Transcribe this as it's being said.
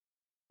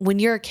when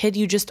you're a kid,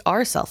 you just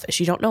are selfish.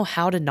 You don't know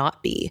how to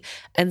not be.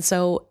 And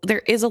so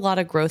there is a lot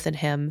of growth in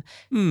him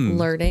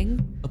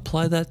learning.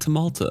 Apply that to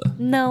Malta.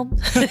 No.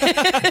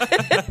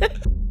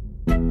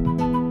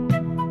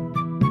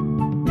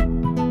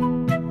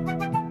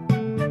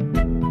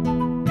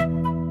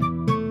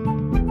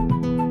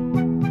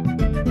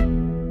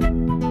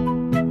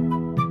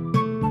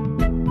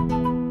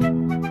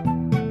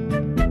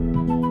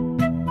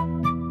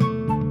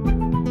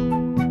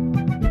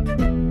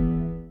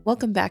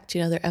 Welcome back to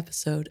another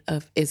episode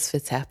of Is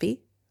Fitz Happy?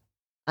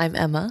 I'm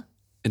Emma.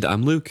 And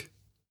I'm Luke.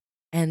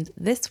 And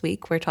this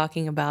week we're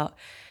talking about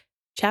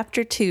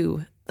Chapter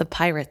 2, The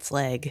Pirate's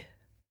Leg.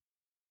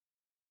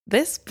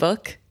 This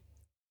book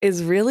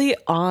is really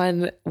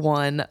on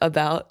one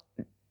about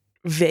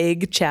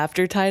vague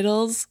chapter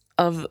titles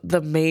of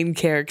the main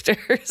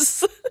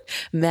characters.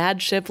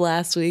 Mad Ship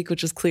last week,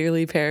 which is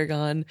clearly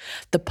Paragon.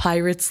 The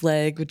Pirate's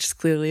Leg, which is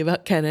clearly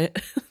about Kennit.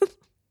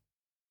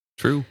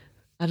 True.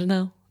 I don't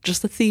know.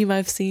 Just the theme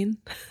I've seen.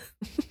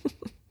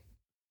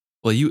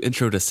 Well, you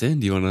introed us in.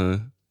 Do you want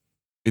to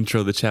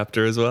intro the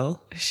chapter as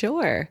well?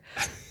 Sure.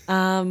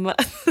 So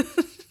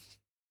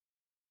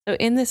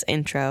in this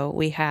intro,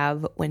 we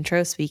have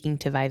Wintrow speaking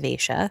to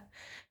Vivacia.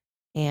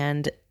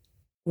 And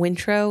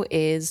Wintrow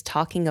is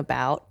talking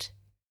about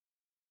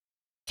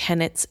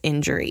Kennit's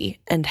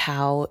injury and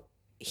how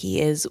he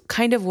is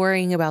kind of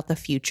worrying about the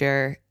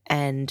future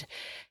and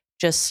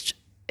just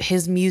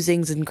his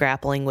musings and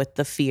grappling with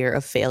the fear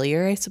of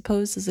failure, I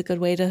suppose, is a good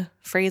way to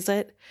phrase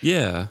it.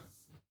 Yeah.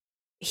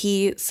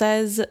 He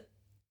says,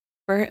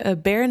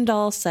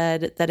 Barandal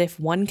said that if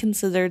one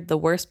considered the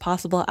worst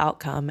possible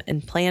outcome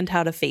and planned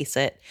how to face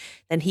it,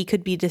 then he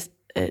could be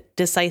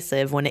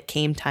decisive when it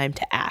came time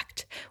to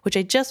act, which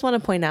I just want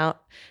to point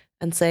out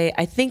and say,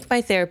 I think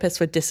my therapist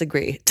would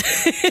disagree.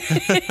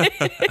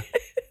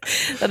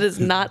 That is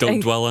not. Don't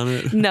dwell on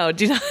it. No,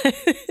 do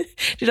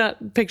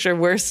not picture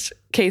worst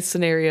case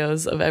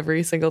scenarios of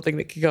every single thing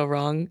that could go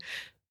wrong.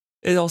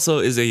 It also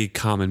is a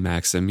common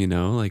maxim,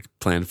 like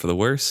plan for the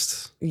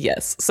worst.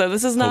 Yes. So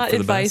this is not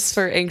advice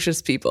for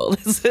anxious people.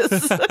 This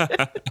is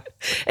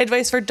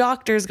advice for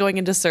doctors going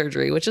into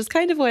surgery, which is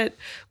kind of what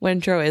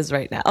Wintrow is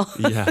right now.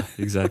 Yeah,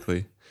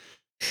 exactly.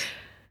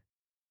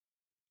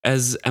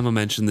 As Emma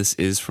mentioned, this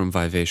is from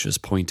Vivacia's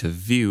point of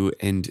view,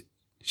 and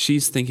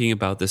she's thinking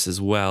about this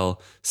as well,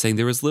 saying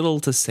there was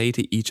little to say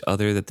to each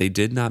other that they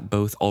did not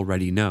both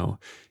already know.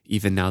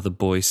 Even now the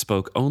boy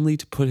spoke only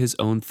to put his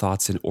own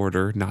thoughts in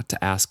order, not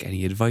to ask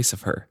any advice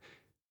of her.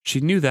 She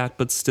knew that,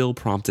 but still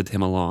prompted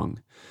him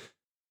along.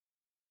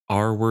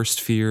 Our worst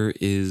fear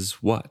is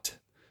what?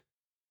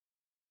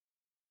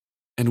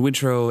 And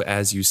Wintrow,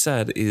 as you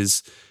said,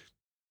 is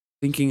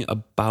thinking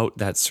about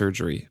that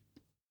surgery.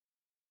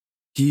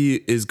 He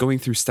is going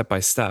through step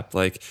by step,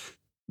 like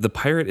the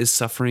pirate is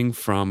suffering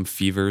from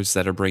fevers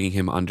that are bringing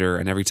him under,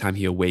 and every time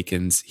he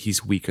awakens,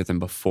 he's weaker than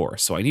before.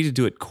 So I need to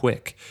do it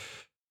quick.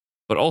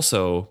 But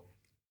also,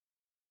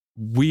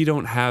 we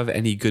don't have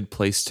any good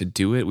place to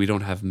do it. We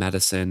don't have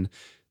medicine,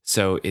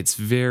 so it's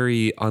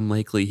very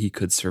unlikely he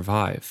could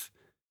survive.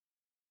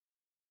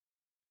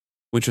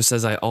 Wintrow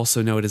says, I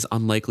also know it is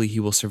unlikely he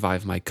will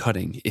survive my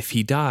cutting. If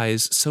he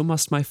dies, so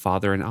must my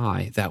father and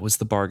I. That was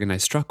the bargain I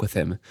struck with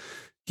him.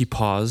 He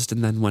paused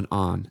and then went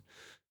on.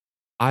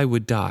 I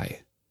would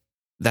die.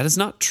 That is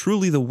not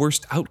truly the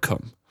worst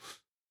outcome.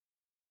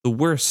 The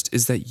worst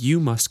is that you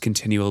must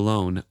continue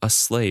alone, a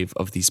slave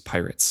of these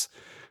pirates.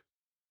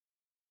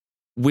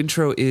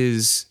 Wintrow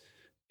is,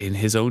 in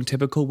his own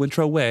typical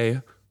Wintrow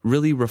way,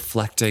 really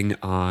reflecting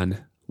on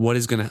what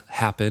is going to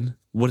happen,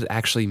 what it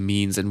actually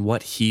means, and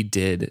what he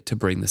did to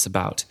bring this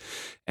about.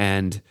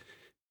 And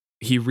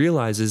he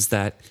realizes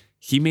that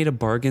he made a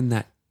bargain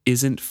that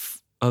isn't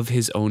of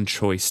his own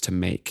choice to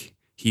make.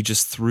 He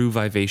just threw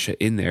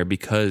Vivacia in there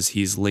because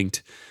he's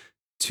linked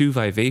to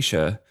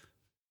Vivacia.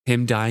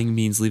 Him dying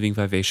means leaving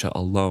Vivacia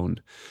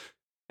alone.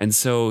 And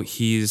so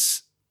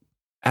he's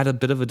at a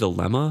bit of a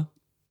dilemma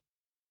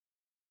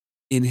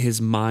in his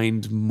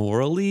mind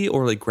morally,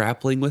 or like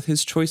grappling with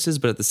his choices,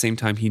 but at the same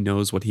time, he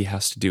knows what he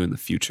has to do in the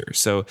future.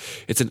 So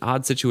it's an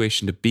odd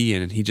situation to be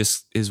in, and he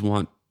just is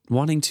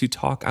wanting to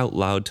talk out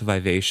loud to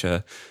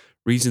Vivacia,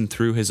 reason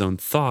through his own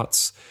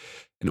thoughts,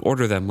 and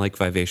order them like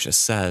Vivacia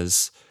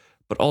says,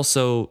 but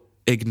also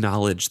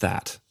acknowledge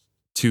that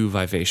to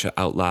Vivacia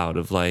out loud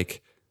of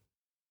like,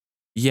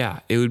 yeah,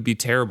 it would be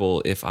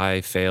terrible if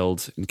I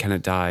failed and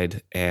Kennit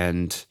died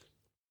and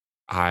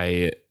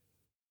I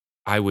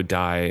would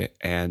die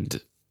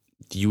and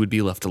you would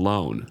be left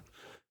alone.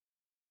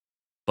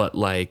 But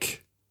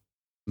like,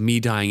 me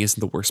dying isn't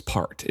the worst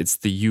part. It's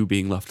the you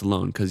being left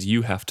alone because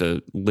you have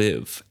to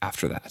live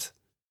after that.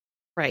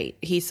 Right.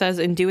 He says,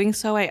 in doing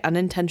so, I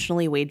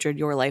unintentionally wagered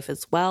your life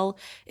as well.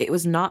 It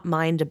was not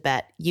mine to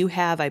bet. You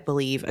have, I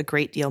believe, a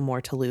great deal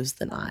more to lose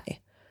than I.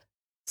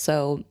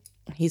 So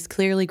he's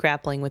clearly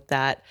grappling with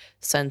that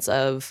sense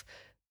of,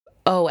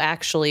 oh,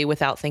 actually,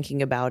 without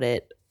thinking about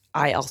it,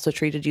 I also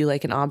treated you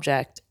like an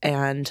object,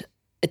 and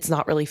it's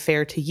not really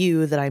fair to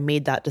you that I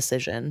made that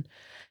decision.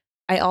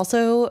 I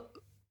also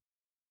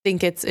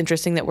think it's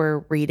interesting that we're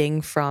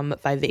reading from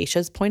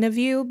Vivacia's point of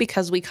view,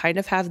 because we kind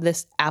of have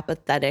this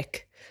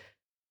apathetic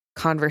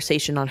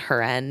conversation on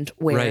her end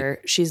where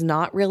she's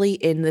not really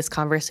in this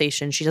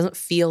conversation. She doesn't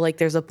feel like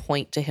there's a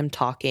point to him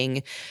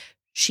talking.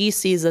 She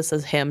sees this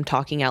as him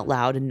talking out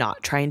loud and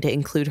not trying to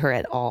include her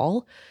at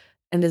all,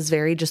 and is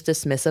very just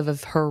dismissive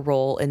of her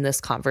role in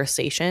this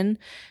conversation,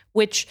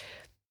 which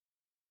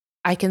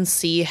I can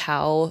see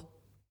how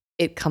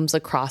it comes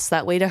across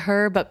that way to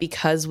her. But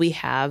because we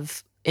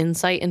have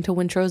insight into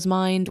Wintrow's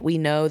mind, we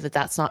know that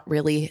that's not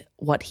really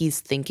what he's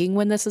thinking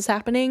when this is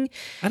happening.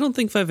 I don't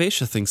think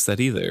Vivacia thinks that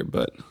either,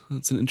 but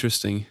it's an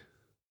interesting,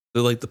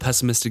 the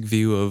pessimistic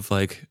view of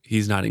like,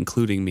 he's not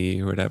including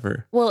me or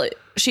whatever. Well,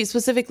 she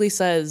specifically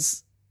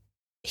says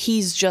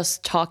he's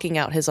just talking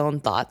out his own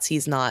thoughts.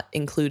 He's not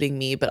including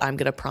me, but I'm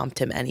going to prompt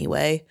him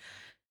anyway.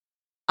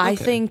 I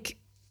think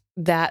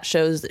that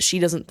shows that she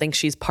doesn't think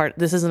she's part.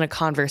 This isn't a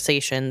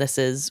conversation. This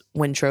is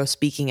Wintrow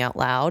speaking out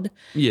loud.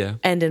 Yeah.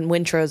 And in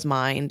Wintrow's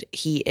mind,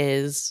 he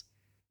is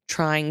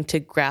trying to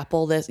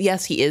grapple this.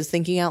 Yes, he is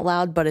thinking out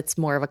loud, but it's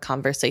more of a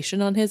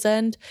conversation on his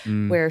end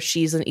where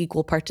she's an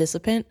equal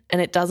participant.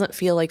 And it doesn't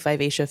feel like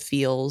Vivacia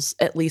feels,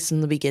 at least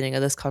in the beginning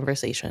of this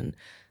conversation,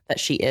 that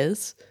she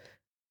is.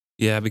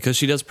 Yeah, because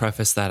she does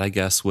preface that, I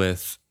guess,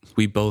 with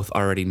we both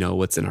already know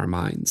what's in our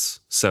minds.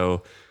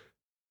 So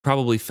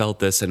probably felt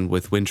this, and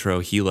with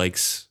Wintrow, he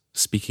likes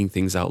speaking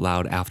things out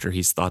loud after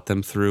he's thought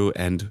them through,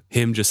 and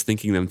him just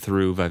thinking them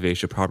through,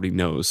 Vivacia probably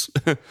knows.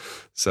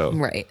 So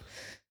right.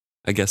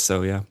 I guess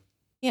so, yeah.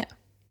 Yeah.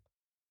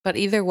 But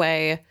either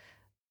way,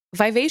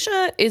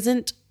 Vivacia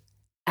isn't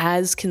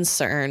as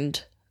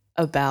concerned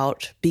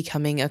about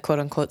becoming a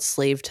quote-unquote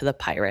slave to the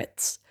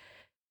pirates.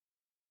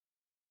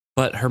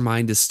 But her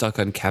mind is stuck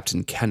on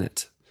Captain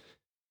Kennit,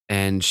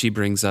 and she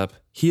brings up,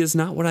 he is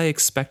not what I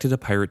expected a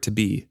pirate to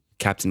be.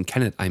 Captain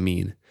Kennit, I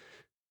mean.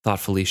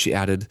 Thoughtfully, she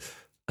added,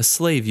 a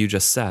slave, you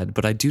just said,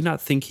 but I do not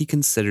think he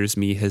considers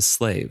me his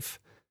slave.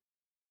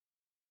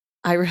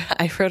 I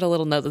wrote a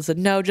little note that said,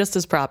 no, just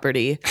his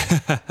property.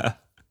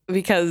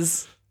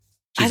 Because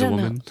she's a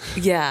woman. Know.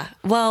 Yeah.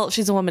 Well,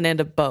 she's a woman and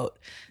a boat.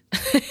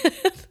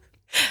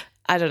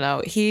 I don't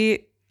know.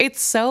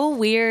 It's so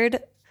weird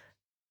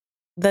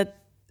that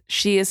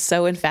she is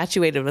so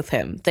infatuated with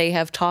him. They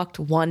have talked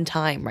one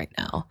time right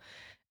now.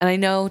 And I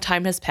know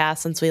time has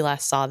passed since we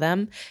last saw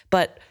them,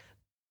 but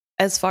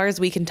as far as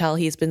we can tell,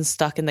 he's been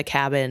stuck in the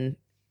cabin,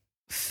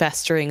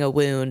 festering a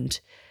wound,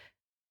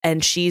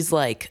 and she's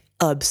like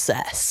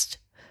obsessed.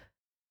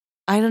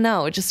 I don't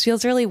know. It just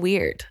feels really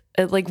weird.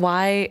 Like,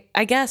 why?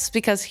 I guess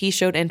because he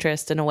showed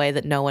interest in a way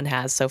that no one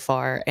has so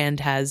far,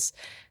 and has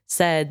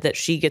said that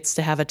she gets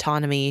to have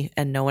autonomy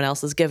and no one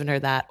else has given her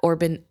that or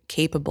been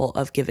capable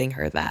of giving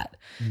her that.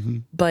 Mm-hmm.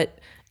 But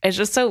it's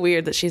just so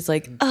weird that she's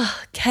like, oh,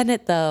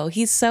 Kennit, though.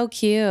 He's so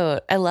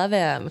cute. I love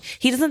him.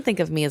 He doesn't think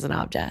of me as an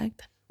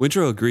object.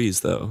 Wintrow agrees,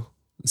 though,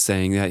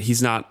 saying that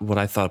he's not what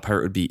I thought a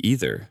pirate would be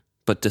either.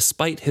 But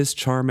despite his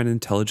charm and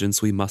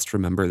intelligence, we must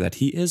remember that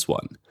he is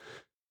one.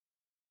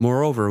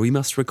 Moreover, we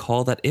must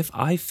recall that if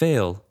I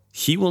fail,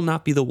 he will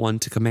not be the one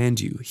to command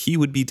you. He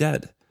would be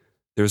dead.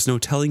 There is no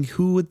telling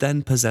who would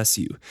then possess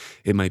you.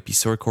 It might be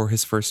Sorkor,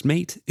 his first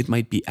mate, it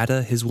might be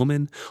Edda, his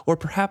woman, or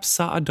perhaps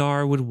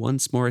Sa'adar would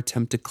once more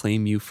attempt to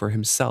claim you for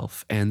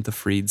himself and the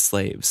freed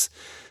slaves.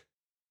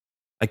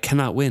 I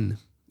cannot win.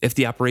 If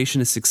the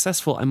operation is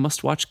successful, I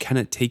must watch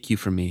Kennit take you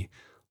from me.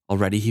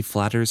 Already he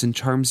flatters and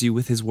charms you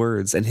with his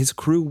words, and his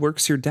crew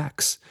works your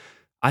decks.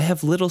 I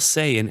have little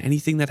say in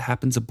anything that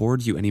happens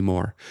aboard you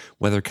anymore.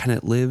 Whether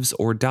Kennit lives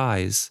or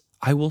dies,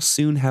 I will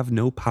soon have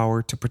no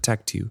power to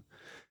protect you.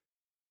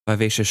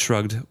 Vivacia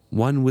shrugged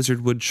one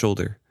wizardwood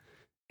shoulder.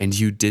 And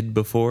you did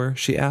before?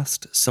 She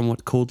asked,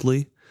 somewhat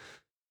coldly.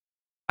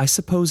 I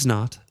suppose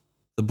not.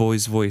 The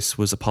boy's voice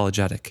was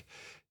apologetic.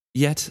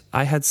 Yet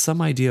I had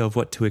some idea of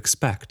what to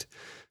expect.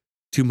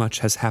 Too much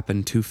has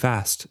happened too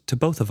fast to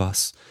both of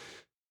us.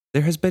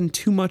 There has been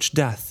too much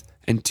death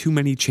and too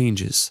many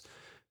changes.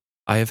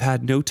 I have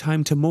had no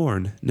time to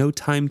mourn, no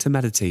time to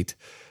meditate.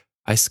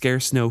 I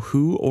scarce know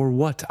who or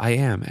what I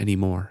am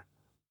anymore.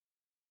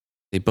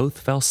 They both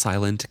fell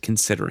silent,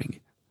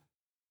 considering.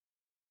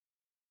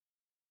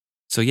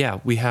 So yeah,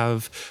 we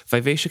have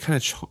Vivacia kind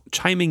of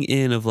chiming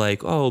in of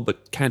like, oh,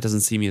 but Kennit doesn't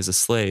see me as a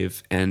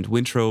slave, and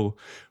Wintrow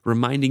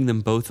reminding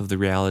them both of the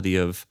reality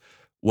of,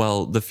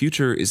 well, the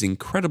future is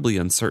incredibly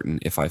uncertain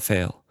if I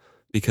fail,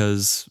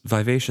 because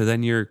Vivacia,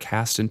 then you're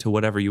cast into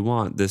whatever you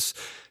want. This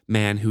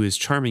man who is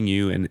charming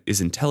you and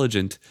is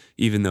intelligent,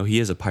 even though he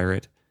is a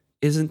pirate,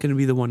 isn't going to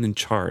be the one in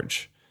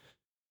charge.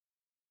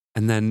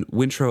 And then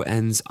Wintrow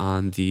ends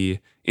on the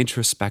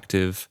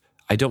introspective,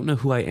 I don't know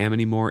who I am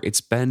anymore.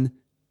 It's been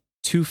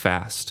too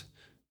fast.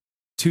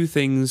 Too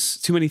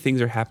many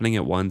things are happening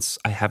at once.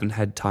 I haven't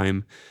had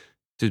time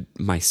to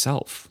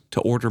myself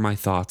to order my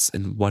thoughts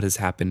and what has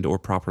happened or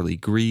properly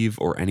grieve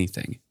or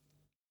anything.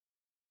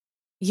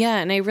 Yeah,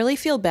 and I really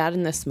feel bad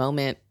in this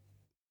moment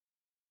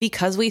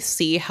because we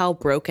see how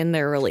broken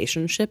their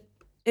relationship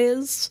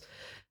is,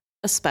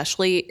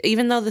 especially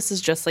even though this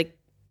is just like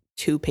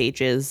 2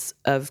 pages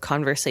of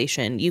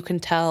conversation, you can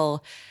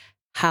tell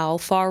how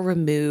far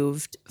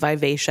removed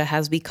Vivacia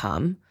has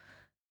become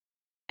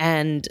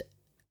and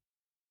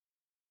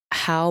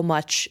how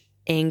much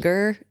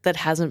anger that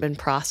hasn't been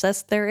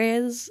processed there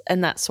is,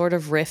 and that sort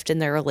of rift in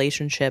their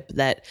relationship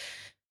that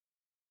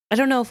I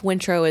don't know if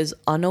Wintrow is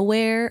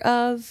unaware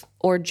of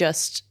or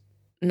just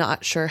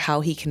not sure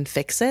how he can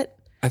fix it.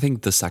 I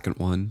think the second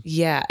one.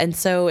 Yeah. And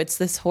so it's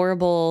this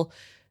horrible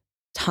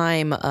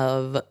time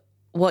of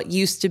what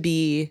used to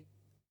be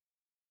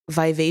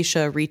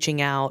Vivacia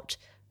reaching out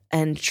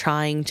and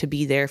trying to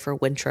be there for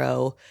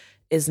Wintrow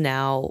is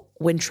now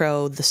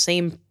Wintrow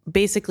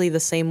basically the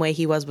same way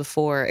he was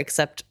before,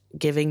 except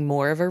giving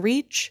more of a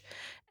reach.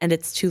 And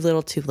it's too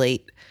little too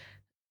late.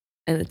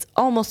 And it's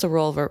almost a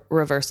role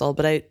reversal,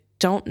 but I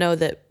don't know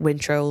that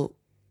Wintrow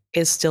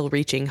is still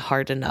reaching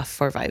hard enough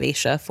for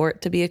Vivacia for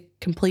it to be a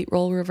complete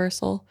role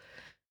reversal.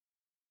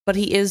 But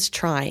he is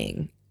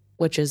trying,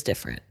 which is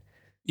different.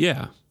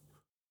 Yeah.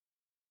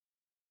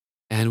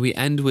 And we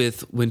end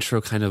with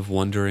Wintrow kind of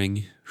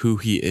wondering who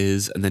he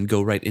is and then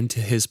go right into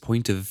his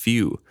point of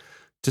view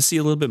to see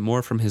a little bit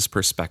more from his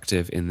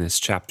perspective in this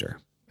chapter.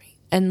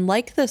 And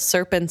like the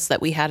serpents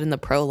that we had in the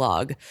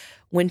prologue,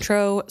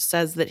 Wintrow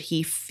says that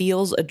he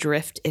feels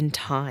adrift in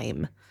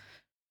time.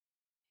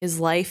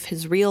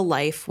 His real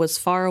life, was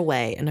far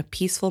away in a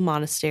peaceful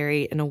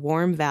monastery in a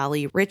warm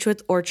valley rich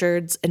with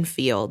orchards and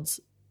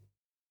fields.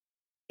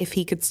 If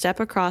he could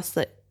step across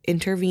the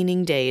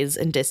intervening days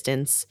and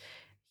distance,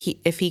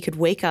 if he could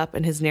wake up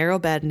in his narrow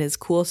bed in his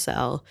cool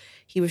cell,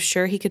 he was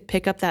sure he could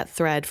pick up that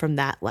thread from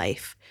that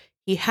life.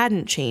 He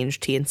hadn't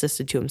changed, he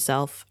insisted to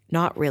himself.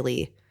 Not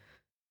really.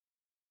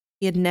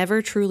 He had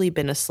never truly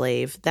been a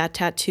slave. That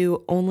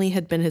tattoo only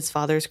had been his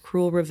father's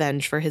cruel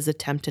revenge for his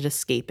attempt at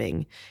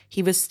escaping.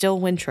 He was still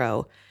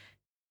Wintrow.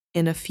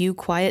 In a few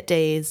quiet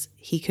days,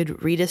 he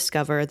could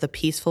rediscover the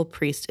peaceful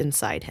priest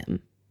inside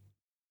him.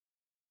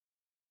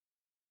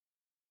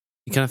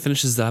 He kind of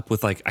finishes up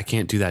with I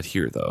can't do that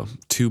here, though.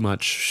 Too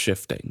much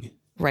shifting.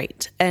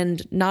 Right.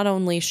 And not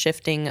only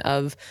shifting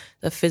of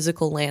the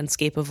physical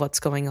landscape of what's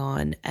going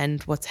on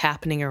and what's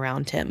happening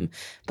around him,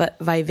 but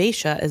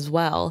Vivacia as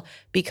well,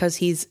 because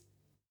he's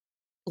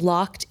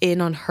locked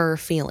in on her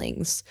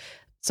feelings.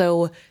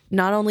 So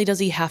not only does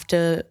he have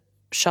to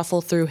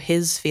shuffle through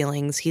his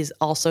feelings, he's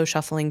also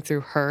shuffling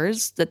through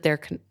hers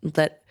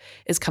that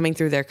is coming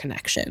through their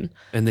connection.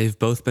 And they've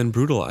both been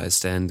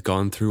brutalized and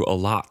gone through a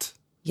lot.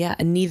 Yeah,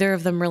 and neither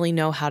of them really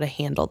know how to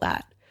handle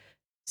that.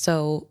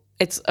 So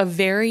it's a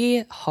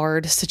very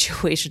hard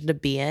situation to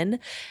be in.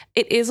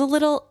 It is a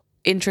little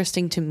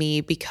interesting to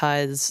me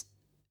because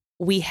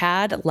we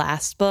had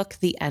last book,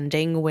 the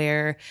ending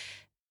where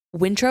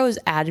Wintrow is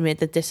adamant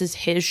that this is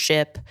his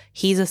ship.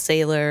 He's a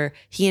sailor.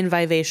 He and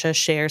Vivacia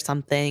share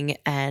something,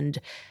 and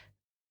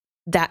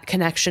that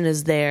connection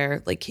is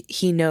there.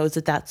 He knows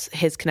that that's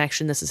his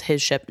connection. This is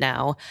his ship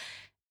now.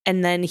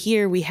 And then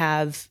here we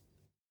have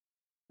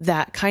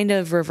that kind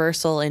of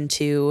reversal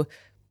into,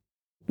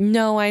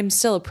 no, I'm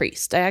still a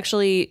priest.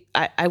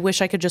 I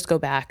wish I could just go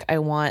back. I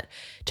want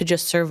to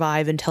just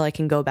survive until I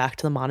can go back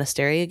to the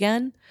monastery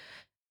again.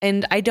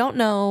 And I don't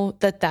know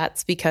that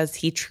that's because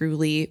he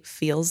truly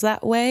feels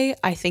that way.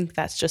 I think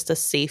that's just a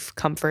safe,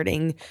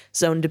 comforting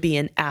zone to be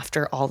in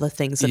after all the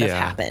things that have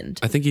happened.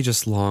 I think he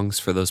just longs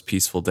for those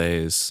peaceful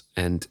days.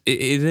 And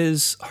it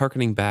is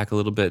hearkening back a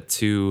little bit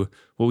to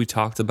what we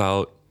talked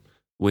about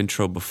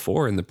Wintrow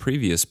before in the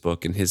previous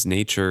book and his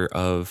nature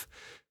of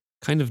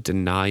kind of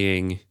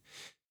denying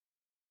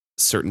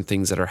certain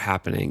things that are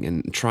happening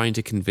and trying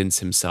to convince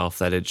himself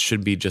that it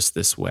should be just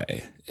this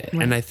way.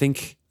 Right. And I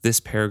think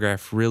this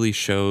paragraph really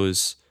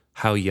shows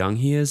how young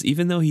he is.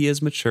 Even though he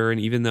is mature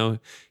and even though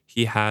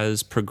he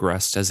has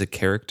progressed as a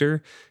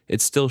character,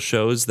 it still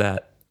shows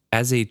that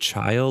as a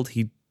child,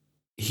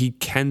 he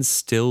can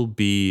still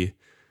be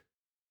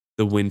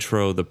the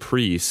Wintrow, the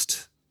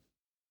priest.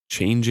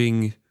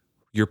 Changing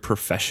your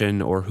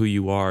profession or who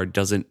you are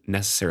doesn't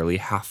necessarily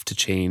have to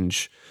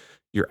change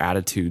your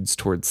attitudes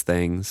towards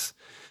things.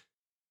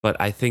 But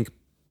I think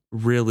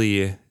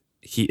really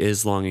he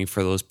is longing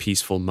for those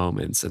peaceful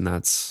moments, and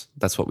that's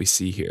what we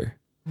see here.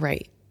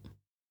 Right.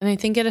 And I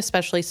think it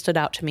especially stood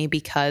out to me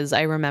because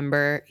I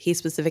remember he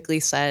specifically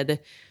said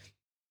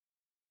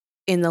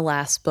in the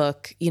last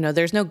book,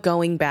 there's no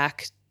going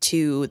back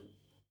to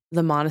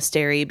the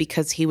monastery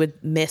because he would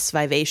miss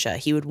Vivacia.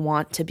 He would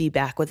want to be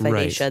back with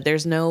Vivacia. Right.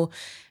 There's no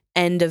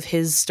end of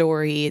his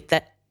story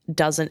that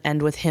doesn't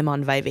end with him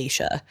on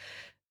Vivacia.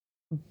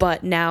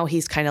 But now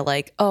he's kind of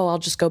like, oh, I'll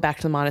just go back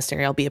to the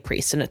monastery. I'll be a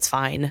priest and it's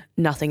fine.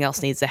 Nothing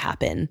else needs to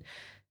happen.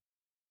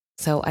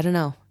 So I don't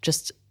know,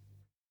 just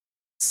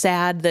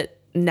sad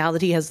that now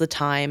that he has the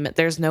time,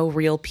 there's no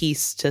real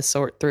peace to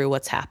sort through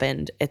what's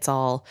happened. It's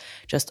all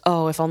just,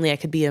 oh, if only I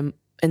could be in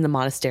the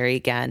monastery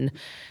again.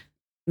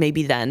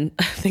 Maybe then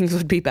things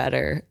would be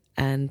better.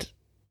 And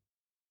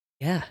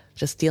yeah,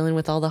 just dealing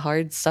with all the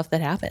hard stuff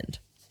that happened.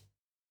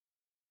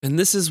 And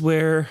this is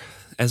where,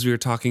 as we were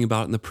talking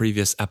about in the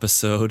previous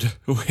episode,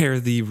 where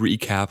the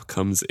recap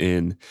comes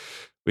in.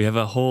 We have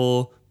a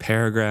whole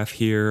paragraph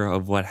here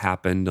of what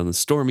happened on the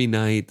stormy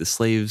night. The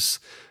slaves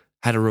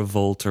had a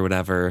revolt or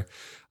whatever.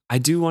 I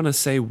do want to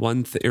say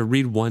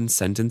read one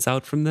sentence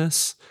out from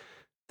this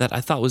that I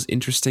thought was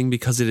interesting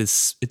because it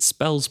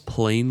spells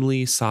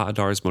plainly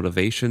Saadar's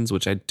motivations,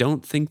 which I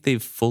don't think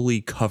they've fully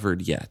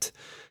covered yet.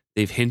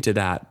 They've hinted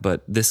at,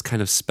 but this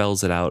kind of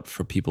spells it out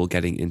for people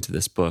getting into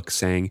this book,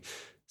 saying,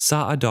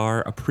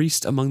 Saadar, a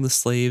priest among the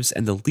slaves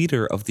and the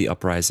leader of the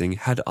uprising,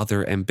 had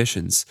other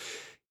ambitions.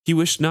 He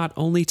wished not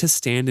only to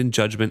stand in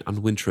judgment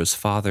on Wintrow's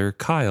father,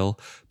 Kyle,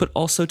 but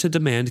also to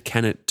demand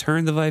Kennit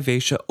turn the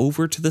Vivacia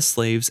over to the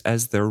slaves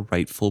as their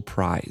rightful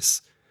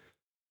prize.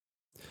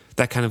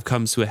 That kind of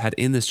comes to a head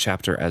in this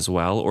chapter as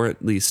well, or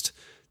at least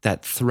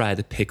that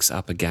thread picks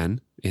up again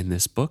in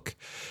this book.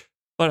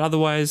 But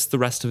otherwise, the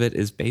rest of it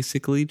is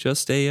basically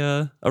just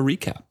a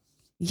recap.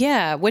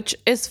 Yeah, which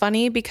is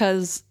funny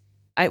because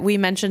we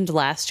mentioned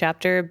last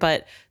chapter,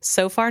 but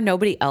so far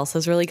nobody else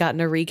has really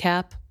gotten a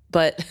recap.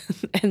 But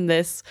in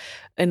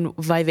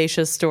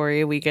Vivacia's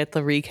story, we get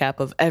the recap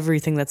of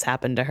everything that's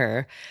happened to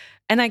her.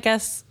 And I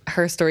guess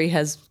her story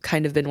has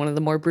kind of been one of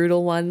the more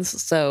brutal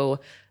ones. So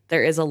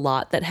there is a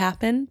lot that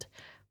happened.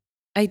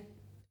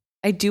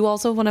 I do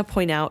also want to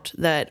point out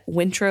that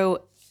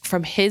Wintrow,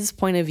 from his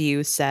point of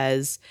view,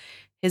 says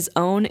his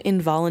own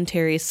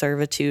involuntary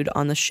servitude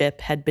on the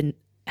ship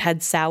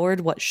had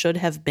soured what should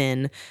have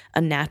been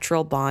a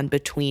natural bond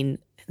between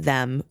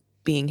them,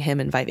 being him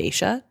and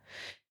Vivacia.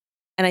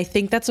 And I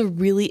think that's a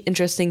really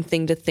interesting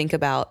thing to think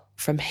about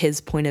from his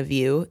point of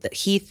view, that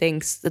he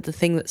thinks that the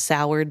thing that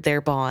soured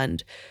their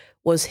bond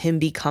was him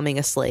becoming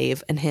a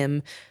slave and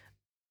him.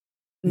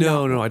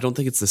 No, I don't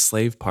think it's the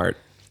slave part.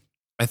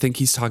 I think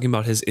he's talking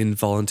about his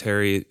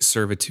involuntary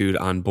servitude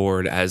on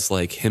board as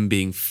like him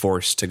being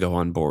forced to go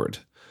on board.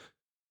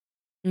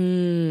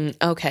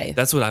 Okay.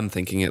 That's what I'm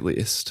thinking, at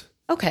least.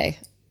 Okay.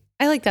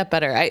 I like that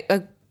better.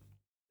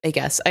 I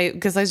guess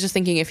because I was just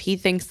thinking if he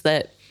thinks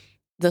that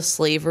the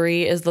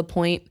slavery is the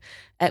point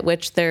at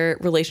which their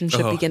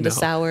relationship began to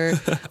sour,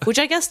 which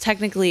I guess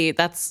technically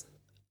that's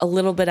a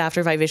little bit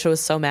after Vivacia was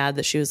so mad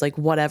that she was like,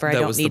 whatever, I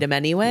don't need him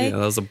anyway. Yeah,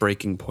 that was a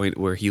breaking point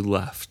where he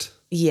left.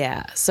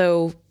 Yeah.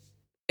 So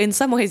in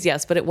some ways,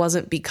 yes, but it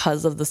wasn't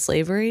because of the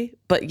slavery.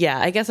 But yeah,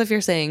 I guess if you're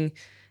saying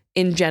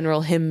in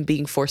general, him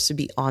being forced to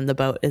be on the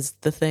boat is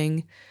the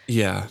thing.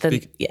 Yeah.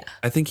 Then,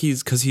 I think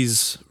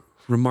he's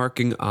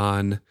remarking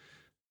on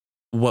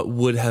what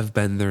would have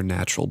been their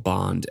natural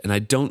bond. And I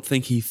don't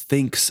think he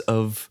thinks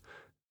of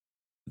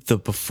the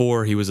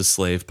before he was a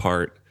slave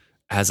part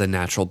as a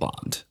natural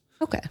bond.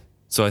 Okay.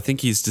 So I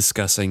think he's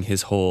discussing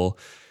his whole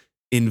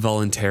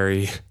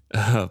involuntary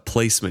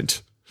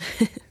placement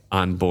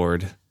on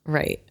board.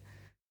 Right.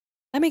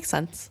 That makes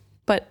sense.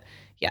 But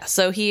yeah,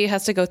 so he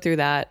has to go through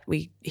that.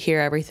 We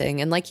hear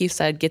everything. And like you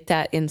said, get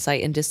that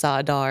insight into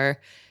Saadar.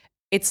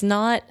 It's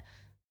not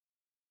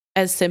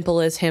as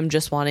simple as him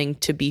just wanting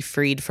to be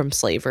freed from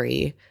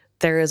slavery.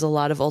 There is a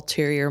lot of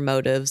ulterior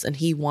motives, and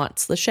he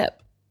wants the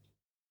ship.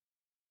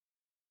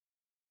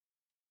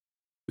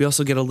 We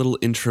also get a little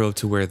intro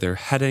to where they're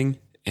heading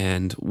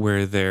and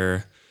where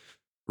they're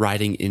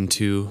riding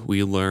into.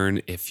 We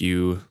learn, if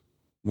you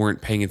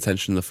weren't paying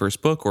attention to the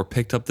first book or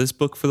picked up this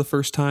book for the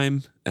first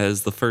time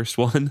as the first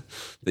one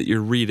that you're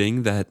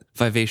reading, that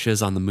Vivacia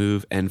is on the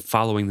move and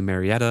following the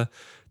Marietta.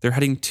 They're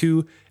heading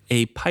to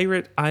a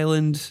pirate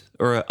island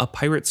or a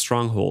pirate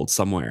stronghold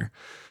somewhere.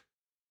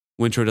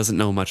 Wintrow doesn't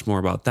know much more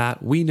about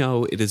that. We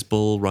know it is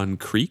Bull Run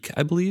Creek,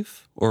 I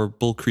believe, or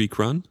Bull Creek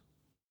Run.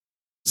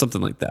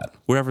 Something like that.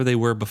 Wherever they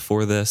were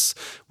before this,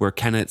 where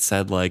Kennit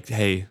said like,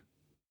 hey,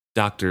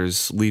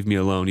 doctors, leave me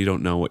alone. You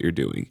don't know what you're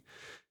doing.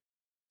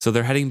 So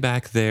they're heading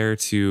back there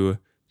to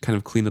kind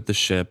of clean up the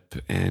ship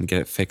and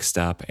get it fixed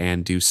up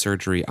and do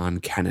surgery on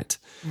Kennit.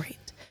 Right.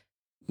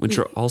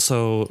 Wintrow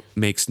also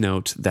makes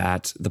note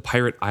that the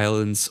pirate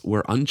islands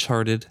were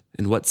uncharted,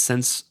 and what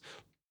sense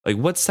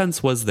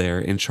was there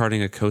in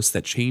charting a coast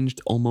that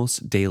changed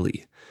almost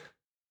daily?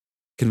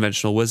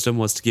 Conventional wisdom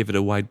was to give it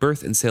a wide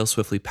berth and sail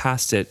swiftly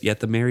past it,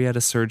 yet the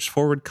Marietta surged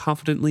forward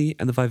confidently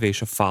and the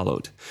Vivacia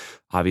followed.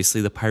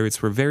 Obviously, the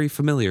pirates were very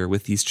familiar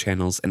with these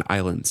channels and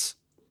islands.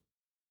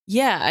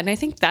 Yeah, and I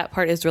think that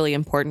part is really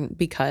important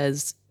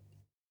because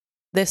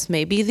this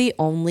may be the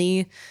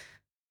only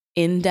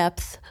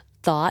in-depth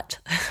thought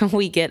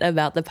we get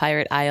about the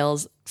Pirate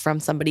Isles from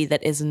somebody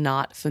that is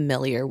not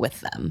familiar with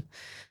them.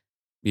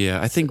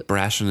 Yeah, I think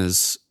Brashen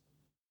has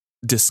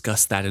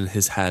discussed that in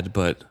his head,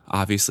 but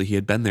obviously he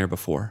had been there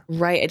before.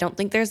 Right. I don't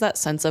think there's that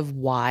sense of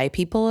why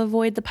people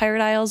avoid the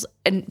Pirate Isles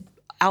and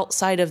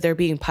outside of there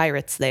being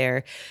pirates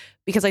there.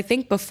 Because I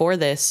think before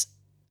this,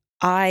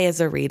 I, as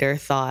a reader,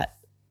 thought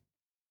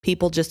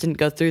people just didn't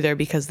go through there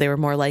because they were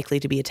more likely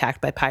to be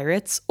attacked by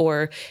pirates.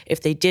 Or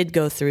if they did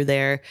go through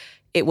there,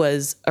 it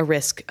was a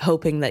risk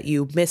hoping that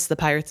you miss the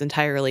pirates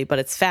entirely, but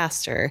it's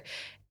faster.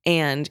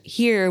 And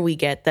here we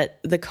get that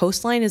the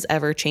coastline is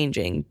ever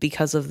changing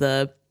because of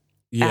the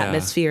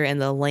atmosphere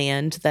and the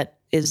land that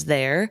is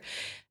there.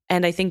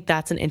 And I think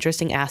that's an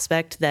interesting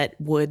aspect that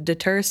would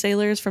deter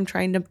sailors from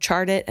trying to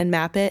chart it and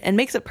map it and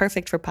makes it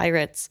perfect for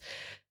pirates.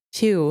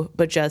 too,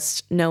 but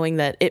just knowing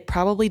that it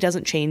probably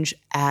doesn't change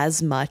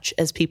as much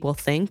as people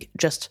think.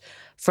 Just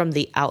from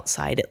the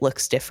outside, it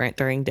looks different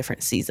during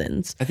different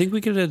seasons. I think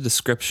we get a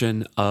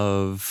description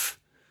of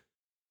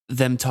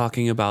them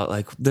talking about,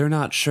 like, they're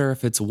not sure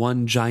if it's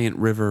one giant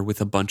river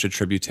with a bunch of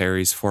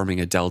tributaries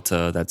forming a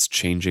delta that's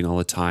changing all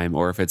the time,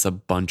 or if it's a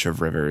bunch of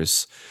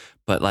rivers.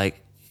 But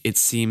like, it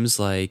seems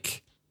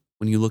like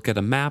when you look at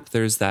a map,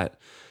 there's that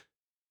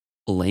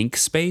blank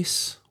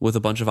space with a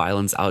bunch of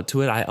islands out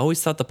to it. I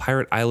always thought the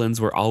pirate islands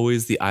were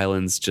always the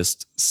islands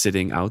just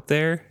sitting out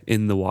there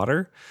in the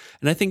water.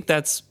 And I think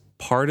that's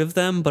part of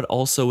them, but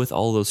also with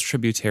all those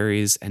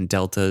tributaries and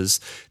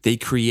deltas, they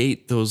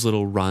create those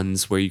little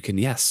runs where you can,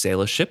 yes,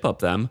 sail a ship up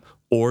them,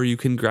 or you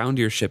can ground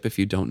your ship if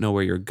you don't know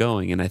where you're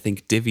going. And I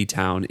think Divvy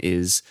Town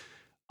is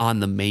on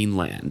the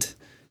mainland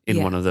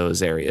in one of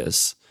those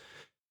areas.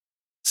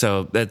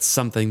 So that's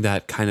something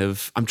that kind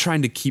of I'm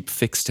trying to keep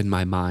fixed in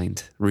my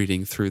mind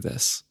reading through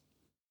this.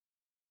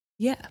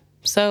 Yeah.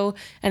 So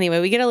anyway,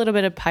 we get a little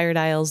bit of Pirate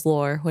Isles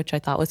lore, which I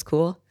thought was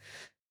cool.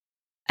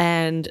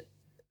 And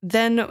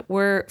then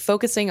we're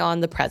focusing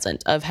on the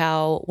present of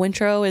how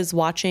Wintrow is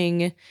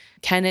watching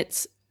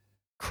Kennit's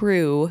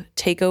crew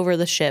take over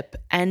the ship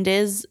and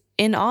is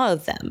in awe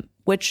of them,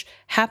 which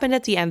happened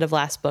at the end of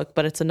last book,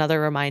 but it's another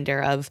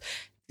reminder of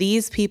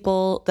these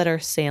people that are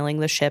sailing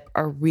the ship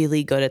are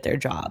really good at their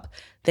job.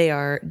 They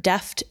are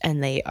deft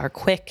and they are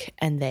quick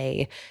and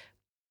they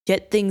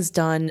get things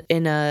done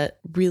in a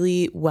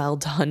really well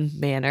done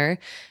manner,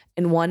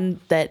 and one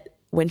that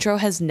Wintrow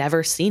has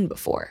never seen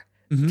before.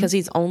 Because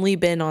he's only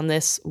been on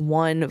this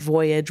one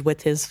voyage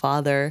with his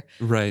father,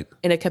 right,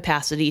 in a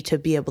capacity to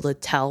be able to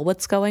tell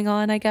what's going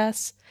on, I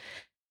guess.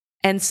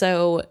 And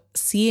so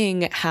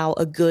seeing how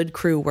a good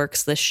crew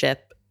works this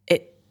ship,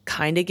 it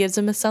kind of gives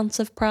him a sense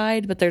of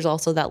pride, but there's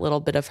also that little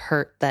bit of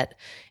hurt that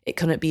it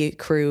couldn't be a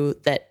crew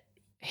that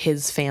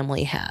his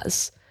family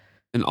has.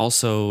 And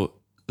also,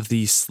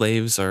 the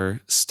slaves are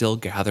still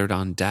gathered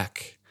on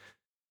deck.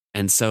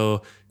 And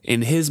so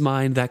in his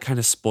mind, that kind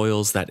of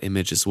spoils that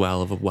image as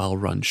well of a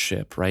well-run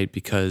ship, right?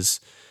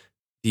 Because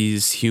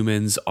these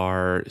humans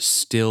are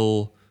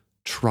still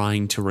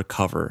trying to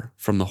recover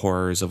from the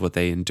horrors of what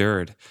they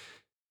endured.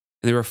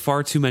 And there were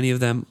far too many of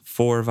them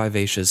for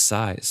Vivacia's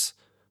size.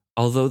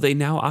 Although they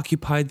now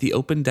occupied the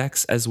open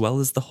decks as well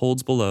as the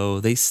holds below,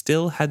 they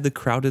still had the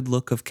crowded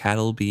look of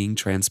cattle being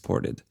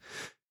transported.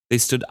 They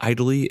stood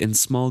idly in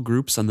small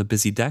groups on the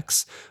busy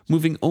decks,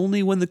 moving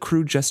only when the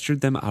crew gestured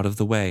them out of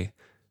the way.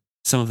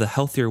 Some of the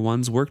healthier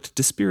ones worked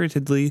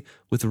dispiritedly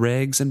with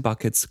rags and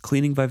buckets,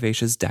 cleaning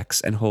Vivacia's decks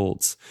and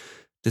holds.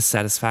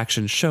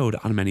 Dissatisfaction showed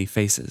on many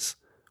faces.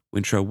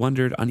 Wintrow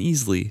wondered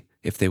uneasily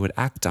if they would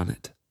act on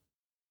it.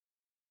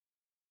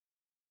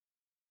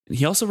 And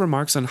he also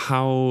remarks on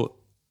how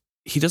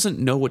he doesn't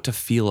know what to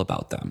feel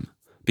about them,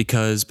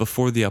 because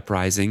before the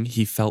uprising,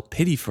 he felt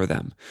pity for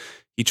them.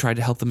 He tried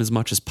to help them as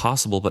much as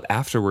possible, but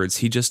afterwards,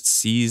 he just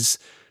sees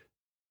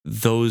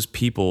those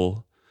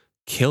people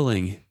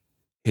killing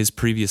his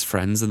previous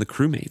friends and the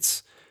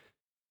crewmates.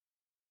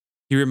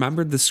 He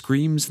remembered the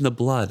screams and the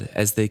blood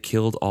as they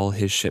killed all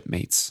his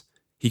shipmates.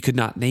 He could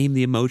not name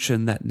the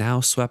emotion that now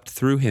swept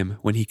through him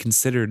when he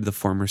considered the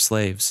former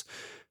slaves.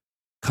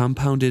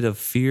 Compounded of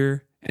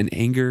fear and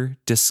anger,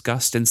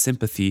 disgust and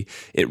sympathy,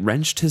 it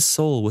wrenched his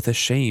soul with a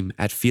shame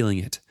at feeling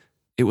it.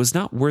 It was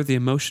not worthy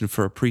emotion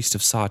for a priest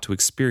of Sa to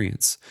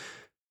experience.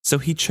 So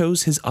he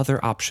chose his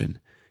other option.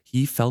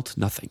 He felt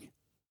nothing.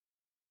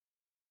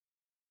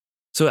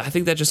 So I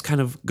think that just kind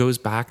of goes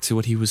back to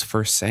what he was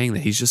first saying,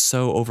 that he's just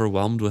so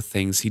overwhelmed with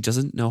things, he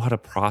doesn't know how to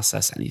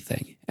process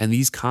anything. And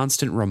these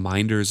constant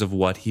reminders of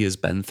what he has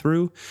been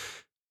through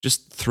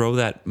just throw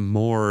that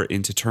more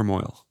into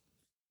turmoil.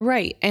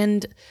 Right.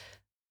 And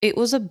it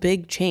was a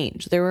big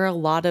change. There were a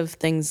lot of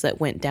things that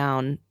went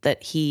down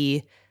that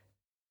he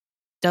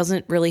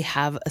doesn't really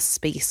have a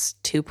space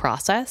to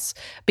process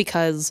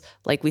because,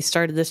 like we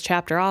started this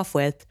chapter off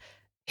with,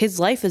 his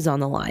life is on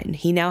the line.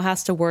 He now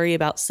has to worry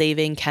about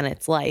saving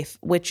Kennit's life,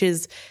 which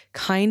is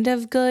kind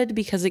of good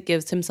because it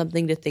gives him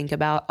something to think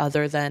about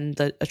other than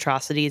the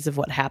atrocities of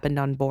what happened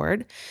on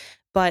board.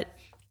 But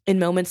in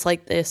moments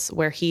like this,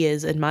 where he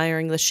is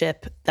admiring the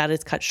ship, that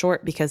is cut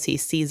short because he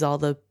sees all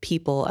the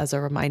people as a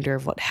reminder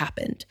of what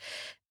happened.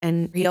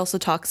 And he also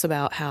talks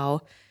about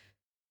how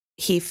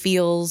he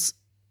feels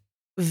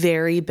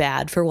very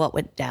bad for what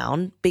went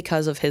down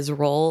because of his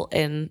role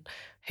in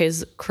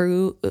his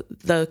crew,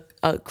 the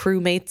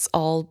crewmates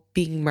all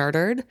being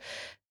murdered,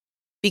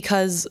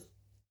 because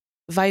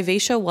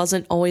Vivacia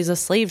wasn't always a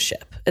slave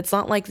ship. It's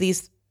not like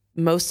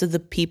most of the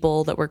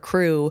people that were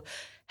crew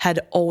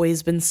had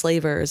always been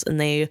slavers and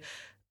they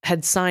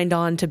had signed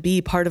on to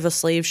be part of a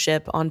slave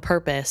ship on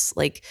purpose.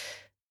 Like,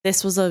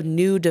 this was a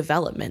new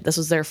development. This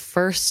was their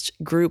first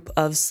group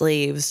of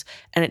slaves,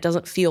 and it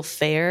doesn't feel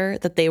fair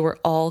that they were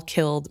all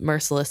killed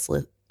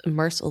mercilessly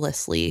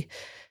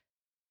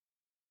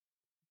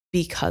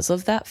because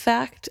of that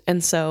fact.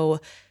 And so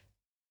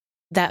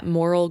that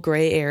moral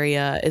gray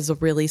area is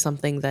really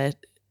something that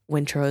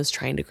Wintrow is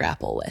trying to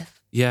grapple with.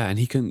 Yeah, and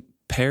he can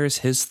compares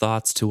his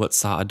thoughts to what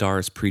Sa'adar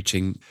is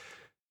preaching.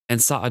 And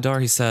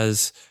Sa'adar, he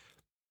says,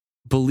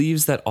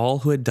 believes that all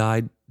who had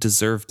died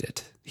deserved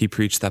it. He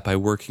preached that by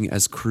working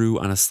as crew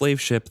on a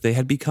slave ship, they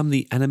had become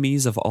the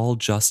enemies of all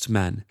just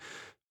men.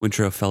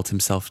 Wintrow felt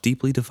himself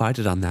deeply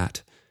divided on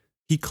that.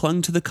 He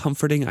clung to the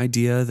comforting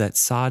idea that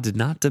Sa did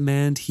not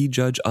demand he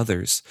judge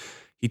others.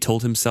 He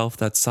told himself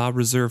that Sa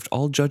reserved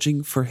all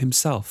judging for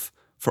himself,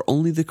 for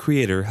only the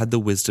Creator had the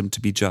wisdom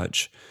to be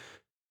judge.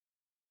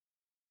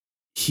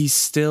 He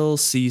still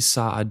sees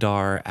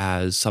Sa'adar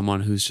as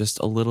someone who's just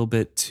a little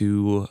bit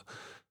too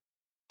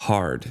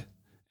hard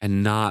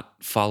and not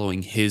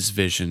following his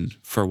vision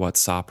for what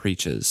Sa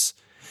preaches,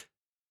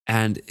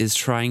 and is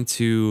trying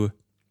to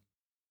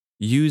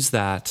use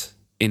that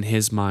in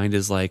his mind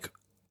as like,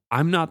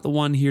 I'm not the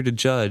one here to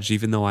judge,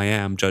 even though I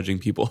am judging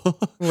people.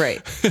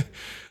 Right.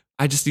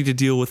 I just need to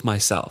deal with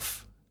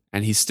myself.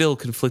 And he's still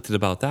conflicted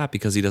about that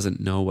because he doesn't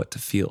know what to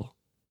feel.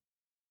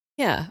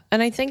 Yeah.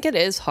 And I think it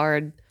is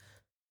hard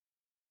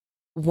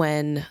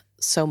when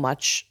so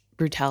much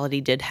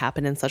brutality did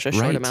happen in such a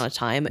short amount of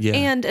time. Yeah.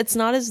 And it's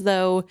not as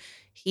though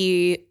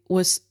he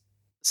was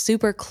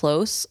super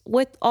close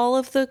with all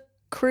of the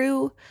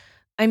crew.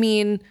 I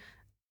mean,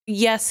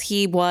 yes,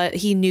 he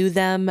knew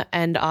them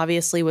and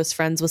obviously was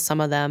friends with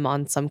some of them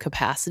on some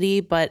capacity,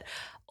 but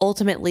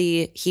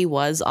ultimately he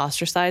was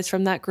ostracized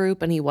from that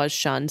group and he was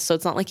shunned. So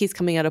it's not like he's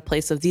coming at a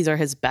place of these are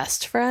his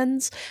best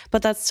friends,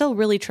 but that's still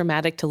really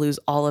traumatic to lose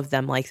all of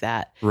them like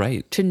that.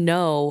 Right. To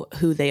know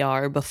who they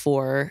are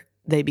before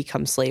they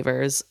become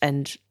slavers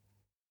and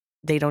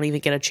they don't even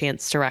get a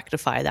chance to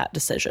rectify that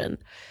decision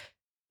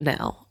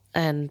now.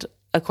 And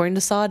according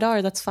to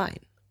Sa'adar, that's fine,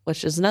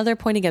 which is another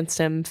point against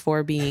him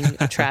for being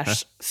a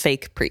trash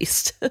fake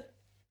priest.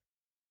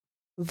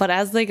 But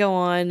as they go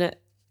on,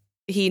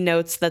 he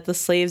notes that the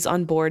slaves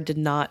on board did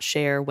not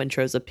share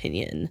Wintrow's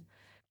opinion,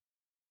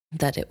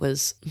 that it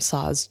was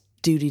Sa's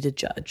duty to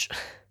judge.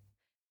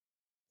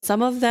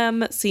 Some of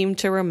them seemed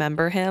to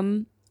remember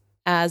him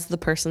as the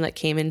person that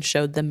came and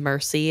showed them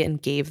mercy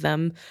and gave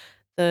them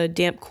the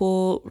damp,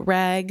 cool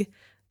rag,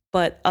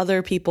 but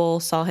other people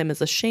saw him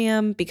as a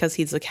sham because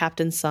he's the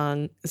captain's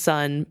son,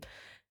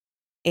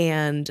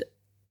 and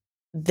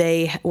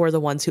they were the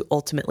ones who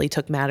ultimately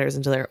took matters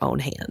into their own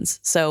hands.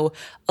 So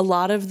a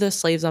lot of the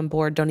slaves on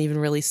board don't even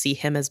really see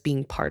him as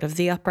being part of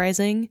the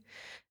uprising.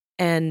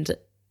 And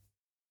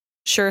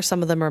sure,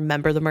 some of them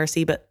remember the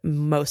mercy, but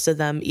most of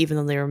them, even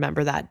though they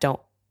remember that,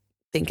 don't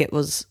think it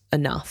was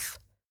enough.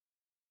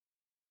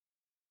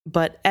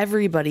 But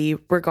everybody,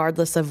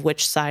 regardless of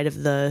which side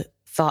of the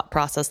thought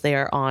process they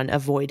are on,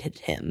 avoided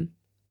him.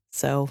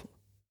 So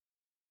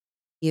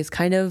he is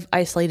kind of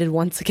isolated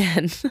once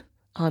again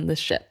on the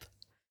ship.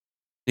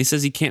 He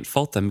says he can't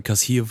fault them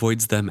because he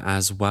avoids them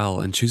as well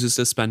and chooses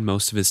to spend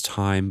most of his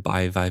time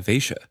by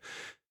Vivacia.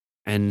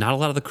 And not a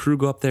lot of the crew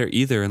go up there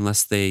either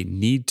unless they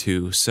need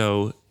to.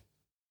 So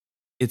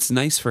it's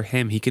nice for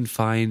him. He can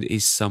find a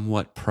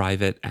somewhat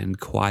private and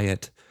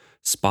quiet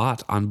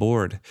spot on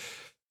board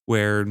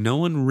where no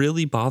one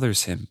really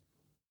bothers him.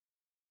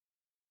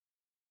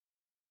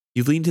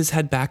 He leaned his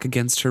head back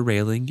against her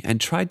railing and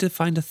tried to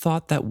find a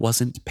thought that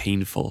wasn't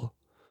painful.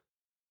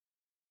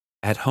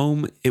 At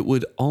home, it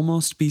would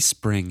almost be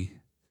spring,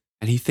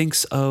 and he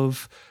thinks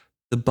of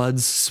the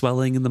buds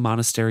swelling in the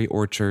monastery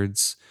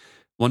orchards,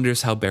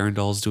 wonders how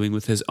Berendal's doing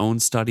with his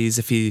own studies,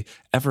 if he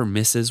ever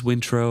misses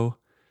Wintrow,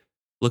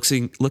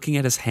 looking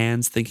at his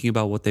hands, thinking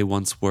about what they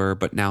once were,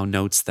 but now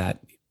notes that,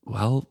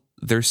 well,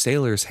 they're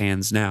sailors'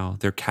 hands now.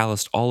 They're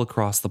calloused all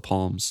across the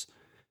palms.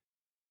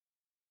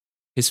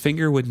 His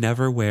finger would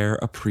never wear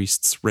a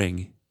priest's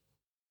ring.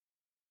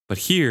 But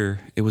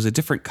here, it was a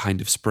different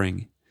kind of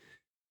spring.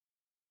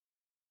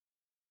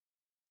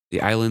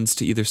 The islands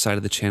to either side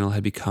of the channel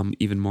had become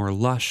even more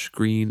lush,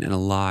 green, and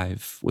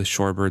alive, with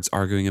shorebirds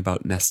arguing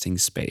about nesting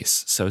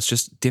space. So it's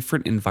just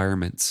different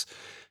environments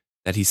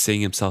that he's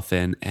seeing himself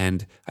in,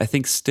 and I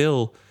think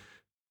still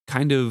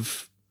kind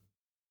of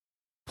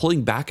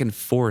pulling back and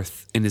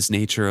forth in his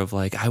nature of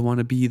like, I want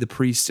to be the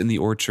priest in the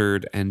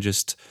orchard and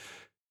just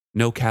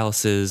no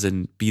calluses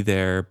and be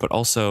there, but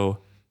also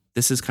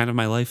this is kind of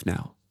my life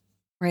now.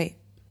 Right.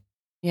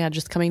 Yeah,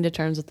 just coming to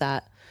terms with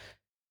that.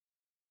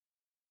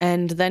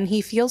 And then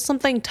he feels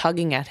something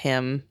tugging at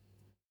him,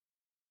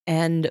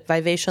 and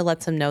Vivacia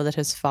lets him know that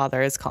his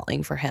father is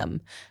calling for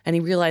him. And he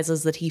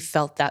realizes that he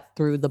felt that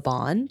through the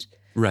bond.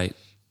 Right.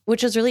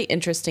 Which is really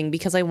interesting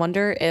because I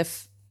wonder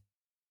if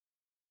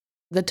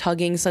the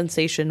tugging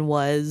sensation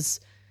was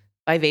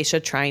Vivacia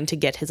trying to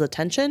get his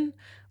attention,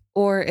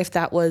 or if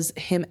that was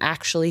him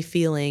actually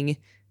feeling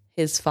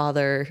his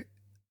father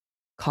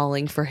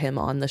calling for him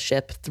on the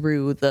ship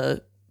through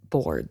the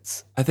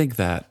boards. I think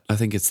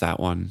it's that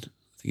one.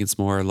 I think it's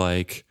more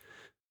like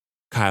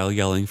Kyle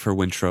yelling for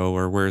Wintrow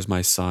or where's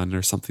my son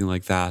or something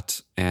like that.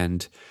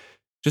 And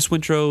just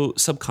Wintrow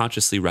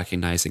subconsciously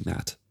recognizing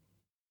that.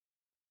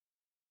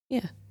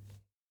 Yeah.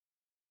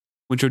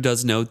 Wintrow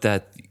does note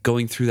that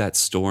going through that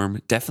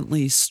storm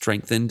definitely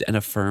strengthened and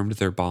affirmed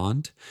their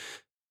bond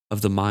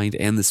of the mind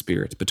and the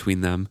spirit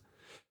between them.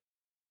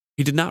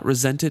 He did not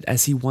resent it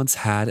as he once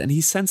had, and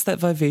he sensed that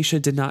Vivacia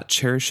did not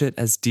cherish it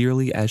as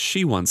dearly as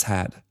she once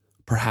had.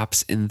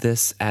 Perhaps in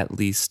this, at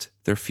least,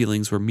 their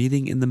feelings were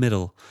meeting in the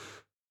middle.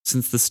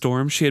 Since the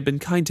storm, she had been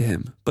kind to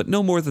him, but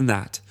no more than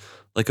that.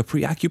 Like a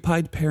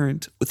preoccupied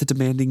parent with a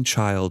demanding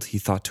child, he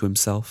thought to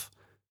himself.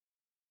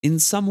 In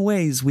some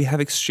ways, we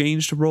have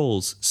exchanged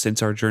roles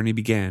since our journey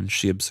began,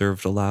 she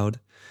observed aloud.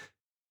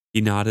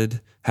 He nodded,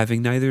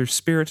 having neither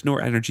spirit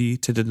nor energy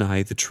to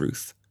deny the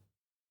truth.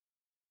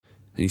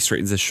 And he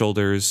straightens his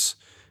shoulders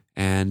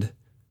and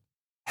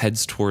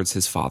heads towards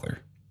his father.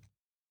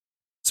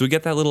 So we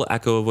get that little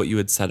echo of what you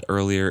had said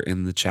earlier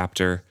in the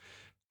chapter,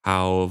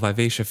 how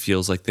Vivacia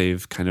feels like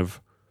they've kind of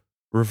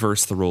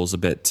reversed the roles a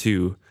bit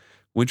too.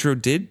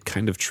 Wintrow did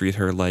kind of treat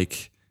her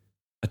like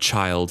a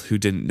child who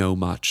didn't know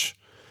much.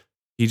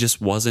 He just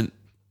wasn't,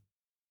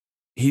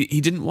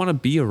 he didn't want to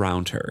be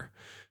around her.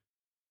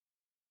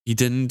 He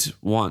didn't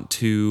want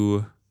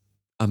to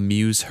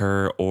amuse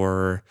her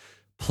or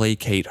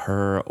placate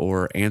her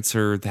or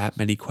answer that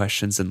many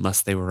questions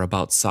unless they were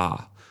about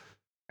Sa.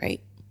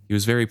 Right. He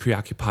was very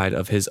preoccupied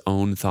of his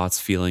own thoughts,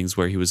 feelings,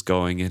 where he was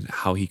going and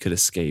how he could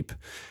escape.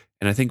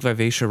 And I think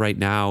Vivacia right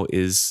now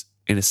is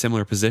in a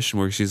similar position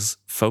where she's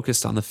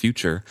focused on the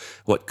future,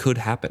 what could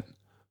happen.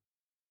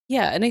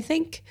 Yeah, and I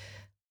think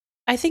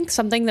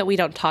something that we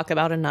don't talk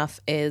about enough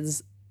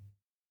is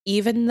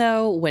even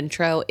though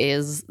Wintrow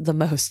is the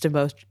most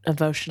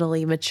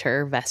emotionally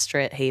mature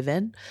Vestra at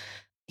Haven,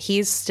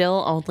 he's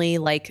still only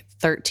like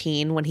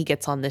 13 when he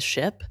gets on this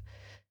ship,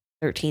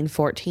 13,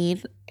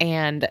 14,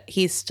 and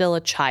he's still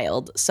a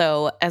child.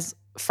 So as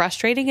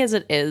frustrating as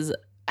it is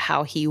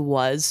how he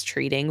was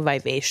treating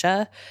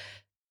Vivacia,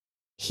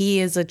 he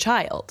is a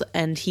child,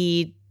 and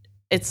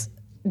it's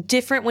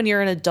different when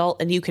you're an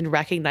adult and you can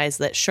recognize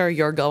that, sure,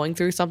 you're going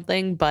through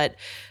something, but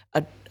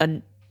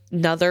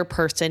another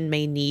person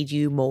may need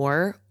you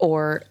more,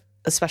 or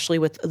especially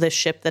with the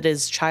ship that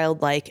is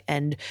childlike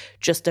and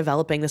just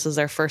developing. This is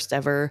their first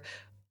ever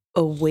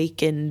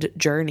awakened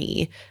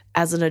journey.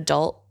 As an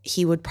adult,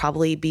 he would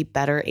probably be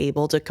better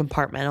able to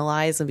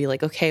compartmentalize and be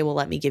like, okay, well,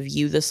 let me give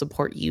you the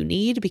support you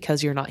need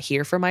because you're not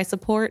here for my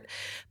support.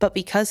 But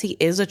because he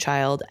is a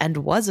child and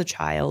was a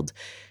child,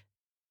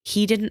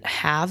 he didn't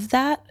have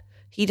that.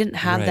 He didn't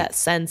have that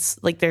sense.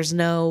 Like there's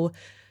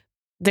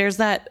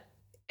that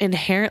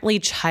inherently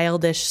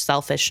childish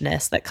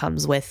selfishness that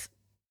comes with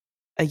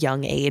a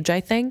young age, I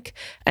think.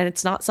 And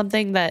it's not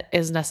something that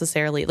is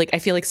necessarily like, I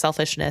feel like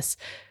selfishness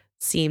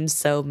seems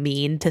so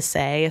mean to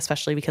say,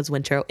 especially because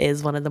Wintrow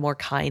is one of the more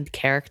kind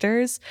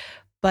characters.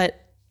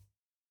 But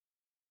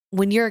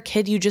when you're a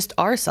kid, you just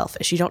are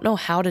selfish. You don't know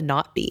how to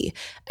not be.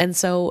 And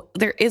so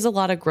there is a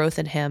lot of growth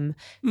in him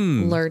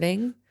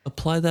learning.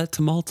 Apply that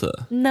to Malta.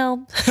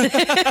 No.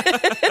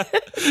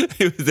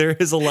 There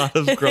is a lot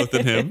of growth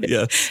in him.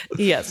 Yes.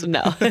 Yes.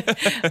 No.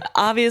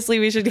 Obviously,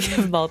 we should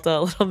give Malta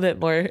a little bit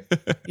more,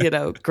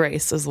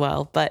 grace as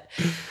well. But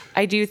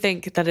I do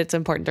think that it's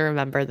important to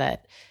remember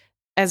that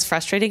as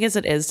frustrating as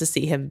it is to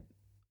see him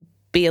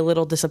be a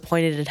little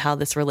disappointed in how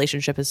this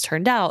relationship has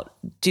turned out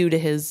due to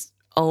his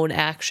own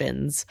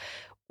actions,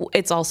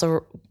 it's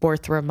also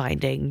worth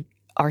reminding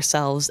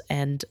ourselves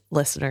and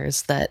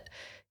listeners that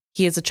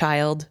he is a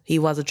child. He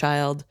was a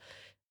child.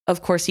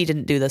 Of course, he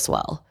didn't do this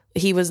well.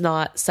 He was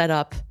not set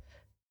up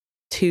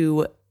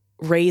to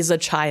raise a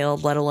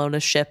child, let alone a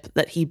ship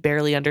that he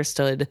barely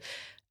understood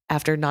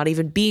after not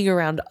even being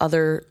around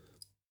other,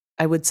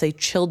 I would say,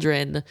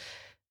 children,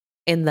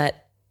 in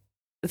that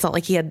it's not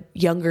like he had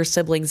younger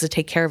siblings to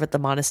take care of at the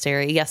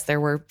monastery. Yes, there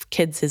were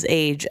kids his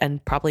age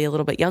and probably a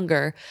little bit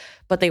younger,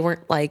 but they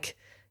weren't like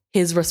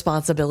his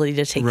responsibility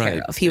to take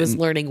care of. He was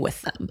learning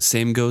with them.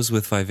 Same goes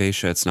with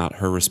Vivacia. It's not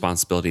her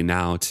responsibility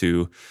now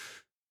to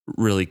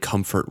really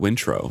comfort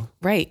Wintrow.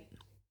 Right.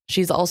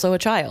 She's also a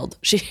child.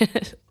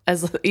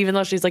 Even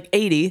though she's like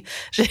 80,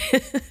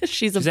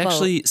 she's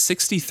actually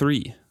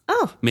 63.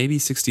 Oh. Maybe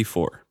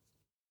 64.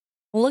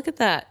 Well, look at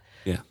that.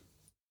 Yeah.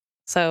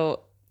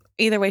 So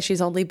either way,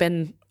 she's only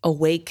been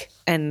awake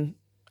and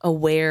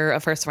aware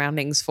of her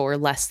surroundings for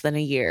less than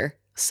a year.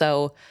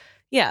 So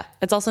yeah,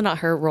 it's also not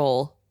her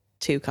role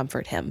to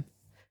comfort him.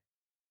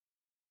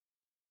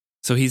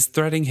 So he's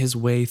threading his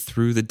way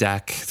through the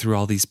deck, through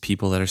all these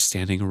people that are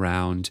standing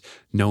around,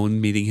 no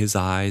one meeting his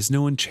eyes,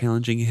 no one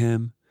challenging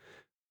him.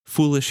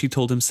 Foolish, he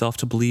told himself,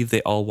 to believe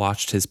they all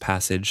watched his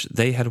passage.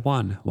 They had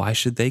won. Why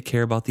should they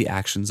care about the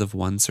actions of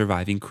one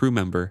surviving crew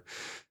member?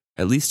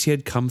 At least he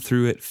had come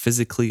through it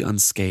physically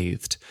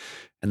unscathed.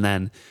 And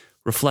then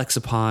reflects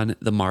upon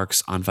the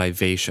marks on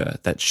Vivacia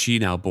that she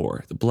now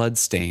bore, the blood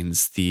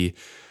stains, the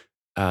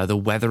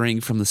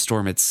weathering from the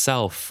storm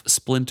itself,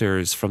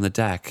 splinters from the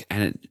deck,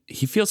 and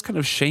he feels kind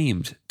of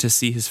shamed to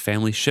see his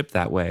family ship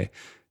that way,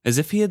 as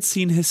if he had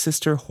seen his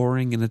sister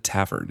whoring in a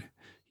tavern,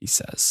 he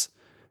says.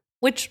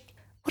 Which,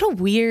 what a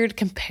weird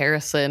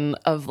comparison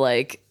of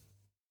like,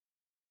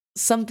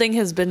 something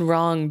has been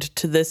wronged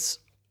to this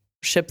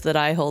ship that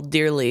I hold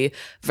dearly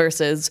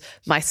versus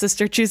my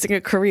sister choosing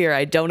a career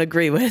I don't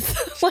agree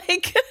with.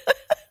 Like,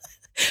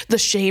 the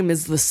shame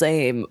is the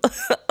same.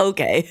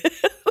 Okay.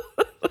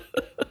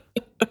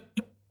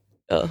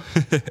 Ugh.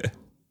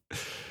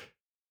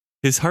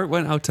 His heart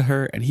went out to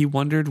her, and he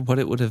wondered what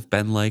it would have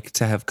been like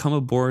to have come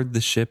aboard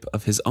the ship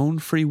of his own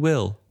free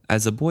will,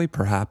 as a boy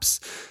perhaps,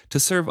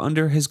 to serve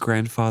under his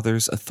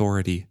grandfather's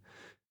authority.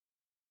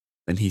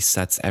 Then he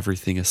sets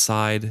everything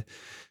aside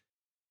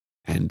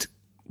and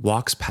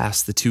walks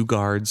past the two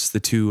guards, the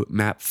two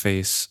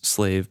map-face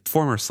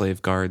former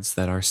slave guards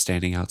that are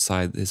standing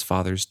outside his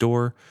father's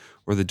door,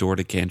 or the door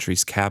to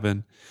Gantry's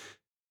cabin,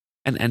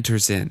 and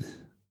enters in.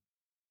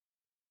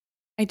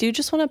 I do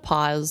just want to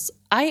pause.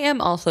 I am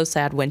also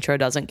sad Wintrow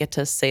doesn't get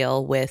to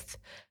sail with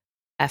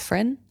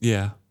Ephron.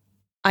 Yeah.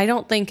 I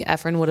don't think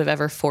Ephron would have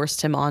ever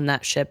forced him on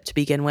that ship to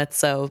begin with,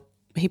 so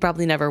he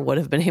probably never would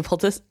have been able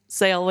to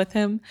sail with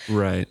him.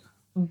 Right.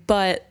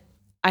 But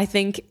I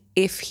think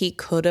if he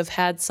could have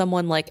had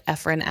someone like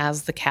Ephron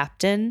as the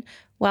captain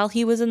while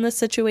he was in this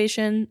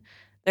situation,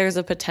 there's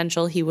a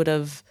potential he would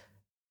have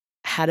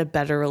had a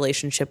better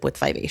relationship with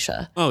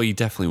Vivacia. Oh, he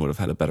definitely would have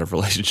had a better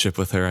relationship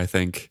with her, I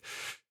think.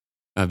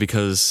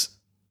 Because,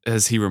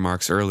 as he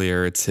remarks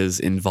earlier, it's his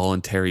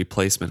involuntary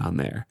placement on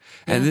there.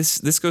 Yeah. And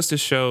this goes to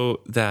show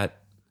that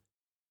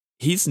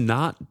he's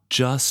not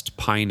just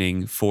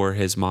pining for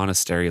his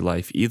monastery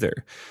life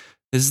either.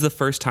 This is the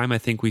first time I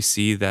think we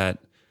see that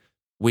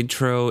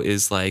Wintrow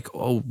is like,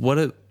 oh,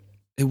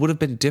 it would have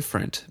been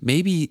different.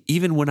 Maybe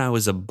even when I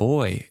was a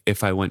boy,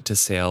 if I went to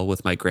sail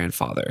with my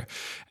grandfather.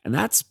 And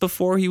that's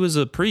before he was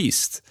a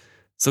priest.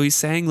 So he's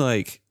saying,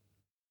 like,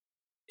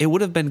 it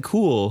would have been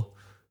cool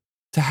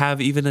to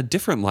have even a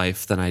different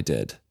life than I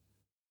did,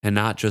 and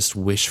not just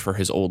wish for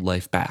his old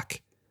life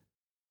back.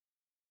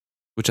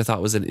 Which I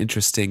thought was an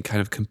interesting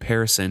kind of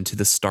comparison to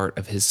the start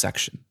of his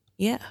section.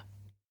 Yeah.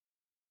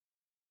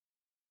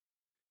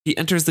 He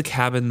enters the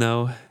cabin,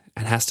 though,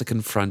 and has to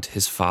confront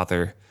his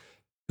father,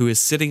 who is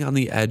sitting on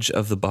the edge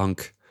of the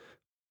bunk.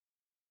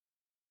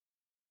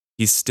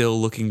 He's still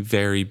looking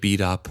very beat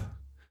up.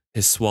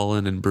 His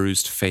swollen and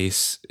bruised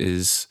face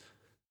is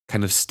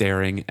kind of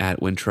staring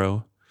at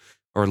Wintrow,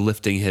 or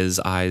lifting his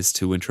eyes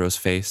to Wintrow's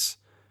face.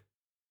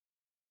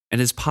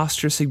 And his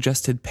posture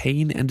suggested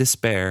pain and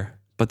despair,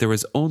 but there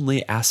was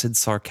only acid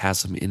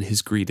sarcasm in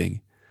his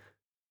greeting.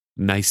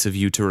 Nice of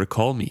you to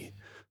recall me.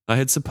 I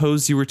had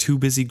supposed you were too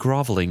busy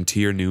groveling to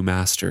your new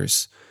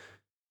masters.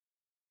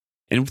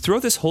 And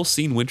throughout this whole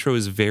scene, Wintrow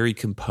is very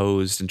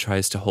composed and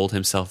tries to hold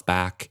himself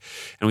back.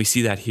 And we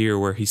see that here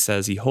where he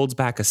says he holds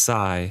back a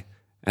sigh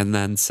and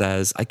then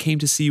says, I came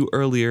to see you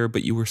earlier,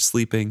 but you were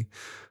sleeping.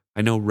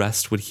 I know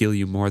rest would heal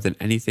you more than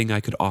anything I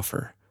could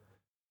offer.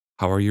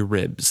 How are your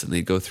ribs? And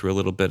they go through a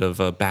little bit of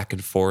a back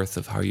and forth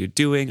of how you're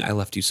doing. I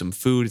left you some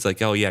food. It's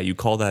like, oh yeah, you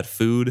call that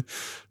food?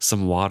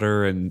 Some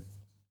water and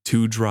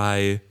 2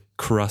 dry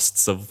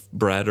crusts of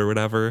bread or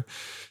whatever.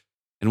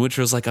 And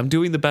Wintrow's like, I'm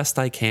doing the best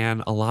I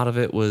can. A lot of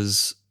it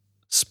was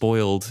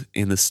spoiled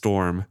in the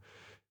storm.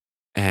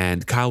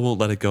 And Kyle won't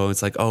let it go.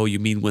 It's like, oh, you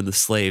mean when the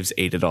slaves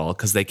ate it all?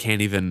 Because they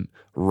can't even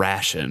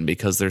ration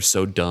because they're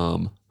so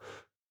dumb.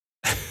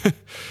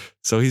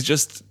 So he's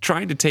just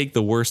trying to take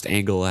the worst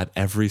angle at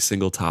every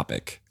single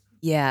topic.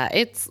 Yeah,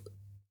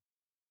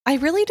 I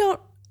really don't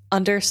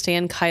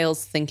understand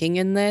Kyle's thinking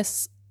in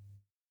this,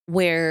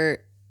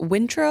 where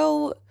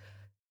Wintrow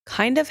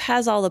kind of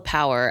has all the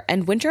power,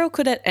 and Wintrow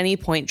could at any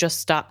point just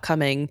stop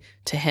coming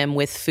to him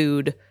with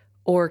food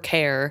or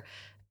care,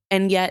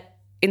 and yet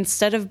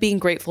instead of being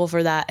grateful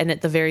for that and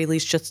at the very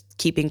least just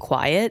keeping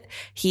quiet,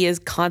 he is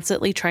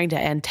constantly trying to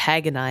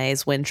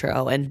antagonize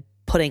Wintrow and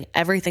putting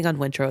everything on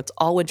Wintrow. It's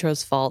all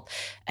Wintrow's fault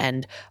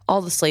and all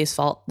the slaves'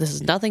 fault. This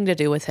has nothing to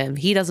do with him.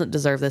 He doesn't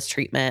deserve this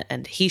treatment,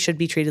 and he should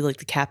be treated like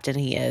the captain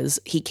he is.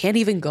 He can't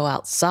even go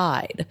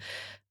outside.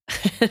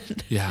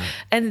 Yeah.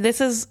 And this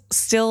is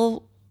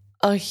still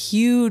a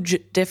huge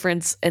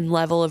difference in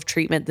level of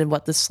treatment than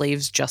what the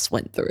slaves just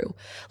went through.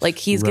 Like,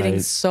 he's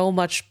getting so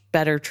much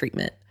better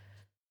treatment.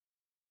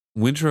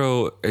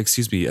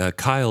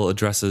 Kyle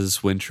addresses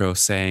Wintrow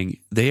saying,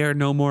 they are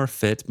no more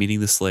fit,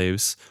 meaning the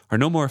slaves, are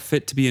no more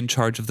fit to be in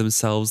charge of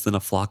themselves than a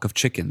flock of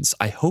chickens.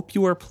 I hope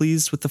you are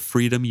pleased with the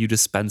freedom you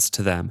dispense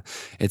to them.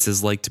 It's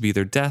as like to be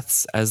their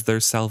deaths as their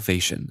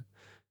salvation.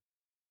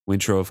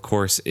 Wintrow, of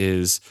course,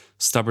 is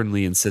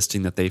stubbornly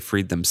insisting that they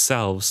freed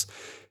themselves,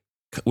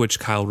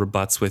 which Kyle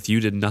rebuts with, you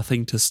did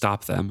nothing to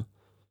stop them,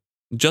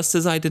 just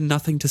as I did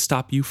nothing to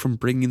stop you from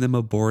bringing them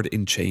aboard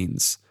in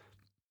chains.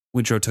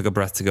 Wintrow took a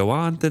breath to go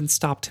on, then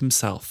stopped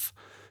himself.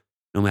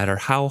 No matter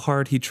how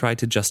hard he tried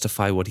to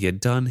justify what he had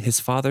done, his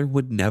father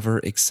would never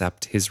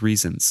accept his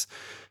reasons.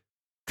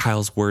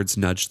 Kyle's words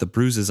nudged the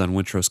bruises on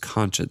Wintrow's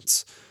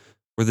conscience.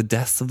 Were the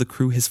deaths of the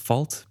crew his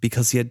fault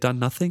because he had done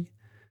nothing?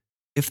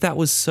 If that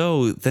was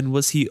so, then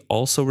was he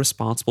also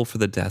responsible for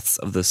the deaths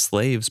of the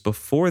slaves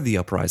before the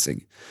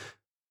uprising?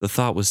 The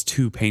thought was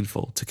too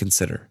painful to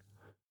consider.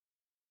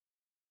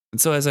 And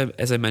so as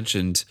I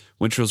mentioned,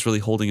 Wintrow's really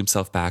holding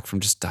himself back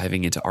from just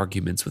diving into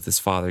arguments with his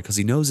father because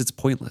he knows it's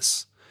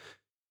pointless.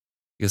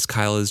 Because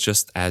Kyle is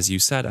just, as you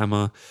said,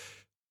 Emma,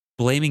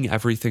 blaming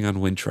everything on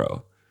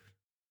Wintrow.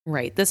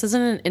 Right. This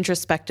isn't an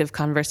introspective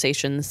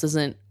conversation. This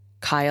isn't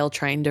Kyle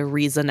trying to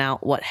reason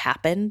out what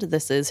happened.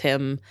 This is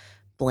him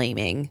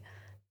blaming,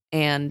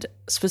 and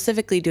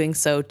specifically doing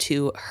so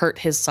to hurt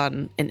his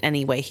son in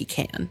any way he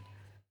can.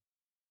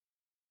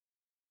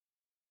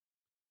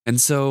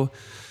 And so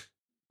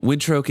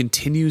Wintrow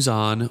continues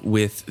on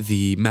with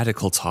the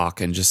medical talk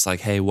and just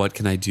like, hey, what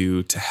can I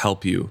do to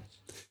help you?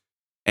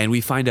 And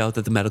we find out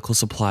that the medical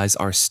supplies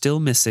are still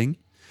missing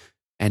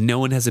and no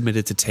one has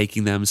admitted to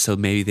taking them, so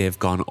maybe they have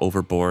gone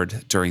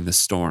overboard during the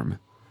storm.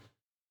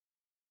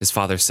 His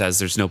father says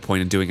there's no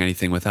point in doing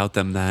anything without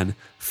them then.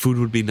 Food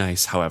would be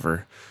nice,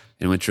 however.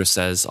 And Wintrow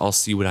says, I'll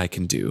see what I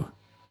can do.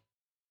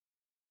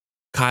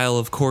 Kyle,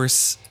 of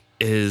course,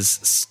 is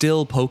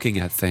still poking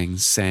at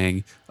things,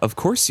 saying, of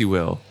course you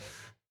will.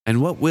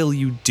 And what will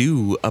you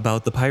do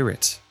about the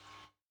pirate?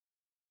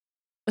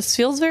 This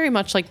feels very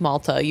much like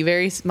Malta. You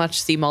very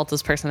much see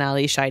Malta's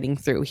personality shining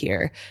through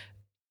here.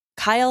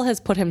 Kyle has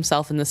put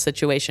himself in this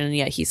situation, and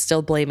yet he's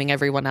still blaming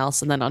everyone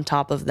else. And then on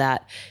top of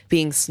that,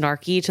 being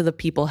snarky to the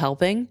people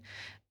helping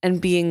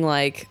and being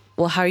like,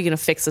 well, how are you going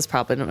to fix this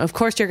problem? Of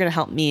course, you're going to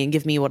help me and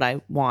give me what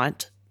I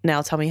want.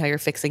 Now tell me how you're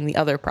fixing the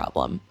other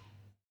problem.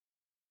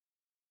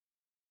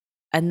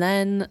 And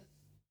then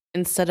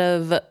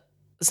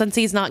since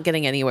he's not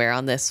getting anywhere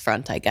on this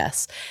front, I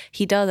guess,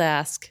 he does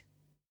ask,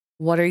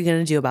 what are you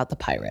going to do about the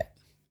pirate?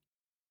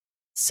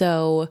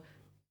 So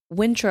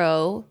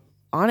Wintrow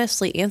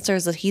honestly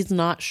answers that he's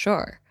not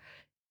sure.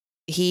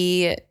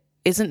 He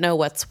isn't know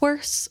what's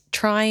worse,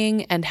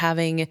 trying and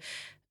having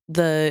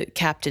the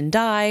captain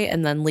die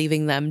and then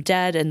leaving them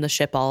dead in the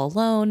ship all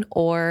alone,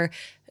 or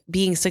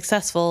being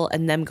successful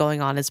and them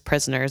going on as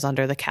prisoners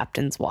under the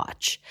captain's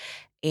watch.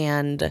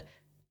 And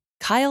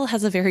Kyle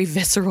has a very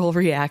visceral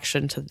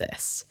reaction to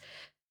this.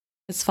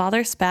 His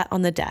father spat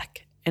on the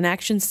deck, an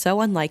action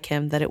so unlike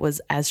him that it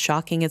was as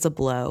shocking as a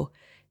blow.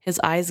 His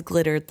eyes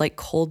glittered like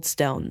cold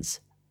stones.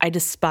 I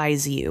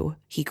despise you,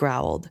 he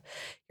growled.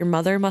 Your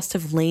mother must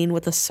have lain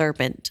with a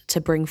serpent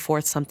to bring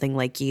forth something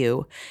like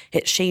you.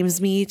 It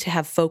shames me to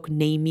have folk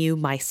name you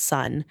my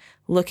son.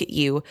 Look at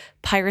you.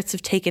 Pirates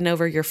have taken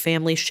over your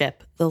family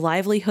ship, the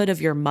livelihood of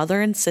your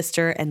mother and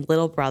sister and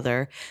little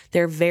brother.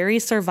 Their very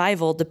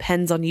survival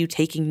depends on you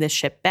taking this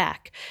ship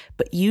back.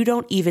 But you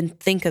don't even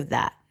think of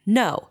that.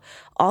 No.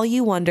 All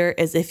you wonder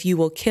is if you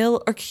will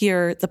kill or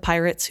cure the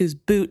pirates whose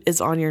boot is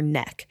on your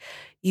neck.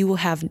 You will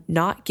have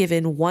not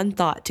given one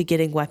thought to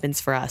getting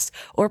weapons for us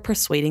or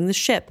persuading the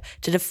ship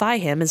to defy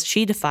him as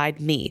she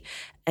defied me.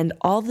 And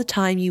all the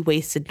time you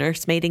wasted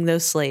nursemaiding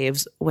those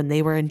slaves when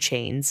they were in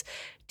chains.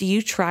 Do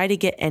you try to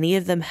get any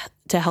of them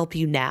to help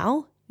you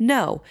now?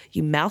 No,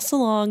 you mouse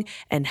along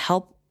and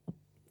help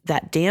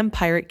that damn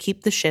pirate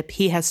keep the ship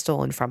he has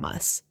stolen from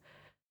us.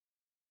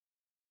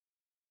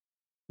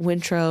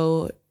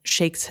 Wintrow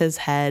shakes his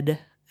head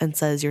and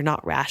says, you're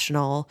not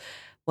rational.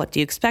 What do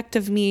you expect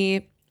of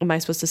me? Am I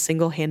supposed to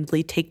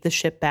single-handedly take the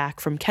ship back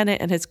from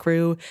Kennit and his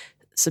crew,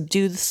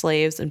 subdue the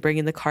slaves and bring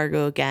in the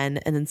cargo again,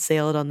 and then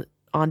sail it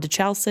on to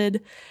Chalced?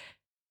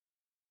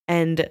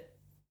 And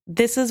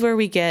this is where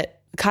we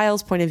get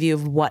Kyle's point of view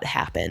of what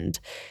happened.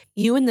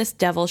 You and this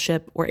devil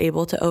ship were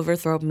able to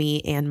overthrow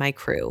me and my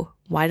crew.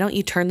 Why don't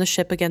you turn the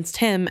ship against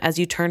him as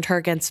you turned her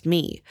against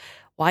me?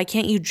 Why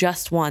can't you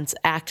just once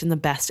act in the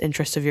best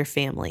interest of your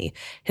family?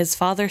 His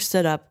father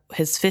stood up,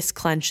 his fist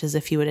clenched as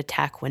if he would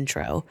attack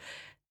Wintrow.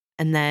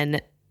 And then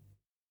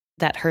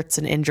that hurts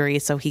an injury,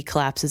 so he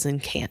collapses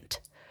and can't.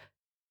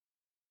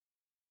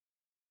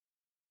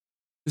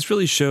 This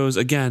really shows,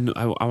 again,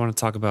 I want to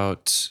talk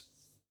about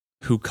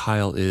who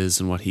Kyle is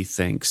and what he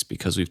thinks,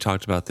 because we've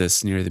talked about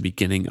this near the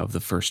beginning of the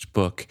first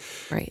book.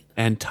 Right.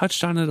 And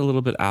touched on it a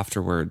little bit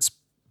afterwards.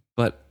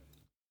 But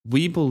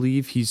we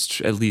believe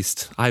at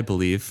least I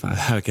believe,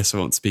 I guess I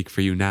won't speak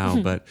for you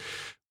now, but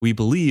we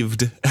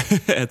believed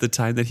at the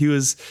time that he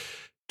was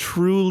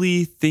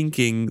truly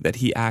thinking that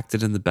he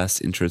acted in the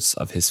best interests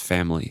of his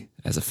family.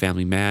 As a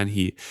family man,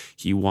 he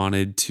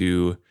wanted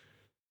to,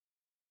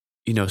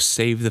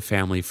 save the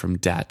family from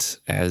debt.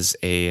 As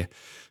a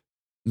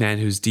man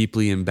who's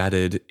deeply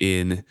embedded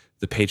in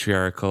the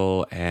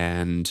patriarchal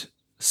and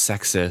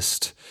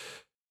sexist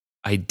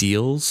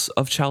ideals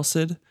of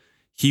Chalced,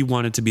 he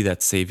wanted to be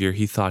that savior.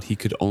 He thought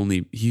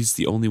he's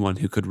the only one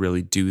who could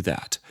really do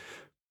that.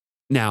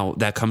 Now,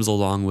 that comes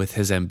along with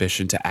his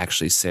ambition to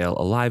actually sail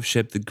a live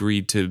ship, the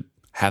greed to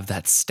have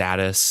that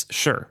status.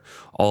 Sure,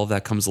 all of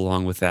that comes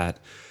along with that.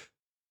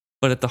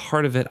 But at the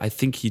heart of it, I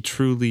think he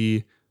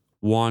truly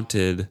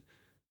wanted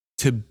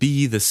to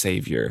be the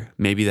savior.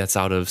 Maybe that's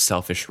out of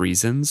selfish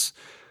reasons.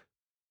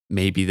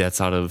 Maybe that's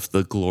out of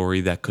the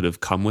glory that could have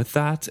come with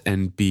that,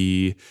 and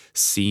be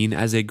seen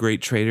as a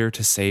great trader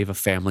to save a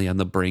family on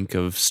the brink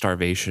of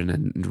starvation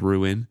and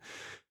ruin.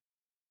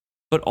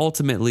 But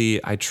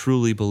ultimately, I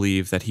truly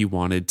believe that he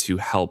wanted to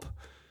help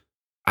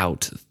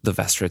out the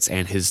Vestrits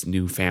and his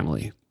new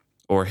family.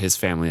 Or his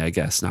family, I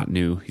guess, not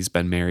new. He's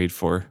been married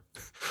for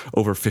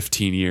over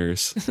 15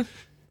 years.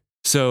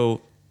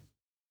 So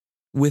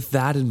with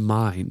that in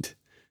mind,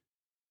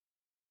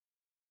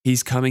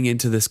 he's coming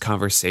into this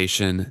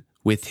conversation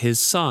with his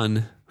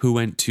son, who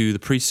went to the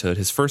priesthood,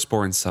 his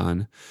firstborn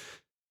son,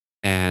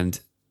 and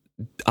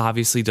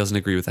obviously doesn't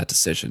agree with that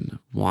decision,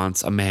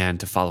 wants a man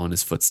to follow in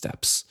his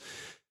footsteps.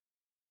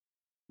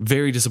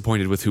 Very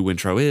disappointed with who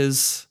Wintrow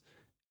is,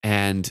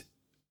 and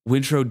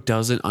Wintrow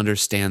doesn't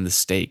understand the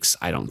stakes,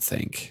 I don't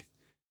think.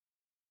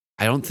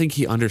 I don't think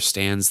he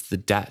understands the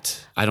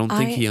debt. I don't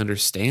think he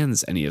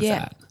understands any of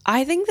that.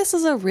 I think this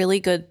is a really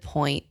good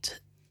point.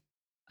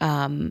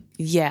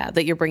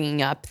 That you're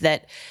bringing up,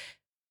 that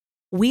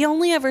we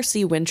only ever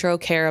see Wintrow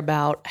care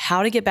about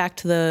how to get back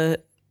to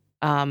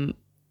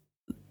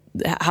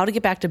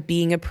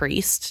being a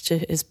priest, to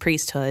his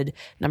priesthood,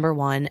 number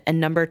one, and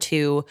number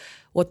two,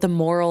 what the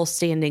moral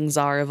standings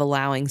are of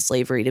allowing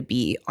slavery to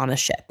be on a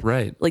ship.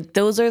 Right. Like,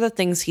 those are the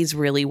things he's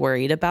really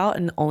worried about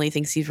and only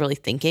things he's really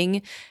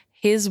thinking.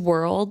 His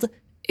world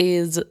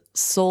is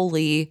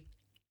solely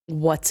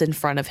what's in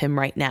front of him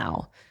right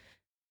now.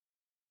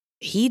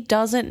 He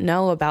doesn't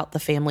know about the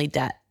family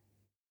debt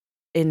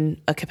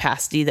in a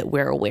capacity that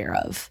we're aware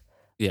of.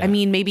 Yeah. I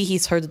mean, maybe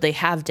he's heard that they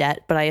have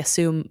debt, but I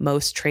assume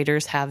most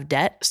traders have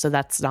debt, so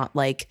that's not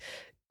like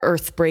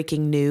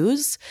earth-breaking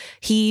news.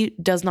 He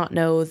does not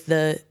know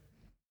the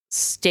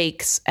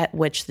stakes at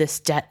which this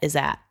debt is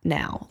at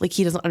now. Like,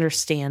 he doesn't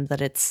understand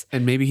that it's...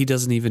 And maybe he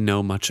doesn't even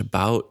know much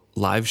about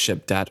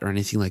Liveship debt or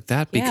anything like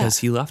that, because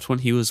he left when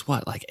he was,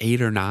 like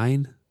 8 or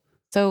 9?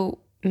 So...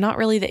 not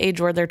really the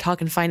age where they're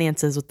talking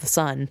finances with the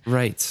son.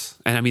 Right.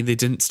 And I mean, they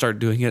didn't start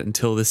doing it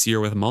until this year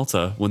with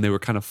Malta, when they were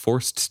kind of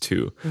forced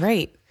to.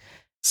 Right.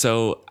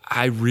 So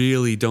I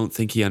really don't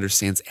think he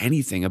understands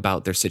anything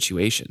about their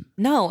situation.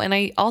 No, and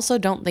I also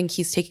don't think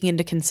he's taking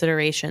into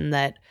consideration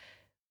that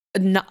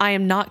I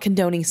am not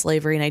condoning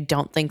slavery, and I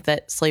don't think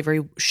that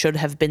slavery should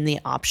have been the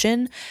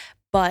option,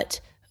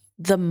 but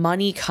the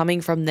money coming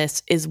from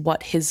this is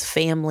what his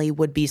family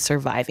would be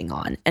surviving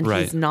on. And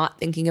he's not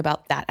thinking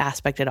about that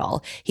aspect at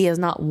all. He is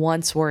not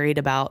once worried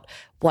about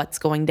what's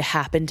going to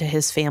happen to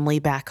his family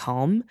back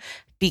home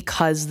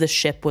because the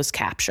ship was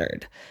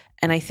captured.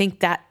 And I think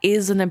that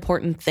is an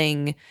important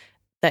thing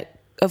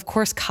that, of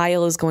course,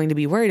 Kyle is going to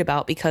be worried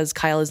about, because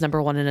Kyle is,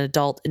 number one, an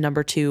adult, and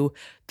number two,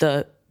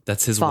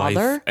 that's his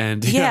father. Wife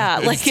and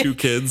his 2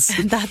 kids.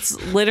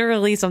 That's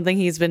literally something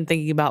he's been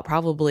thinking about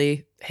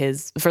probably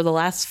for the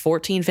last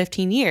 14,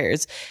 15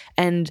 years.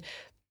 And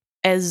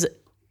as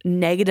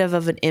negative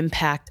of an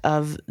impact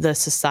of the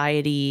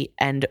society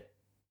and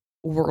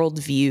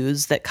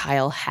worldviews that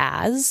Kyle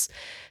has,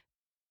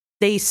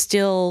 they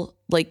still,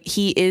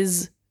 he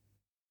is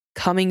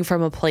coming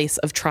from a place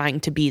of trying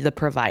to be the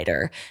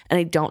provider. And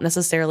I don't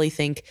necessarily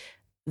think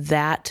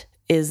that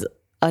is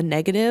a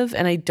negative,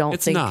 and I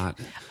don't think it's not.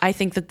 I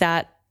think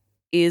that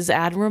is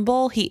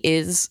admirable. He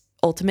is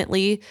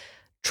ultimately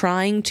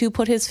trying to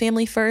put his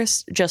family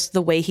first. Just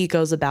the way he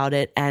goes about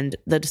it and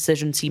the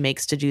decisions he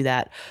makes to do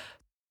that,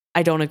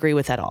 I don't agree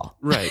with at all.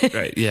 Right.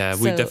 Yeah,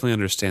 we definitely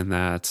understand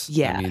that.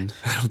 Yeah. I mean,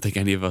 I don't think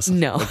any of us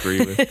agree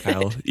with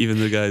Kyle. Even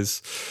the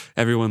guys,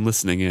 everyone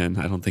listening in,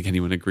 I don't think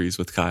anyone agrees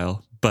with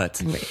Kyle.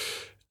 But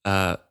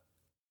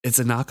it's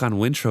a knock on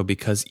Wintrow,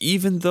 because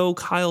even though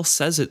Kyle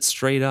says it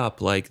straight up,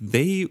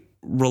 they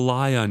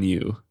rely on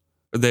you,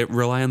 or they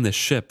rely on this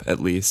ship at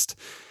least,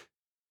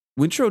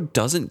 Wintrow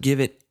doesn't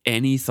give it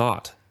any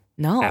thought.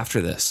 No.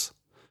 After this,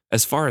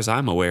 as far as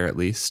I'm aware, at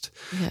least.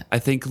 Yeah. I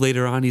think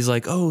later on he's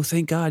like, oh,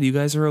 thank God you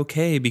guys are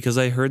okay, because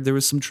I heard there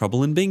was some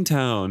trouble in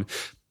Bingtown.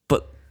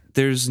 But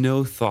there's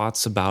no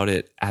thoughts about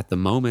it at the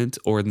moment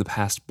or in the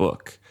past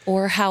book.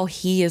 Or how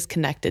he is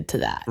connected to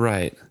that.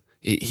 Right.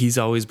 He's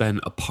always been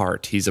a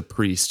part. He's a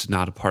priest,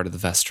 not a part of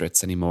the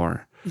Vestrits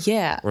anymore.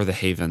 Yeah. Or the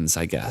Havens,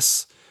 I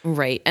guess.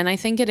 Right. And I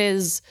think it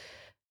is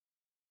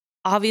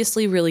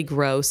obviously really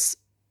gross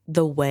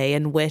the way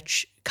in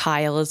which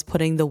Kyle is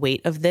putting the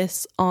weight of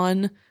this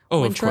on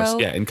Wintrow. Of course.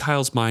 Yeah. In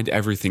Kyle's mind,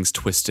 everything's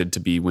twisted to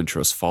be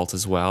Wintrow's fault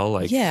as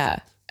well. Yeah.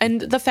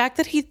 And the fact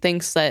that he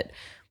thinks that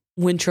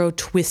Wintrow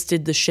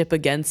twisted the ship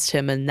against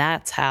him, and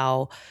that's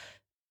how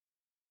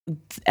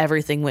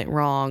everything went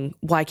wrong.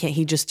 Why can't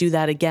he just do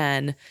that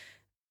again?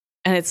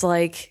 And it's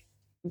like,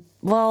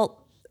 well,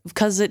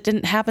 because it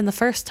didn't happen the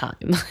first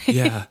time.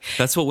 Yeah,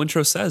 that's what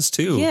Wintrow says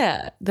too.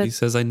 Yeah. He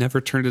says, I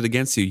never turned it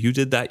against you. You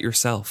did that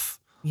yourself.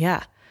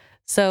 Yeah.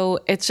 So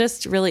it's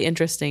just really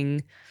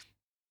interesting,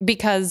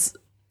 because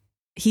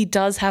he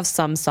does have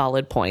some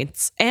solid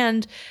points.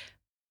 And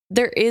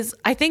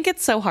I think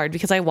it's so hard,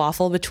 because I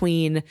waffle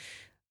between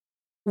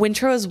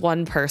Wintrow as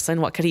one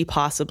person. What could he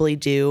possibly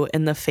do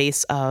in the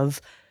face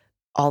of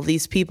all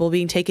these people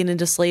being taken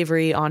into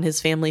slavery on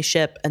his family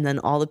ship, and then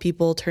all the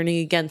people turning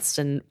against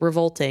and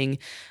revolting?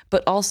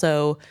 But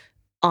also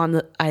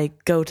I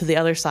go to the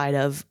other side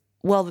of,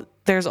 well,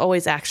 there's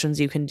always actions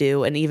you can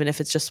do. And even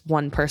if it's just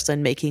one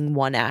person making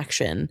one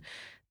action,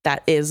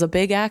 that is a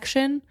big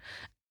action.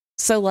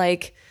 So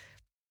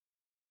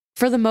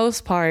for the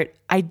most part,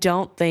 I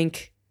don't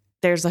think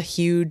there's a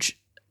huge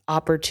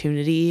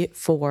opportunity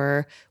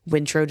for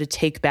Wintrow to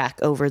take back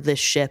over this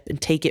ship and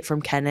take it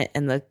from Kennit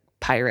and the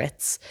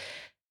pirates.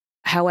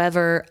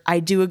 However, I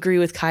do agree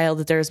with Kyle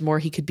that there's more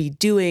he could be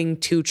doing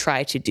to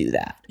try to do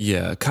that.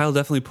 Yeah, Kyle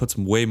definitely puts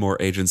way more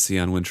agency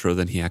on Wintrow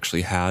than he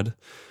actually had.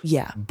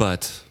 Yeah.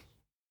 But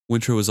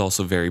Wintrow was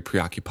also very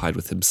preoccupied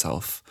with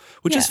himself,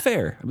 which is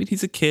fair. I mean,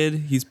 he's a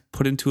kid. He's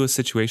put into a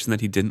situation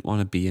that he didn't want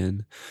to be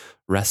in,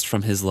 rest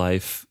from his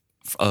life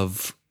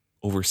of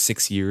over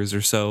 6 years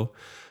or so,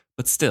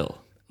 but still.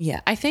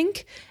 Yeah, I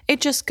think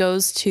it just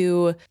goes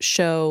to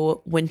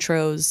show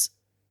Wintrow's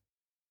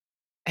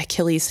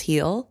Achilles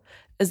heel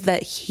is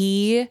that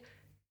he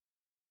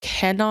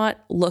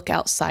cannot look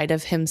outside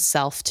of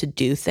himself to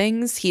do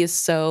things. He is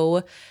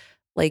so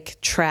like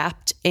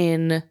trapped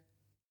in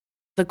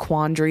the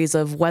quandaries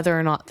of whether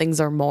or not things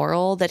are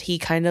moral that he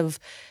kind of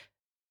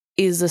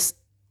is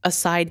a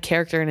side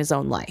character in his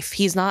own life.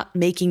 He's not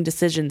making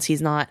decisions.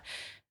 He's not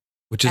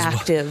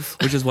active.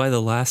 Which is why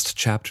the last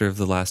chapter of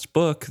the last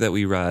book that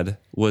we read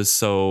was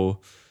so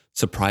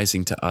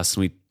surprising to us.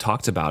 And we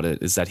talked about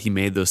it, is that he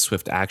made those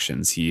swift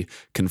actions. He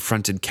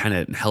confronted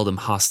Kennit and held him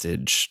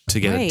hostage to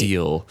get a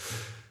deal.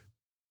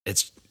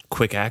 It's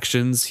quick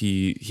actions.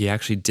 He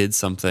actually did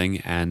something,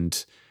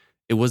 and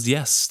it was,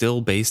 yes, still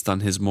based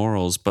on his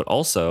morals, but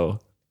also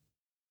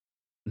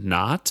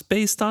not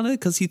based on it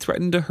because he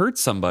threatened to hurt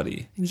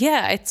somebody.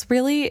 Yeah, it's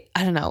really,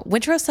 I don't know.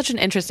 Wintrow is such an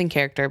interesting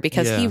character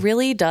because he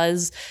really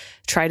does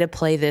try to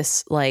play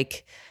this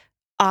like,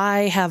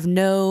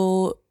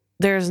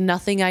 there's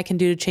nothing I can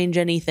do to change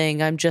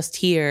anything. I'm just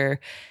here.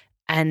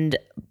 And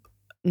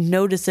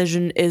no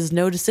decision is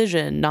no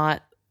decision.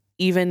 Not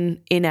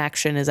even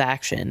inaction is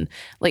action.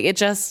 Like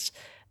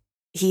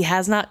he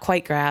has not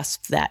quite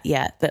grasped that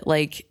yet, that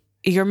like,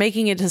 you're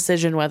making a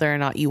decision whether or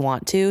not you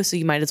want to, so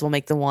you might as well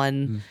make the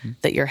one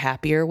that you're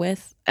happier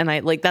with. And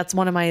that's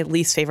one of my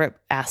least favorite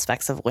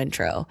aspects of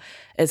Wintrow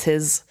is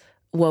his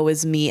woe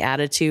is me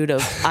attitude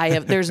of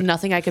there's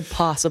nothing I could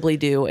possibly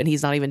do, and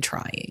he's not even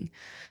trying.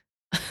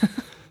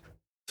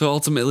 So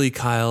ultimately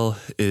Kyle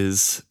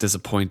is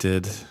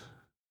disappointed.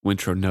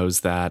 Wintrow knows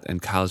that, and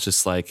Kyle's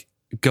just like,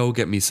 go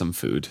get me some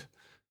food.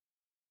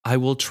 I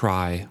will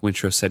try,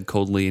 Wintrow said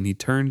coldly, and he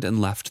turned and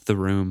left the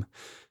room.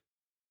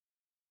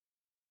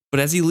 But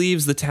as he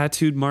leaves, the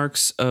tattooed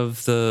marks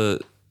of the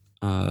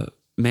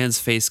man's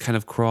face kind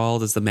of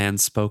crawled as the man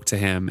spoke to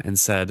him and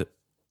said,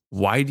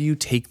 why do you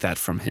take that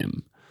from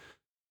him?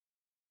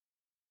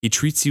 He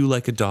treats you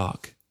like a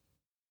dog.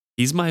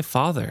 He's my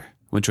father.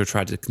 Wintrow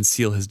tried to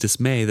conceal his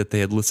dismay that they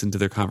had listened to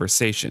their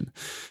conversation.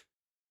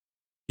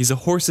 He's a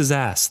horse's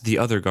ass, the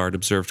other guard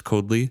observed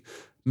coldly.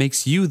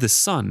 Makes you the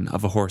son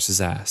of a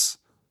horse's ass.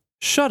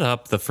 Shut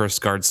up, the first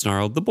guard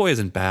snarled. The boy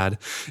isn't bad.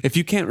 If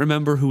you can't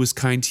remember who was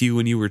kind to you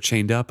when you were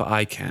chained up,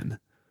 I can.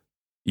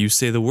 You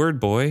say the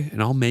word, boy,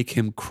 and I'll make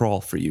him crawl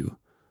for you.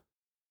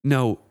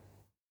 No,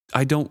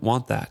 I don't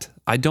want that.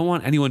 I don't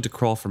want anyone to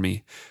crawl for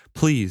me.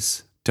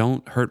 Please,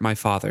 don't hurt my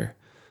father.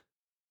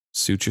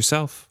 Suit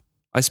yourself.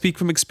 I speak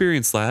from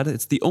experience, lad.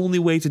 It's the only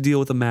way to deal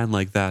with a man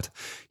like that.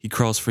 He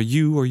crawls for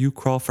you or you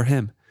crawl for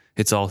him.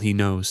 It's all he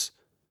knows.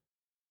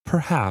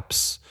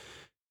 Perhaps.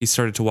 He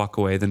started to walk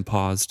away, then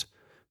paused.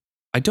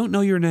 I don't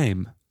know your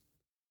name.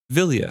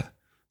 Villia.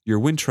 You're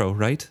Wintrow,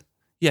 right?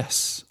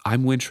 Yes,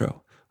 I'm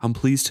Wintrow. I'm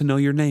pleased to know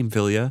your name,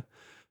 Villia.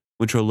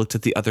 Wintrow looked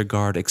at the other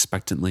guard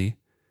expectantly.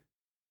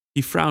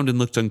 He frowned and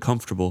looked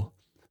uncomfortable.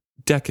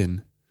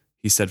 Deccan,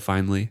 he said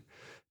finally.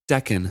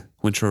 Deccan,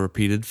 Wintrow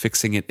repeated,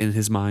 fixing it in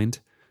his mind.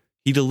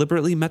 He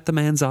deliberately met the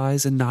man's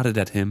eyes and nodded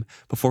at him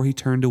before he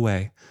turned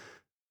away.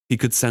 He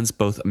could sense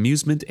both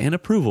amusement and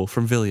approval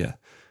from Villia.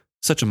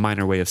 Such a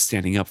minor way of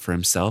standing up for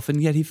himself,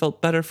 and yet he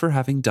felt better for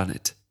having done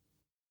it.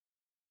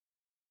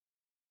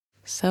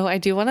 So I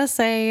do want to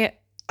say,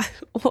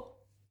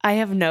 I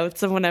have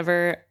notes of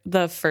whenever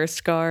the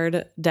first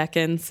guard,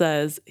 Deccan,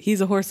 says,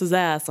 he's a horse's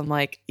ass. I'm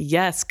like,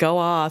 yes, go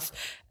off.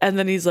 And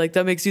then he's like,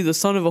 that makes you the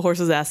son of a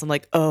horse's ass. I'm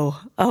like,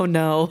 oh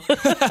no.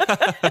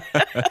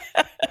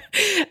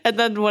 And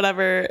then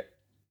whatever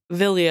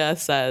Villia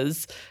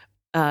says,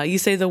 you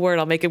say the word,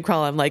 I'll make him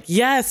crawl. I'm like,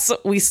 yes,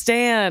 we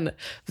stan.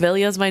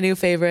 Villia's my new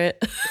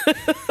favorite.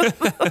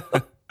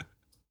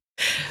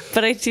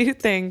 But I do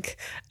think,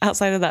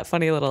 outside of that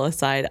funny little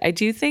aside, I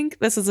do think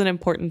this is an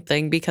important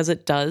thing because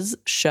it does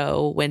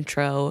show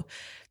Wintrow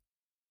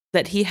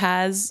that he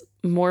has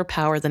more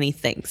power than he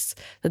thinks,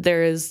 that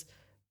there is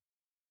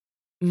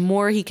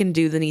more he can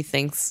do than he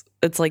thinks.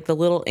 It's like the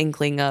little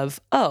inkling of,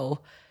 oh,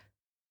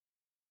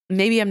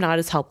 maybe I'm not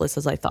as helpless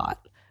as I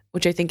thought,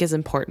 which I think is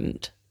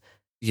important.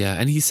 Yeah,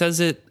 and he says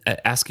it,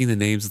 asking the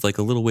names is like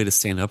a little way to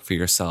stand up for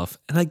yourself.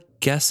 And I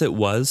guess it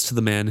was to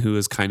the man who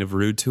was kind of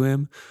rude to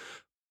him.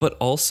 But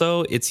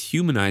also, it's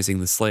humanizing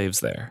the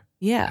slaves there.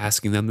 Yeah.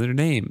 Asking them their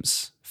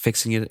names,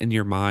 fixing it in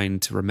your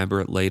mind to remember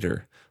it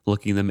later,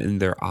 looking them in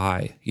their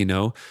eye, you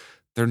know?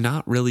 They're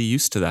not really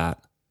used to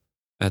that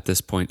at this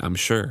point, I'm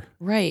sure.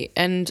 Right.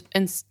 And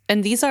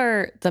these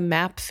are the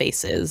map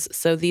faces.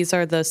 So these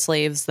are the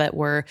slaves that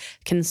were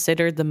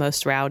considered the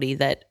most rowdy,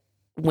 that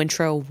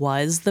Wintrow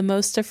was the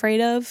most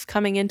afraid of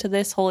coming into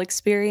this whole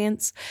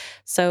experience.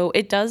 So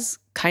it does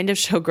kind of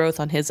show growth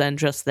on his end,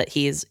 just that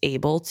he is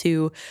able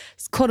to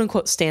quote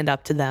unquote stand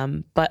up to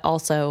them, but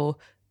also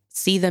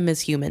see them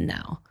as human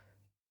now.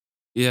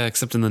 Yeah,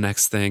 except in the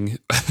next thing,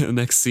 the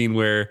next scene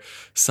where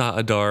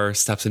Sa'adar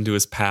steps into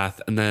his path,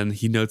 and then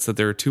he notes that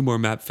there are 2 more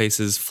map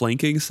faces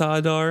flanking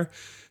Sa'adar,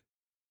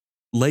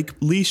 like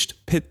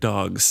leashed pit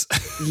dogs.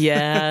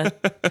 Yeah.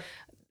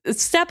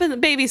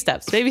 Baby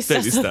steps in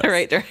the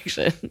right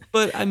direction.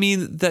 But I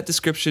mean, that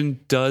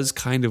description does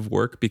kind of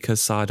work because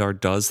Sa'adar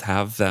does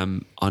have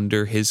them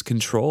under his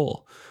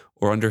control,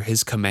 or under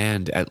his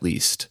command at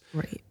least.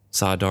 Right.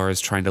 Sa'adar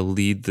is trying to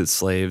lead the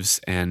slaves,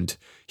 and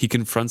he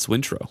confronts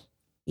Wintrow.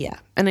 Yeah.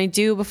 And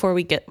before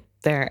we get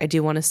there, I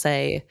do want to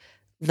say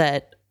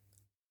that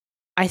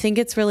I think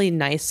it's really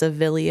nice of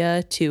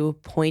Villia to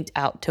point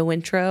out to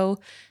Wintrow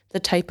the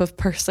type of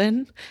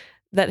person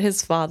that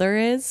his father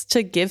is,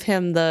 to give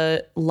him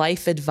the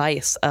life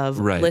advice of,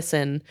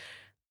 listen,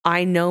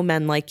 I know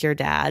men like your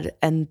dad,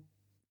 and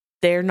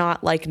they're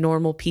not like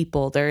normal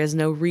people. There is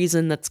no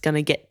reason that's going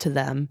to get to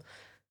them.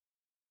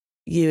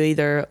 You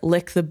either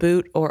lick the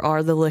boot or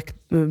are the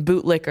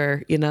boot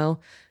licker,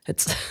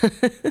 It's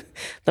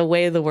the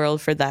way of the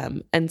world for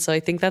them. And so I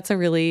think that's a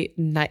really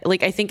nice,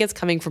 I think it's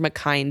coming from a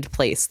kind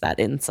place, that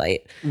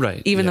insight.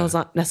 Right. Even though it's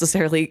not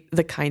necessarily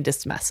the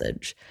kindest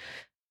message.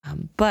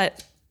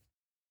 But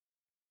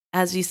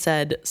as you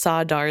said,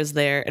 Sa'adar is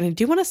there. And I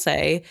do want to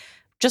say,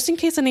 just in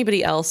case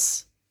anybody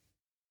else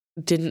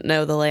didn't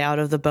know the layout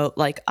of the boat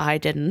like I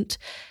didn't,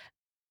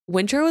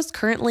 Wintrow is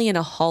currently in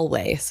a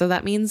hallway. So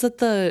that means that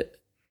the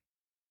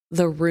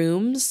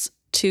rooms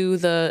to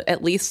the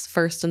at least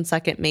first and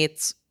second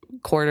mate's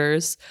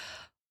quarters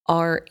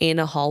are in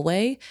a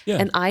hallway. Yeah.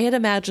 And I had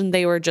imagined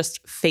they were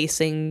just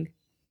facing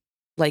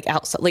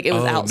outside, it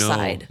was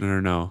outside.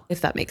 No.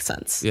 If that makes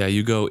sense. Yeah,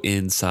 you go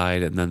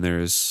inside and then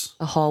there's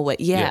a hallway.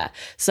 Yeah.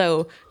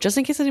 So just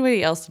in case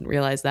anybody else didn't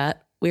realize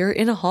that, we're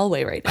in a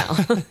hallway right now.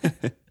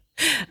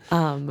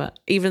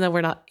 Even though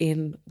we're not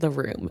in the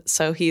room.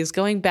 So he's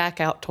going back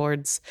out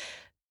towards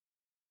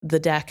the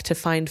deck to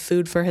find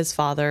food for his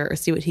father or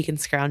see what he can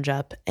scrounge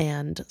up,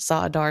 and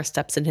Sa'adar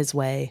steps in his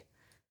way.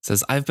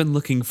 Says, I've been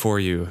looking for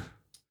you.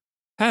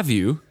 Have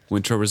you?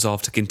 Wintrow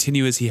resolved to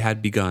continue as he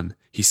had begun.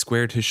 He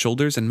squared his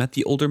shoulders and met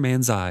the older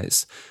man's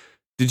eyes.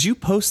 Did you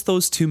post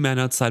those 2 men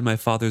outside my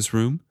father's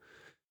room?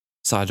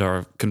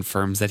 Sa'adar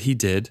confirms that he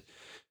did.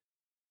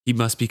 He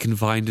must be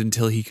confined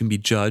until he can be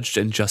judged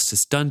and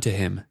justice done to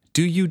him.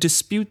 Do you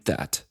dispute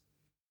that?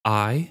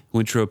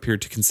 Wintrow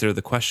appeared to consider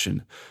the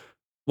question.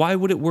 Why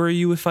would it worry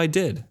you if I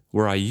did?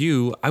 Were I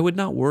you, I would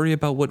not worry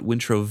about what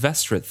Wintrow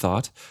Vestrit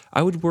thought.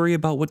 I would worry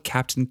about what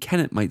Captain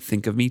Kennit might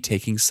think of me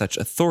taking such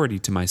authority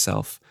to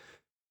myself.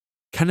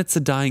 Kennit's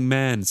a dying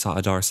man,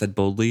 Sa'adar said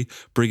boldly.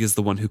 Brig is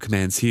the one who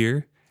commands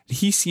here.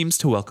 He seems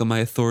to welcome my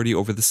authority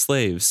over the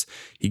slaves.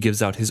 He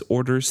gives out his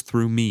orders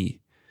through me.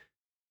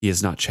 He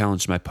has not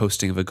challenged my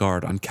posting of a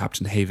guard on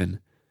Captain Haven.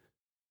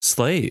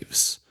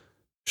 Slaves?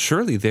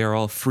 Surely they are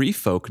all free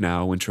folk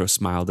now, Wintrow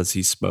smiled as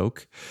he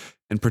spoke,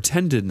 and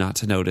pretended not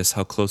to notice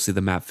how closely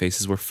the map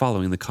faces were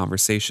following the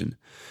conversation.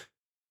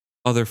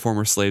 Other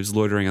former slaves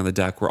loitering on the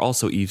deck were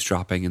also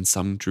eavesdropping, and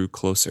some drew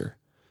closer.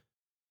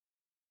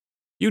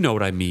 You know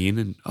what I mean,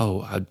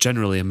 and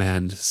generally a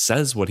man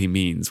says what he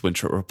means,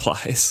 Wintrow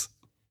replies.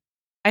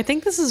 I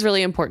think this is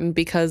really important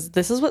because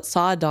this is what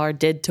Sa'adar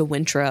did to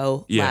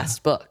Wintrow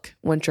last book.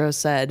 Wintrow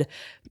said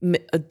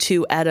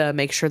to Edda,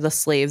 make sure the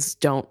slaves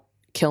don't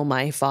kill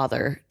my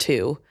father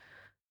too,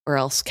 or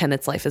else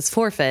Kennit's life is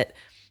forfeit.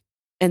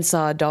 And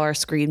Sa'adar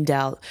screamed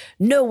out,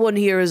 no one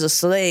here is a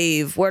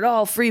slave. We're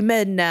all free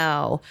men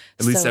now.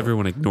 At least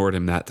everyone ignored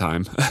him that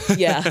time.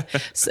 Yeah.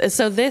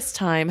 So this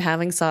time,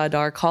 having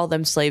Sa'adar call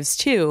them slaves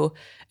too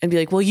and be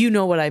like, well, you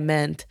know what I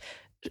meant,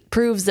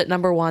 proves that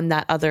number one,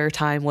 that other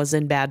time was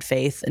in bad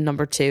faith. And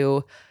number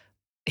two,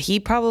 he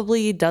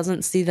probably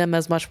doesn't see them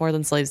as much more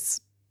than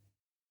slaves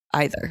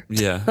either.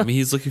 Yeah. I mean,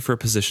 he's looking for a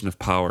position of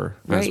power,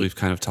 as we've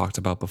kind of talked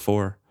about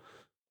before.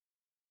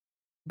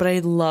 But I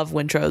love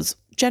Wintrow's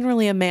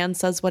generally a man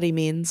says what he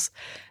means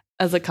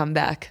as a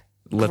comeback.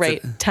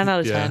 Great. 10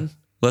 out of 10.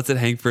 Lets it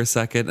hang for a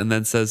second and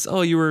then says,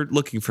 oh, you were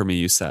looking for me,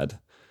 you said.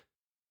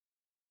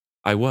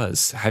 I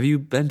was. Have you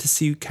been to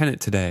see Kennit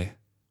today?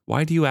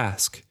 Why do you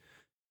ask?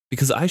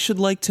 Because I should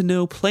like to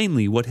know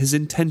plainly what his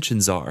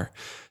intentions are.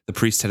 The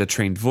priest had a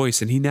trained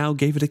voice and he now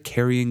gave it a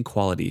carrying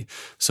quality.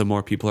 So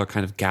more people are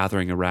kind of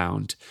gathering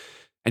around.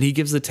 And he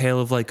gives the tale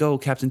of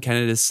Captain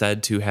Kennit is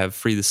said to have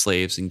freed the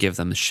slaves and give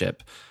them the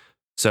ship.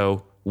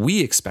 So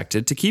we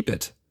expected to keep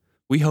it.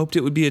 We hoped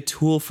it would be a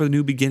tool for the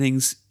new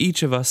beginnings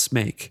each of us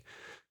make.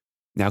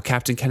 Now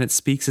Captain Kennit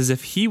speaks as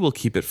if he will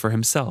keep it for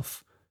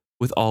himself.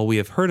 With all we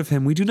have heard of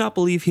him, we do not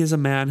believe he is a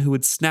man who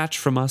would snatch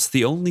from us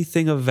the only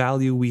thing of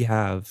value we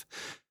have.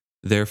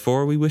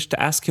 Therefore, we wish to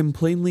ask him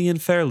plainly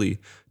and fairly,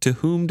 to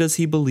whom does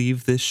he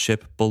believe this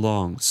ship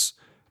belongs?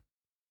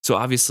 So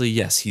obviously,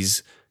 yes,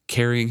 he's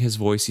carrying his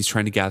voice. He's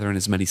trying to gather in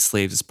as many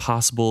slaves as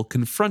possible,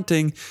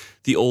 confronting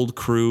the old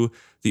crew,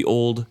 the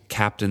old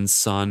captain's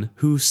son,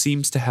 who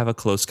seems to have a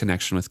close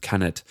connection with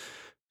Kennit,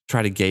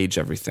 try to gauge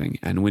everything.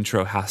 And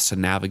Wintrow has to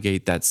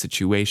navigate that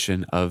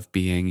situation of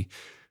being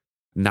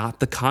not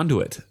the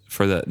conduit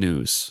for that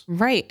news.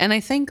 Right. And I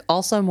think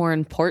also more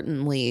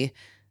importantly,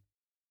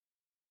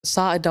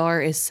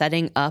 Sa'adar is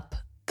setting up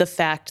the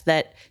fact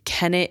that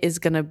Kennit is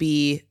going to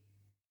be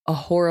a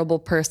horrible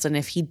person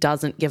if he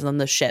doesn't give them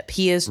the ship.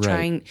 He is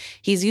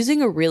he's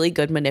using a really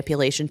good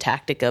manipulation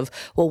tactic of,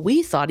 well,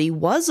 we thought he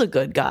was a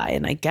good guy.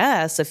 And I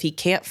guess if he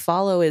can't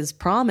follow his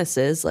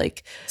promises,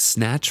 like,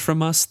 snatch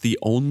from us the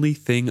only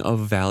thing of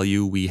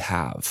value we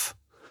have.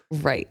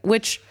 Right.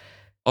 Which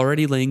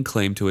already laying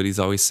claim to it. He's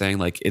always saying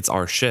like, it's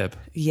our ship.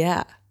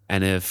 Yeah.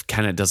 And if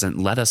Kennit doesn't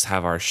let us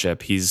have our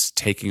ship, he's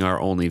taking our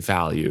only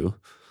value.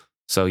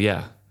 So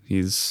yeah,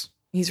 he's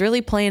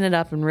really playing it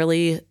up and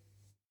really,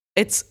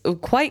 it's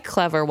quite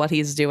clever what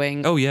he's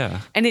doing. Oh,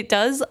 yeah. And it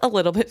does a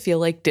little bit feel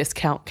like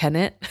discount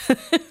Kennit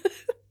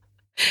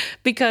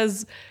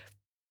because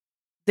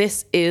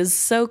this is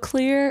so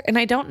clear. And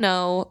I don't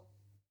know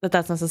that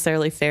that's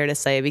necessarily fair to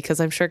say because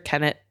I'm sure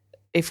Kennit,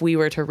 if we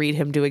were to read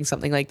him doing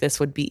something like this,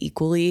 would be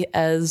equally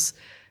as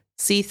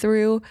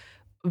see-through.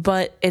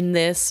 But in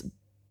this,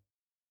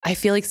 I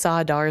feel like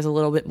Sa'adar is a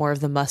little bit more of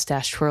the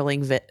mustache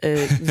twirling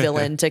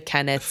villain to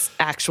Kennit's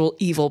actual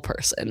evil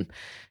person,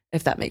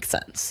 if that makes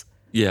sense.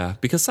 Yeah,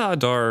 because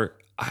Sa'adar,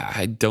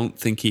 I don't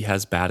think he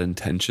has bad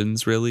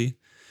intentions, really.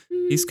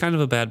 He's kind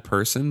of a bad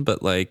person,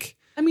 but like...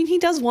 I mean, he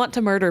does want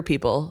to murder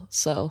people,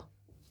 so...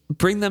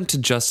 Bring them to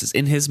justice.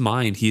 In his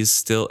mind, he's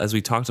still, as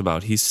we talked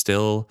about, he's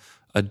still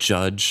a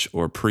judge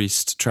or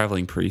priest,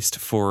 traveling priest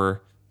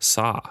for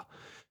Sa.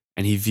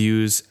 And he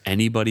views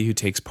anybody who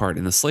takes part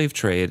in the slave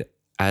trade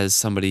as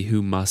somebody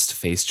who must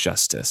face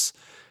justice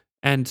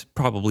and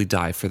probably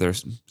die for their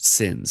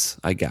sins,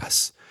 I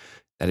guess.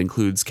 That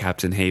includes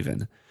Captain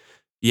Haven.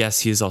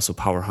 Yes, he is also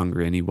power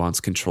hungry and he wants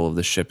control of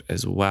the ship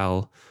as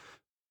well.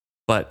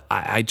 But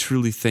I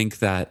truly think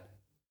that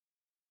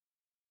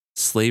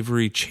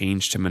slavery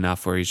changed him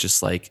enough where he's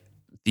just like,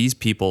 these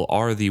people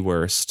are the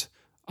worst.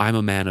 I'm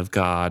a man of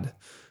God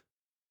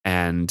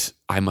and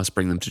I must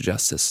bring them to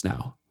justice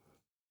now.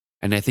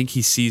 And I think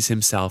he sees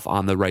himself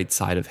on the right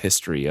side of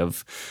history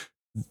of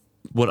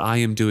what I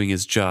am doing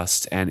is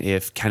just. And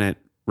if Kennit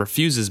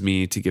refuses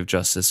me to give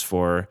justice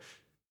for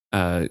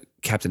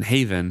Captain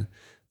Haven,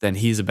 then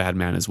he's a bad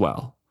man as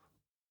well.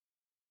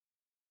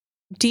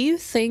 Do you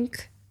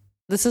think,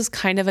 this is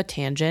kind of a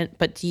tangent,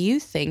 but do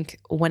you think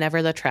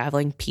whenever the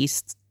traveling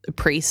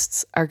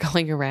priests are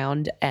going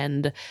around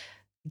and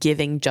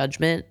giving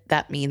judgment,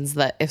 that means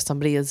that if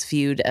somebody is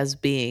viewed as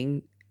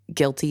being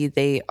guilty,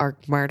 they are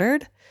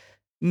murdered?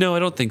 No, I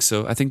don't think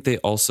so. I think they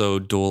also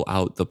dole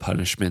out the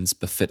punishments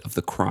befit of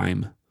the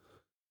crime.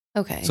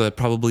 Okay. So that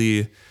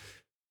probably,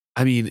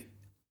 I mean,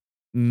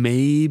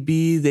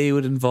 maybe they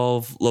would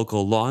involve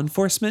local law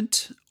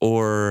enforcement,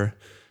 or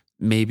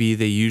maybe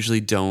they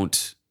usually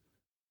don't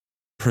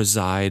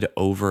preside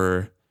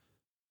over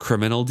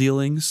criminal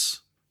dealings.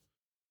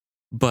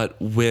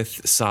 But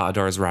with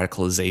Sa'adar's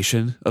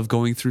radicalization of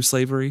going through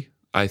slavery,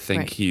 I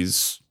think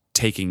he's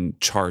taking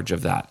charge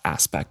of that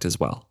aspect as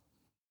well.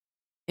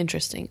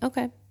 Interesting.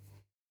 Okay.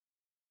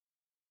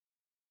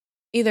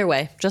 Either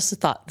way, just a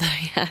thought that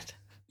I had.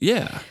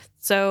 Yeah.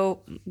 So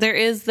there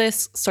is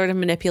this sort of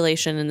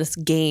manipulation in this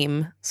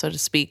game, so to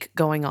speak,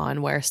 going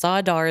on where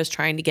Sa'adar is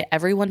trying to get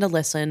everyone to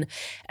listen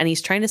and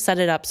he's trying to set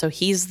it up so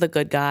he's the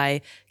good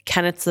guy,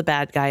 Kennit's the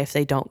bad guy if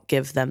they don't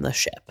give them the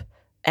ship.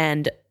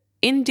 And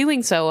in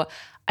doing so,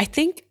 I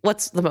think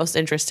what's the most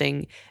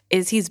interesting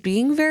is he's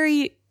being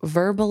very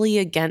verbally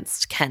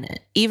against Kennit,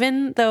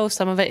 even though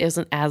some of it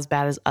isn't as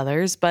bad as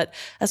others, but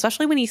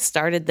especially when he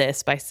started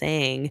this by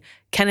saying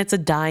Kennit's a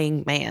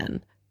dying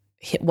man.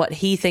 What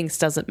he thinks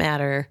doesn't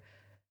matter.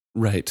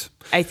 Right.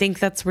 I think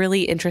that's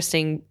really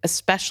interesting,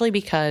 especially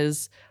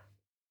because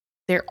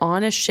they're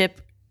on a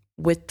ship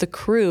with the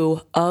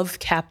crew of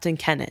Captain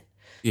Kennit.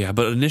 Yeah,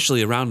 but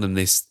initially around him,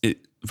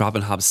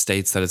 Robin Hobb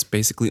states that it's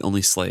basically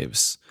only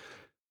slaves.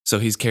 So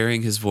he's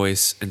carrying his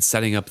voice and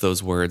setting up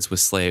those words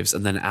with slaves.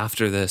 And then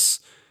after this,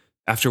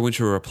 after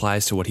Wintrow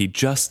replies to what he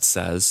just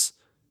says,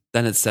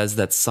 then it says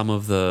that some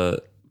of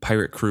the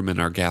pirate crewmen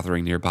are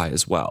gathering nearby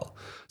as well.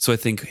 So I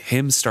think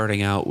him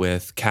starting out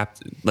with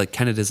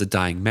Kennit is a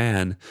dying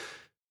man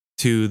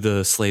to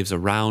the slaves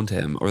around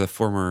him, or the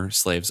former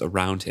slaves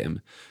around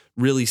him,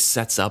 really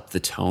sets up the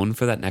tone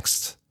for that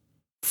next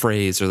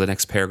phrase or the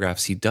next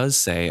paragraphs he does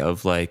say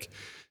of like,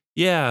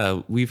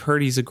 yeah, we've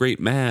heard he's a great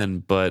man,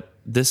 but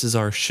this is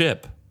our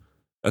ship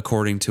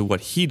according to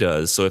what he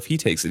does. So if he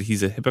takes it,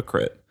 he's a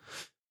hypocrite.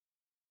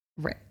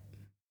 Right.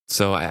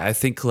 So I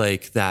think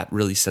like that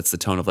really sets the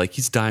tone of like,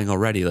 he's dying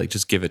already. Like,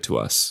 just give it to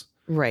us.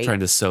 Right. Trying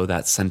to sow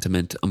that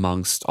sentiment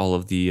amongst all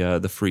of the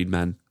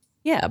freedmen.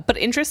 Yeah. But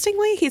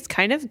interestingly, he's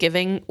kind of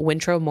giving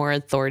Wintrow more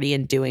authority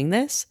in doing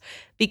this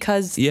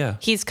because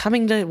he's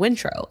coming to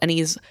Wintrow and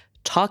he's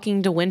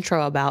talking to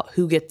Wintrow about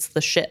who gets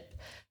the ship.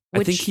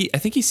 I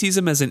think he sees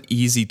him as an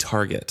easy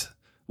target.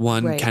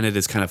 One, Kennit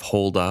is kind of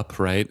holed up,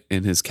 right,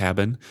 in his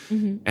cabin.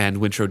 Mm-hmm. And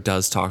Wintrow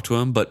does talk to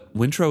him. But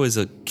Wintrow is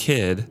a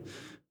kid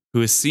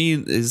who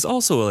is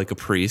also like a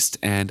priest.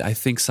 And I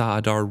think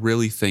Sa'adar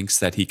really thinks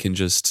that he can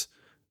just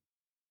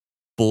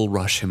bull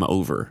rush him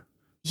over.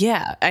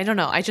 Yeah, I don't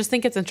know. I just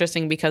think it's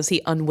interesting because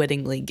he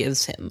unwittingly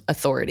gives him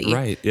authority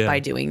Right, yeah. by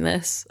doing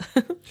this.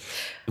 And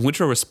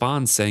Wintrow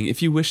responds saying,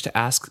 if you wish to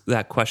ask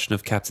that question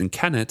of Captain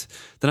Kennit,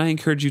 then I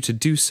encourage you to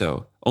do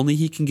so. Only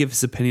he can give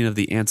his opinion of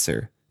the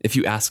answer. If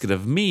you ask it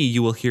of me,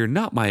 you will hear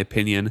not my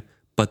opinion,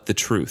 but the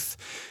truth.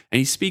 And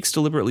he speaks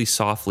deliberately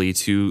softly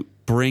to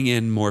bring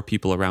in more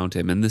people around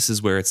him. And this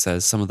is where it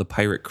says some of the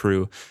pirate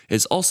crew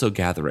is also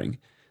gathering.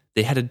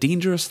 They had a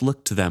dangerous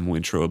look to them,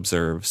 Wintrow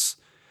observes.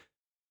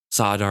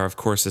 Saadar, of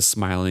course, is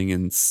smiling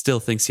and still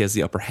thinks he has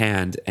the upper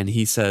hand, and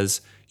he says,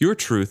 your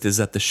truth is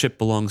that the ship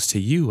belongs to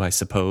you, I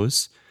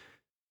suppose.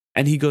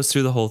 And Wintrow goes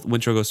through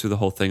the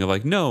whole thing of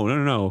like,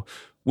 no.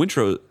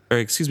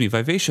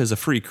 Vivacia is a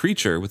free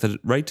creature with a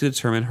right to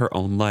determine her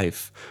own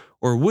life.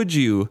 Or would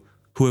you,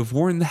 who have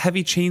worn the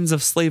heavy chains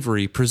of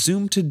slavery,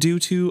 presume to do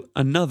to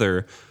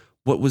another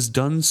what was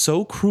done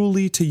so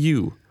cruelly to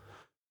you?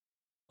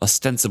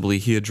 Ostensibly,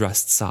 he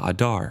addressed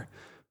Saadar.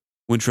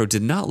 Wintrow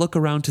did not look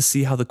around to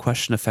see how the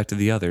question affected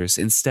the others.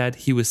 Instead,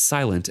 he was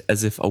silent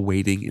as if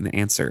awaiting an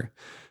answer.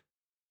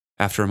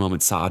 After a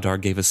moment,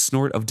 Saadar gave a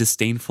snort of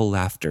disdainful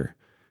laughter.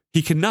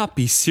 He cannot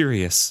be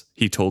serious,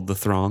 he told the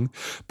throng.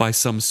 By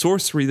some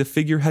sorcery the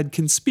figurehead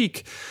can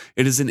speak.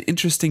 It is an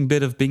interesting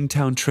bit of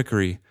Bingtown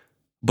trickery.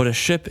 But a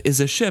ship is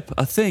a ship,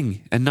 a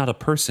thing, and not a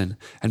person,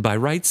 and by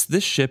rights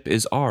this ship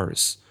is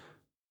ours.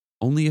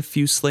 Only a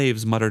few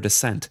slaves muttered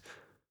assent.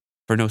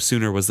 For no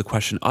sooner was the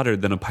question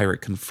uttered than a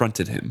pirate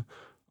confronted him.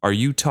 Are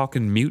you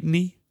talking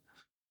mutiny?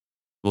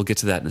 We'll get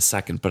to that in a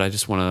second, but I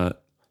just want to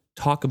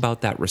talk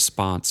about that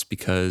response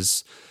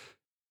because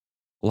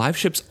live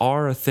ships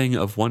are a thing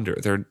of wonder.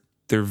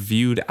 They're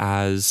viewed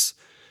as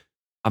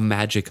a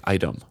magic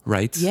item,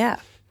 right? Yeah.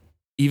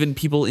 Even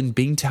people in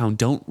Bingtown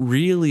don't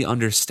really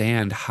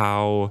understand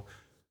how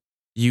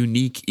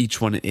unique each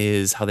one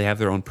is, how they have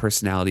their own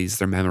personalities,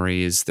 their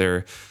memories,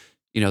 their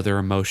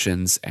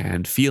emotions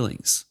and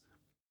feelings.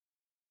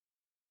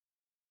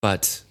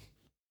 But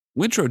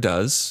Wintrow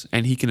does,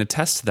 and he can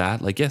attest to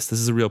that. Like, yes, this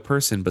is a real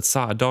person, but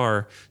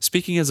Saadar,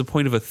 speaking as a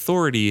point of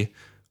authority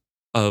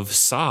of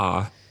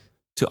Sa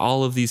to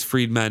all of these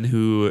freedmen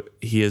who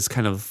he has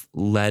kind of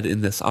led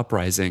in this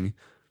uprising,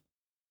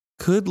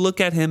 could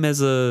look at him as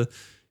an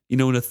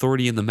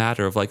authority in the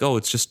matter of like, oh,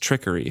 it's just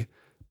trickery.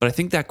 But I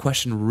think that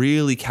question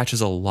really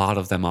catches a lot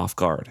of them off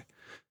guard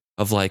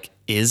of like,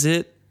 is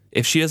it?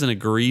 If she doesn't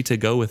agree to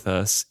go with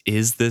us,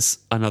 is this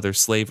another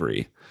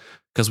slavery?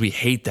 Because we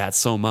hate that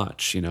so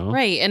much,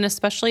 Right. And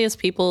especially as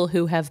people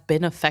who have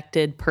been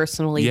affected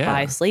personally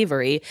by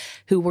slavery,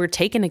 who were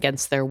taken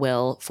against their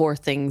will for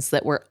things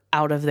that were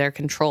out of their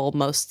control,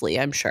 mostly,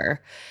 I'm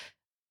sure.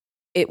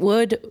 It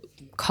would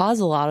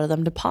cause a lot of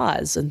them to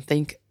pause and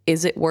think,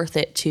 is it worth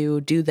it to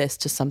do this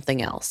to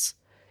something else?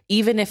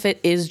 Even if it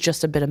is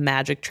just a bit of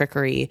magic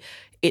trickery,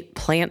 it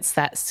plants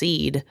that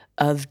seed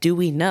of, do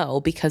we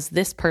know? Because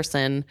this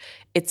person,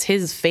 it's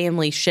his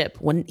family ship.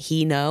 Wouldn't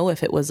he know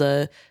if it was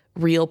a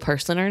real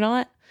person or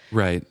not?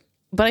 Right.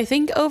 But I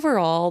think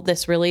overall,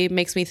 this really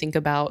makes me think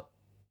about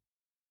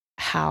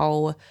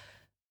how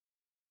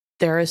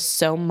there is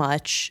so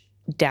much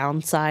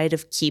downside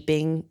of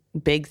keeping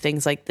big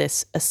things like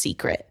this a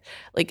secret.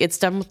 Like, it's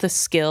done with the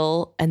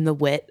skill and the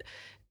wit,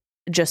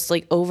 just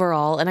like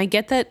overall. And I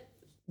get that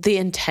the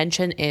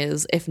intention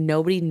is if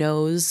nobody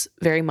knows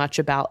very much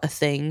about a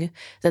thing,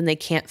 then they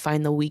can't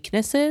find the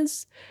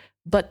weaknesses.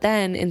 But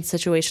then in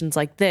situations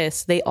like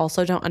this, they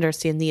also don't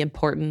understand the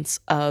importance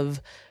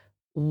of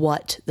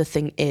what the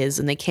thing is,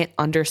 and they can't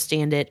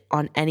understand it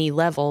on any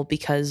level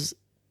because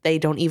they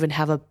don't even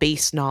have a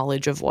base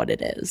knowledge of what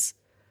it is.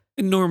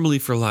 And normally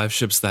for live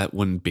ships, that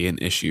wouldn't be an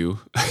issue.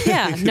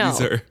 Yeah, no.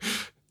 These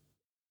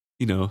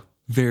are,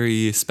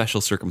 very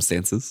special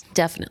circumstances.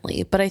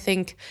 Definitely. But I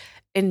think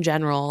in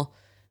general,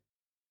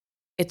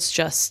 it's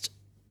just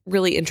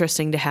really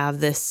interesting to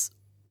have this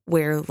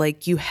where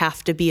like you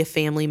have to be a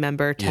family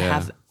member to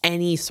have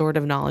any sort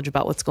of knowledge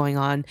about what's going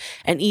on.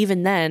 And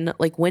even then,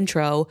 like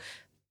Wintrow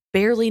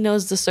barely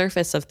knows the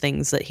surface of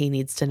things that he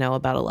needs to know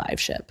about a live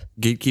ship.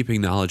 Gatekeeping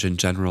knowledge in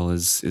general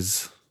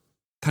is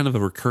kind of a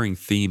recurring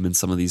theme in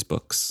some of these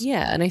books.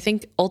 Yeah, and I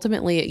think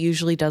ultimately it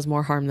usually does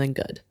more harm than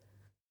good.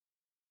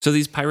 So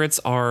these pirates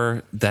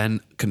are then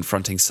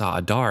confronting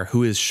Saadar,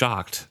 who is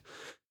shocked.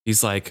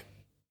 He's like,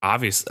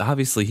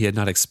 obviously he had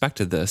not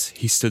expected this.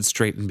 He stood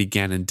straight and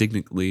began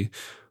indignantly,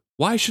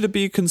 why should it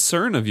be a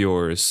concern of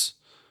yours?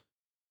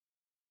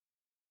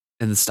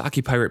 And the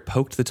stocky pirate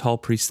poked the tall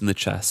priest in the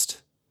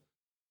chest.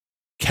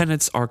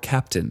 Kennit's our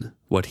captain.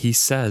 What he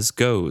says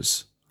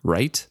goes,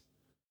 right?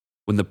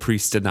 When the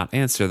priest did not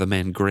answer, the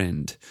man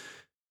grinned.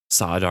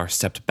 Saadar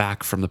stepped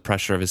back from the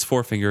pressure of his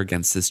forefinger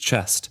against his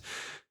chest.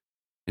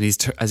 And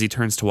as he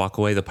turns to walk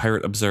away, the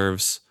pirate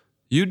observes,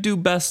 you'd do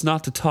best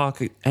not to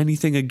talk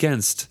anything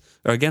against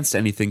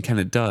anything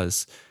Kennit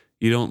does.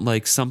 You don't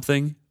like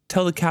something?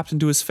 Tell the captain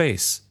to his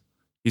face.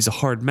 He's a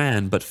hard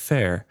man, but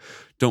fair.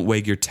 Don't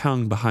wag your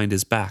tongue behind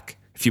his back.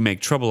 If you make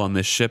trouble on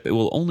this ship, it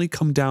will only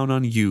come down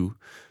on you.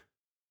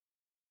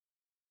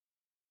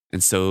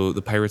 And so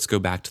the pirates go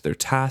back to their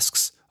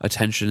tasks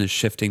attention is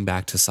shifting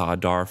back to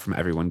Sa'adar from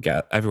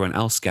everyone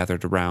else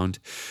gathered around.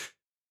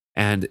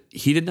 And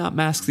he did not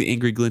mask the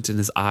angry glint in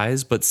his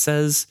eyes, but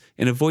says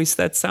in a voice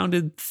that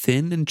sounded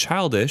thin and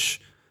childish,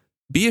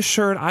 "Be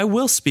assured I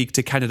will speak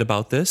to Kennit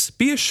about this.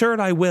 Be assured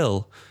I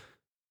will."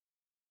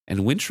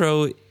 And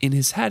Wintrow in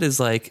his head is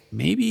like,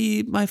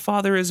 maybe my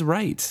father is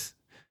right.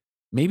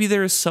 Maybe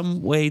there is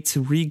some way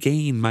to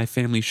regain my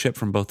family ship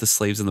from both the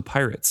slaves and the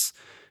pirates.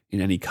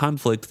 In any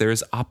conflict, there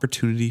is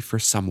opportunity for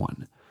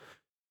someone.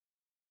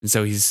 And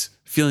so he's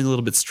feeling a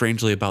little bit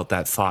strangely about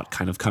that thought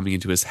kind of coming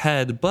into his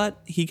head,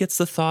 but he gets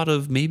the thought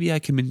of maybe I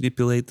can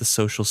manipulate the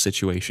social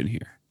situation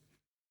here.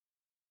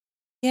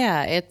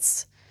 Yeah,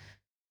 it's,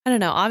 I don't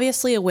know,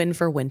 obviously a win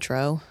for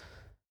Wintrow.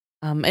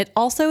 It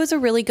also is a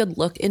really good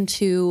look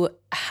into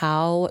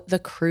how the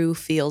crew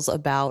feels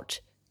about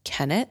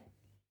Kennit,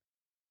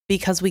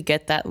 because we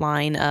get that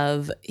line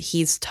of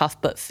he's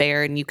tough but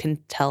fair and you can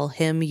tell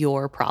him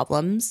your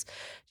problems.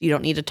 You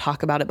don't need to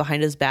talk about it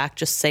behind his back.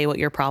 Just say what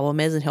your problem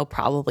is and he'll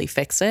probably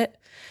fix it,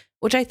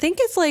 which I think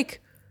is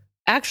like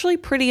actually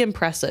pretty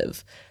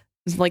impressive.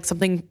 It's like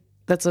something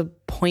that's a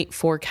point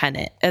for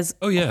Kennit. As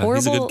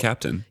he's a good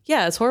captain.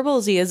 Yeah, as horrible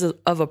as he is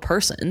of a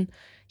person,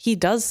 he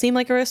does seem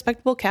like a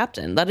respectable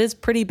captain. That is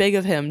pretty big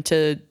of him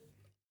to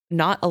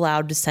not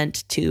allow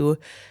dissent to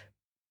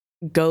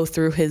go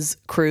through his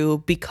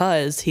crew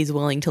because he's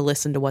willing to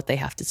listen to what they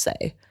have to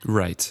say.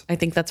 Right. I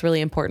think that's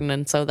really important.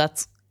 And so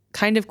that's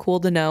kind of cool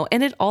to know.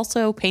 And it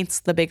also paints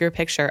the bigger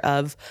picture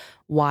of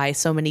why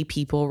so many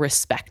people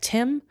respect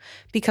him.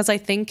 Because I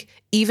think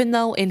even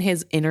though in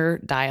his inner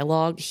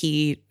dialogue,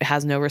 he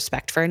has no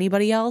respect for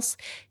anybody else,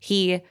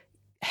 he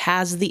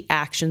has the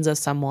actions of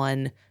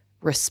someone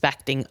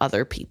respecting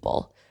other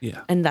people.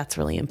 Yeah. And that's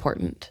really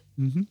important.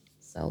 Mm-hmm.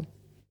 So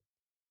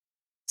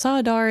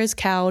Sa'adar is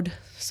cowed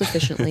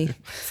sufficiently.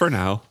 For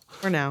now.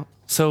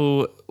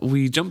 So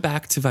we jump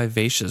back to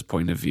Vivacia's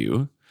point of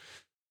view.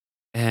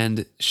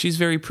 And she's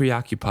very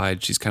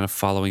preoccupied. She's kind of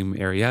following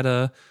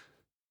Marietta.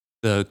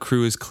 The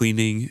crew is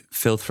cleaning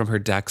filth from her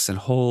decks and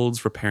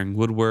holds, repairing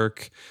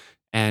woodwork.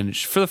 And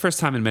for the first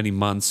time in many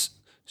months,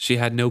 she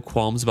had no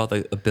qualms about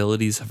the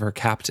abilities of her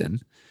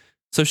captain.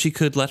 So she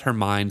could let her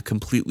mind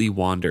completely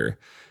wander.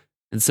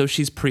 And so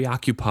she's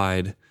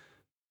preoccupied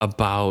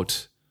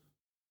about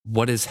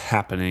what is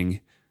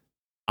happening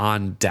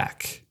on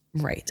deck.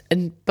 Right.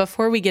 And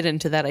before we get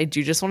into that, I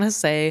do just want to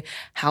say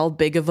how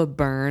big of a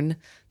burn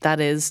that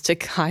is to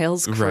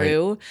Kyle's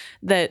crew,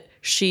 that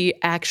she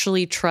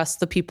actually trusts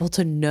the people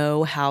to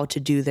know how to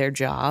do their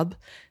job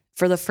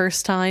for the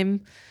first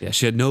time. Yeah,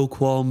 she had no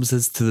qualms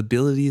as to the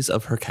abilities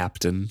of her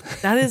captain.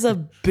 That is a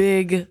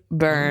big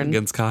burn.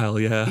 Against Kyle,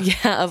 yeah.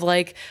 Yeah, of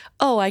like,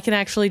 oh, I can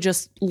actually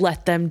just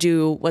let them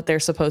do what they're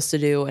supposed to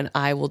do and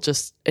I will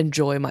just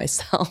enjoy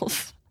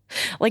myself.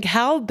 Like,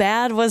 how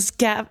bad was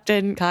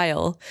Captain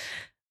Kyle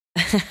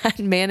at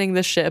manning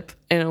the ship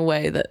in a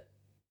way that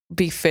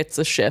befits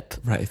a ship?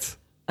 Right.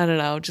 I don't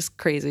know, just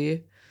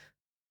crazy.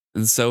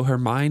 And so her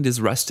mind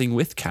is resting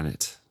with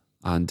Kennit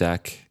on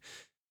deck.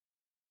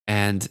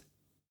 And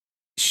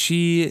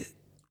she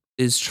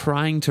is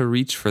trying to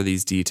reach for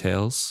these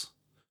details,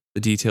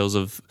 the details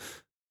of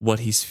what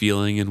he's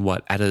feeling and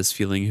what Etta is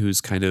feeling, who's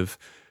kind of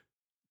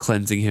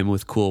cleansing him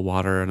with cool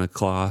water and a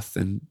cloth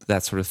and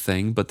that sort of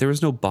thing. But there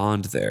was no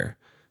bond there.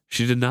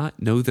 She did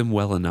not know them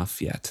well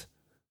enough yet.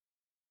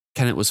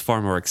 Kennit was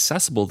far more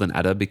accessible than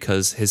Etta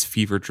because his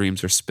fever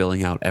dreams are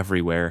spilling out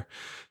everywhere.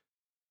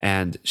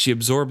 And she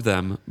absorbed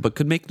them, but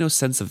could make no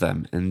sense of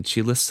them. And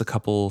she lists a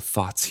couple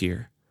thoughts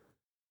here.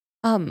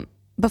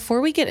 Before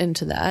we get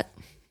into that,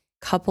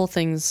 couple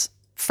things.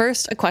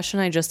 First, a question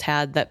I just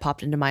had that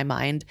popped into my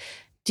mind.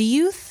 Do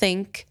you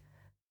think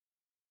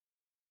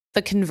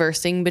the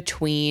conversing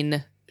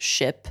between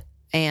ship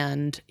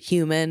and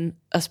human,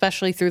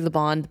 especially through the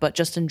bond, but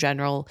just in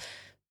general,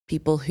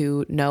 people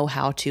who know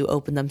how to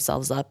open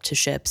themselves up to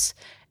ships,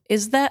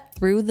 is that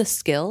through the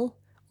skill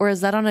or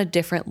is that on a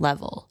different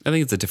level? I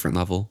think it's a different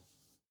level.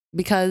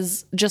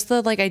 Because just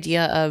the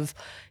idea of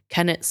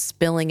Kennit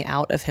spilling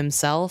out of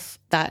himself,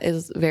 that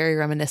is very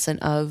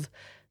reminiscent of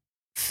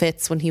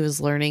Fitz when he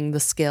was learning the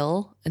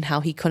skill and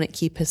how he couldn't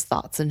keep his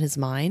thoughts in his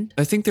mind.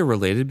 I think they're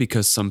related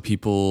because some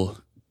people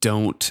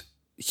don't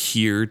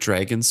hear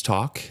dragons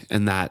talk,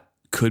 and that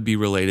could be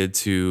related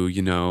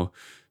to,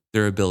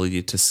 their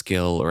ability to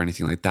skill or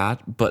anything like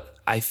that. But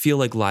I feel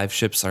like live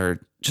ships are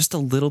just a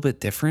little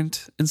bit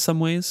different in some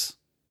ways.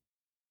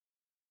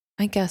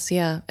 I guess,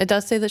 yeah. It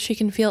does say that she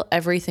can feel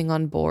everything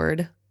on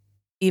board.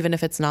 Even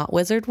if it's not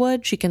wizard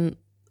wood, she can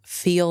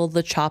feel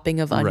the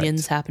chopping of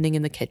onions happening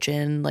in the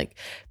kitchen, like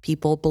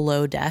people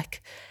below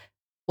deck,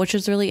 which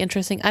is really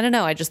interesting. I don't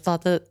know. I just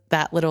thought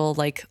that little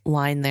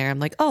line there, I'm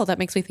like, oh, that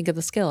makes me think of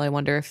the skill. I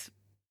wonder if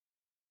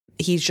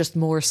he's just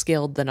more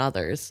skilled than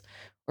others,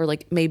 or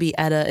maybe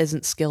Etta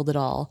isn't skilled at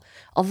all.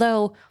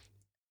 Although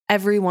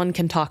everyone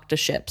can talk to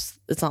ships.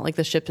 It's not like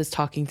the ship is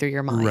talking through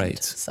your mind.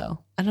 Right.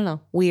 So I don't know.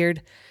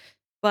 Weird.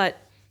 But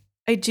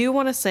I do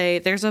want to say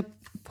there's a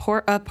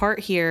part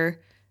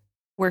here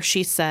where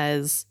she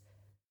says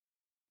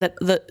that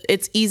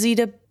it's easy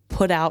to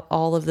put out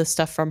all of the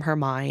stuff from her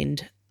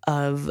mind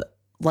of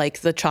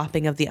like the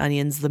chopping of the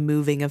onions, the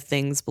moving of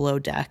things below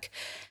deck,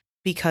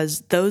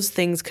 because those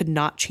things could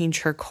not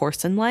change her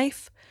course in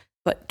life,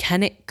 but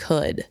Kennit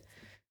could.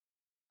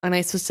 And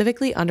I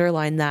specifically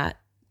underline that.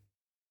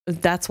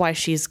 That's why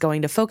she's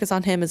going to focus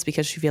on him, is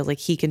because she feels like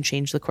he can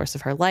change the course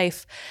of her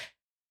life.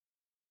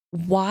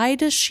 Why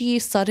does she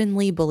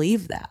suddenly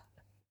believe that?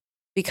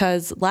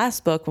 Because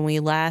last book, when we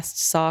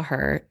last saw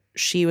her,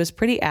 she was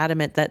pretty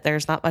adamant that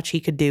there's not much he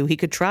could do. He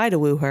could try to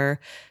woo her,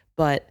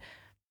 but,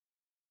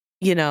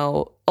 you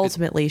know,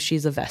 ultimately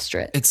she's a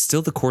Vestrit. It's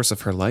still the course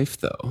of her life,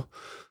 though.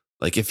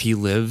 Like, if he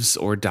lives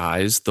or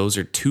dies, those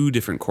are two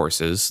different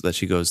courses that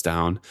she goes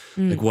down.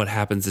 Like, what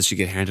happens is she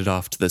get handed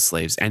off to the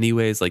slaves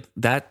anyways. Like,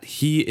 that,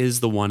 he is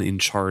the one in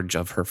charge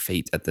of her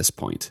fate at this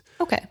point.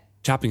 Okay.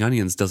 Chopping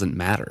onions doesn't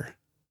matter.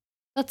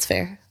 That's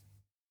fair.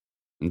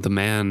 The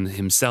man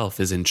himself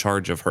is in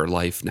charge of her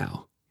life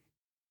now.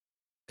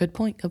 Good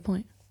point. Good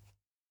point.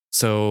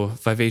 So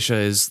Vivacia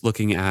is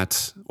looking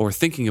at or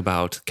thinking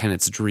about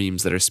Kennit's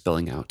dreams that are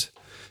spilling out.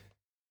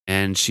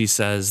 And she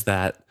says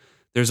that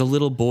there's a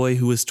little boy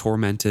who is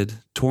tormented,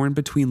 torn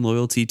between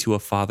loyalty to a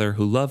father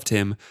who loved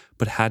him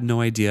but had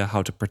no idea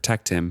how to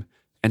protect him,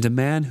 and a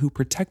man who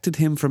protected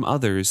him from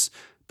others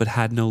but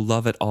had no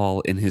love at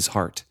all in his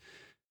heart.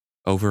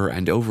 Over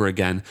and over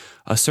again,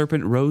 a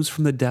serpent rose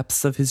from the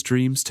depths of his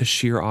dreams to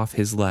shear off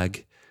his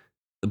leg.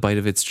 The bite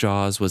of its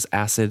jaws was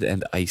acid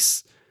and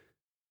ice.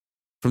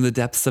 From the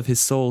depths of his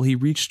soul, he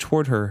reached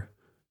toward her,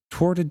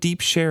 toward a deep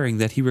sharing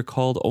that he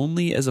recalled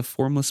only as a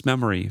formless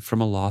memory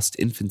from a lost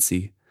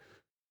infancy.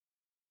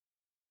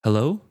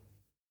 Hello?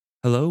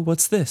 Hello,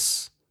 what's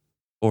this?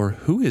 Or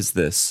who is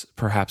this,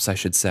 perhaps I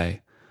should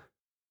say.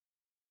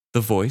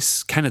 The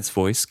voice, Kennit's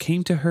voice,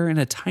 came to her in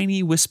a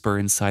tiny whisper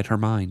inside her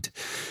mind.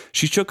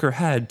 She shook her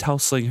head,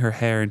 tousling her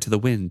hair into the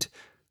wind.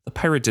 The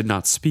pirate did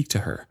not speak to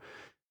her.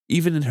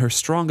 Even in her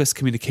strongest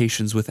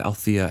communications with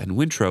Althea and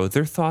Wintrow,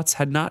 their thoughts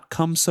had not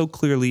come so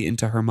clearly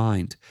into her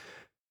mind.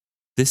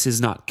 This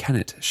is not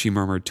Kennit, she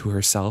murmured to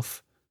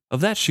herself.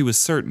 Of that she was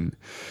certain.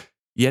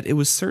 Yet it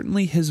was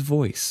certainly his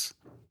voice.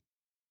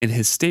 In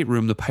his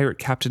stateroom, the pirate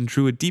captain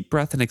drew a deep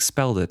breath and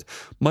expelled it,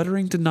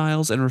 muttering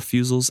denials and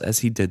refusals as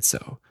he did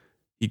so.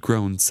 He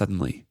groaned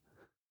suddenly.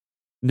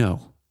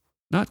 No,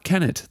 not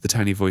Kennit, the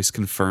tiny voice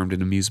confirmed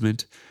in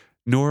amusement.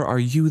 Nor are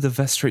you the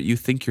Vestrit you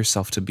think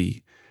yourself to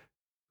be.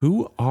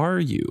 Who are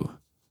you?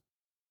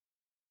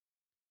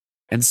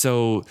 And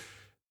so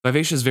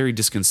Vivacia is very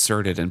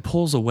disconcerted and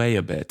pulls away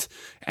a bit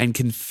and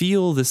can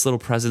feel this little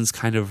presence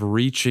kind of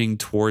reaching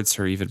towards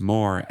her even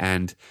more.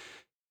 And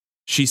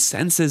she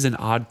senses an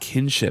odd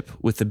kinship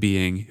with the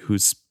being who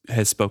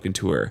has spoken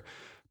to her,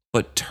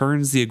 but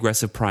turns the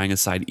aggressive prying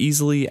aside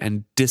easily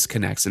and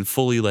disconnects and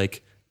fully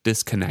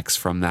disconnects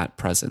from that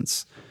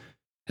presence.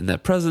 And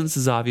that presence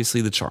is obviously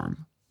the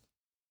charm.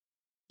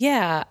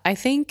 Yeah, I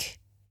think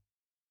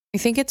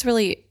it's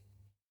really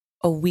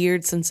a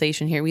weird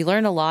sensation here. We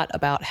learn a lot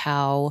about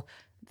how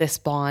this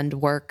bond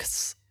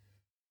works,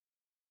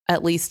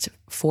 at least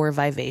for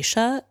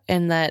Vivacia,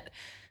 and that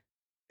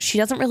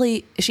she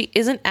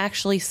isn't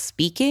actually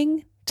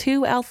speaking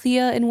to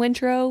Althea and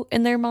Wintrow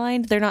in their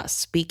mind. They're not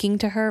speaking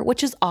to her,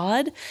 which is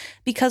odd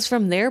because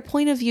from their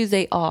point of view,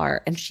 they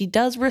are. And she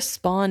does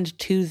respond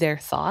to their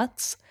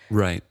thoughts.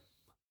 Right.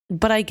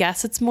 But I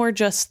guess it's more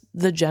just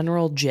the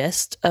general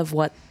gist of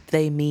what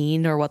they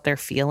mean or what they're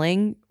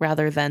feeling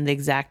rather than the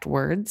exact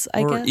words,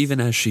 I guess. Or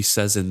even as she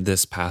says in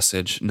this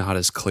passage, not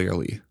as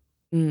clearly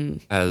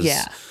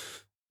as,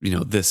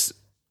 this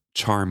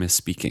charm is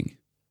speaking.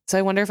 So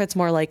I wonder if it's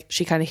more like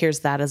she kind of hears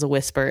that as a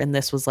whisper and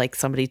this was like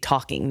somebody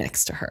talking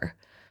next to her,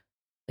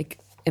 like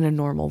in a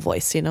normal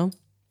voice, you know?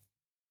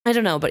 I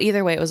don't know, but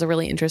either way, it was a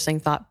really interesting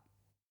thought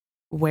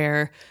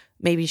where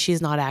maybe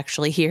she's not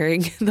actually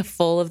hearing the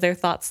full of their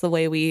thoughts the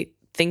way we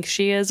think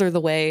she is or the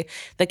way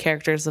the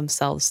characters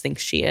themselves think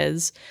she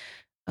is,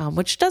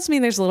 which does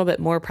mean there's a little bit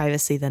more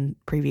privacy than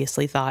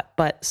previously thought,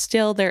 but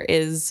still there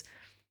is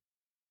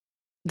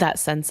that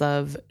sense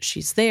of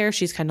she's there,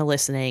 she's kind of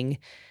listening.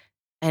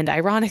 And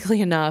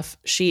ironically enough,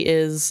 she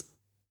is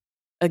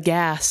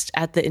aghast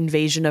at the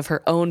invasion of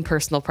her own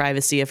personal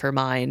privacy of her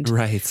mind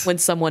when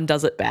someone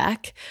does it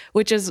back,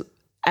 which is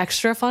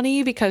extra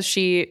funny because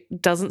she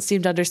doesn't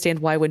seem to understand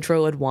why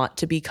Wintrow would want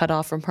to be cut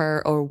off from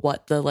her or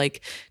what the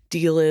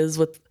deal is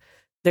with.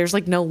 There's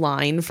no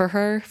line for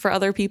her for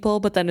other people,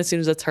 but then as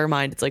soon as it's her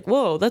mind, it's like,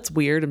 whoa, that's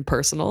weird and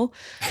personal.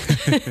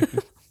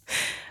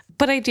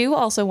 But I do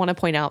also want to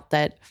point out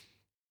that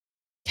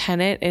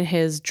Kennit in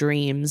his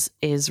dreams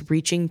is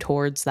reaching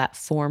towards that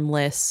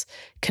formless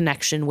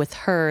connection with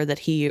her that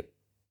he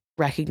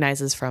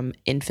recognizes from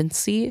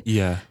infancy.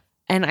 Yeah.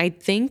 And I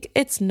think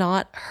it's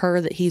not her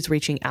that he's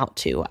reaching out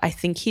to. I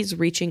think he's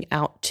reaching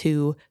out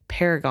to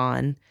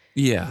Paragon.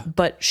 Yeah.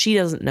 But she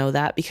doesn't know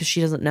that because she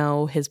doesn't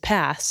know his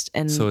past.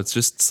 And so it's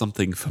just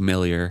something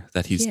familiar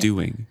that he's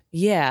doing.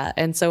 Yeah.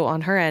 And so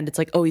on her end, it's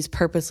like, oh, he's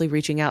purposely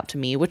reaching out to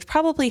me, which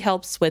probably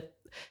helps with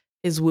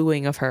his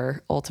wooing of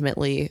her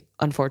ultimately,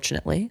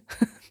 unfortunately.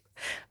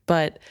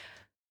 But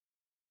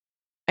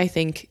I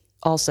think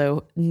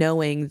also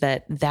knowing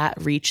that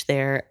reach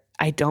there,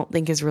 I don't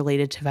think is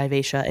related to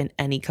Vivacia in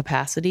any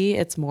capacity.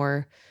 It's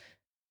more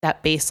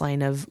that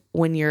baseline of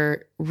when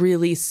you're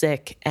really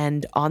sick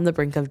and on the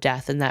brink of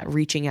death, and that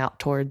reaching out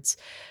towards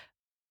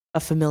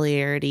a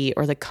familiarity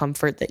or the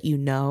comfort that you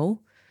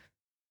know.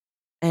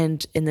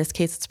 And in this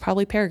case, it's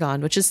probably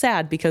Paragon, which is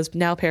sad because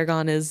now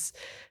Paragon is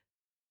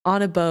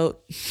on a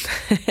boat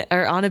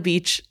or on a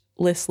beach,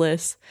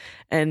 listless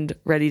and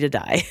ready to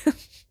die.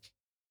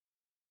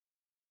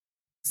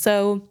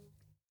 So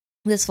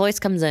this voice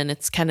comes in.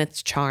 It's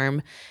Kennit's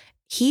charm.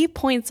 He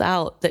points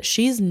out that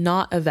she's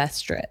not a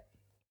Vestrit.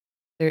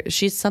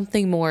 She's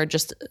something more,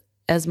 just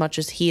as much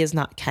as he is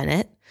not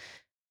Kennit.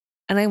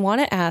 And I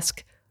want to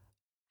ask,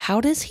 how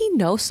does he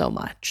know so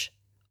much?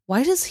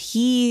 Why does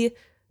he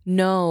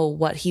know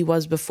what he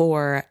was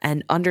before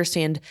and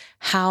understand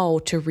how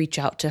to reach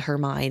out to her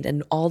mind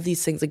and all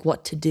these things, like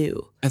what to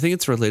do? I think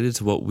it's related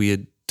to what we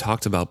had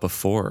talked about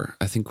before.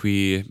 I think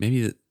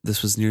maybe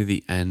this was near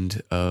the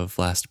end of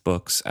last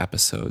book's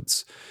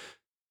episodes,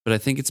 but I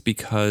think it's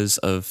because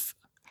of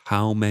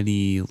how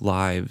many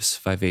lives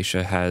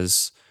Vivacia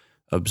has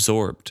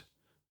absorbed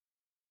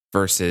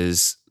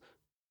versus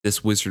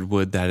this wizard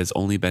wood that has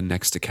only been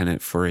next to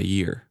Kennit for a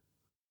year.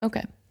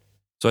 Okay.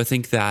 So I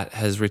think that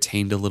has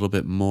retained a little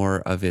bit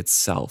more of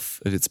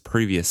itself, of its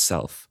previous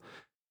self.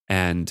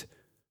 And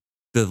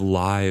the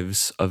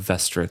lives of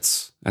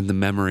Vestrits and the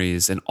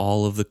memories and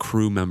all of the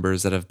crew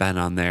members that have been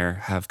on there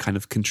have kind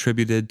of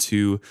contributed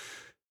to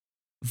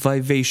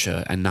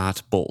Vivacia and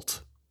not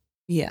Bolt.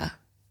 Yeah.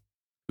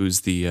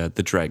 Who's the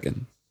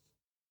dragon.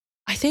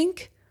 I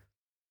think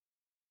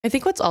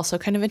what's also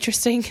kind of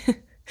interesting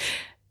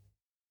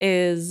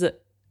is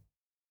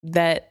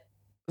that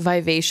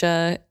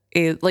Vivacia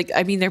is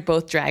they're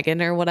both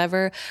dragon or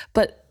whatever,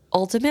 but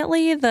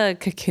ultimately the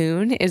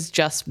cocoon is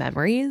just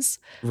memories.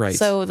 Right.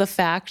 So the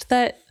fact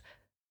that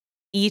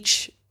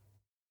each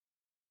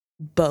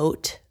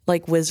boat,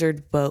 like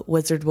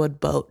Wizardwood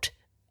boat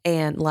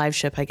and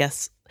Liveship, I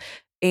guess,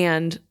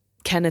 and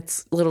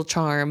Kennit's little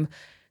charm,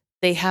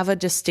 they have a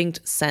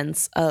distinct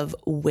sense of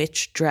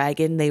which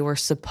dragon they were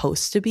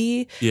supposed to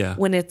be. Yeah.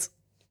 When it's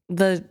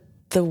the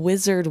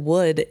wizard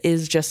wood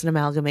is just an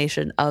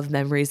amalgamation of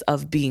memories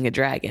of being a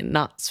dragon,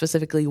 not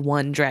specifically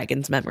one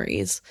dragon's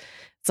memories.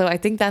 So I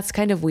think that's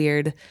kind of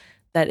weird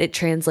that it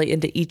translates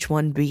into each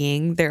one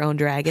being their own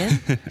dragon,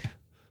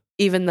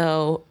 even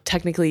though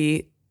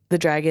technically the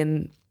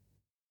dragon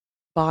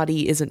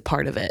body isn't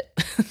part of it.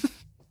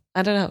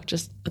 I don't know,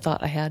 just a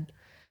thought I had.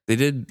 They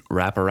did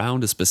wrap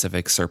around a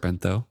specific serpent,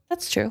 though.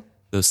 That's true.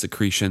 Those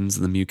secretions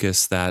and the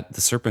mucus that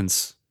the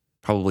serpents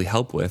probably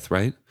help with,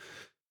 right?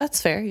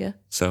 That's fair, yeah.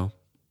 So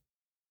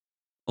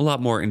a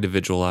lot more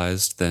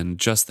individualized than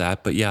just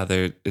that. But yeah,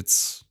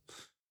 it's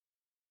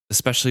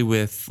especially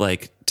with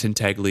like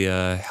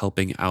Tintaglia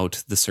helping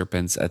out the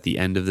serpents at the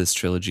end of this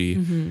trilogy.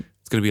 Mm-hmm.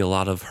 It's going to be a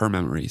lot of her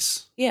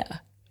memories. Yeah.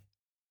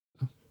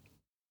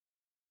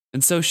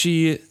 And so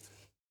she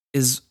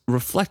is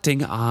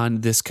reflecting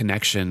on this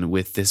connection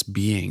with this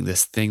being,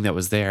 this thing that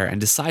was there, and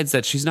decides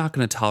that she's not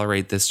going to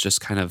tolerate this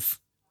just kind of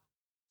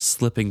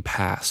slipping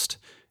past.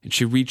 And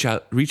she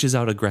reaches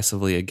out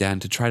aggressively again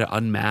to try to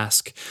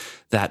unmask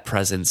that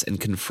presence and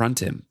confront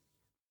him.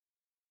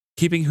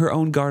 Keeping her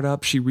own guard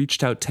up, she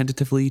reached out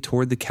tentatively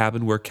toward the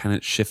cabin where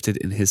Kennit shifted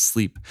in his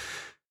sleep.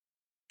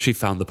 She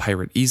found the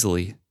pirate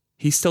easily.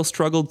 He still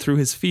struggled through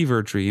his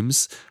fever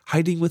dreams,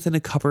 hiding within a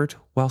cupboard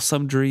while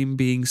some dream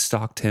being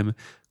stalked him,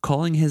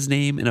 calling his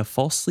name in a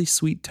falsely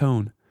sweet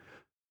tone.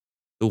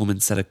 The woman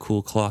set a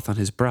cool cloth on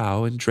his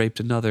brow and draped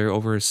another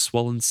over a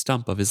swollen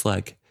stump of his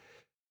leg.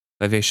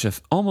 Vivacia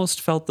almost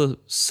felt the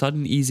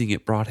sudden easing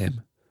it brought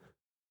him.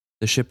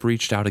 The ship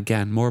reached out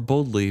again, more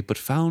boldly, but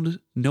found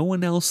no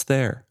one else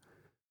there.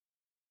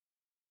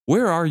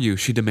 "Where are you?"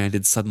 she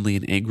demanded suddenly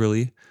and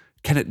angrily.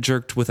 Kennit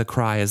jerked with a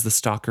cry as the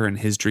stalker in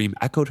his dream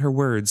echoed her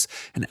words,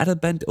 and Etta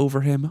bent over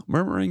him,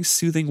 murmuring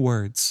soothing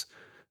words.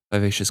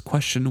 Vivacia's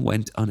question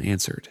went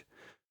unanswered.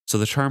 So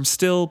the charm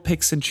still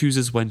picks and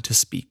chooses when to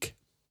speak.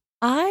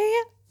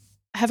 I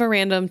have a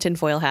random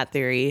tinfoil hat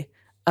theory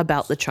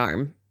about the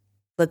charm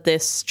that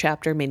this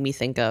chapter made me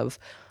think of.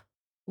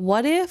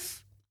 What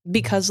if,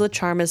 because the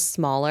charm is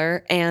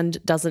smaller and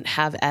doesn't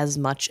have as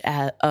much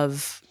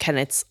of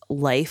Kennit's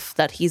life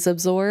that he's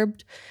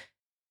absorbed,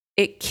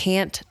 it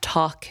can't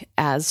talk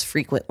as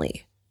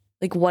frequently?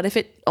 Like, what if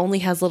it only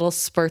has little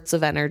spurts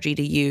of energy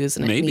to use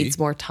and it needs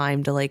more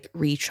time to like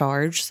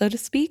recharge, so to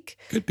speak?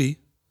 Could be.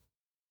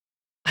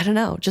 I don't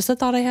know. Just a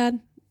thought I had.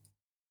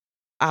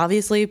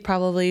 Obviously,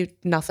 probably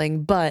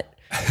nothing, but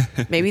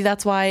maybe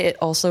that's why it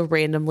also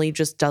randomly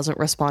just doesn't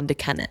respond to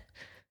Kennit.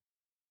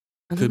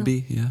 Could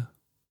be, yeah.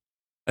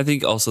 I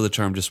think also the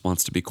charm just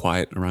wants to be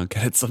quiet around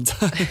Kennit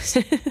sometimes.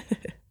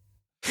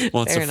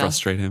 Wants to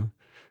frustrate him.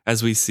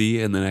 As we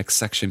see in the next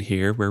section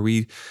here, where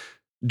we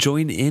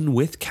join in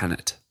with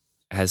Kennit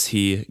as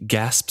he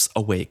gasps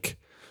awake.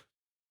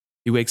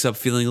 He wakes up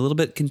feeling a little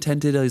bit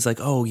contented. He's like,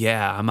 oh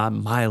yeah, I'm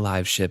on my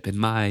live ship in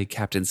my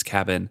captain's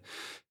cabin.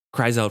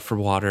 cries out for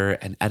water,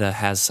 and Etta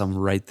has some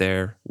right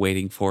there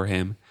waiting for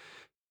him.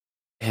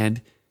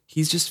 And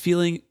he's just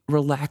feeling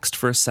relaxed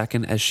for a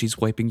second as she's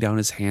wiping down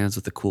his hands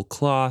with a cool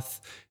cloth.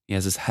 He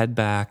has his head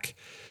back,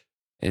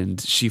 and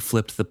she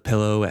flipped the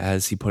pillow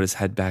as he put his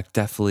head back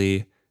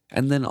deftly.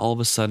 And then all of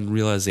a sudden,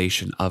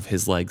 realization of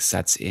his leg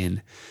sets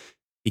in.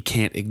 He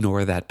can't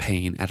ignore that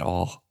pain at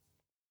all.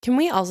 Can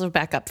we also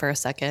back up for a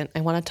second? I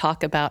want to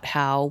talk about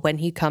how when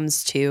he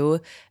comes to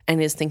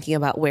and is thinking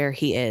about where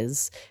he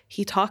is,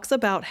 he talks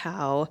about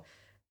how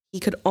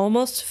he could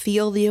almost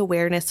feel the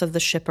awareness of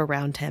the ship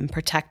around him,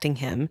 protecting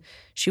him.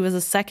 She was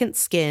a second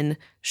skin,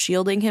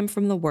 shielding him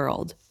from the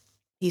world.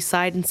 He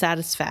sighed in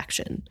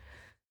satisfaction.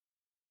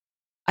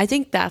 I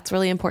think that's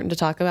really important to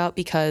talk about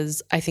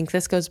because I think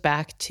this goes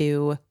back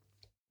to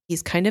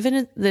he's kind of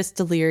in this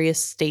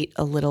delirious state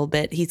a little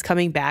bit. He's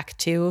coming back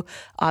to,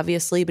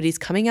 obviously, but he's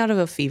coming out of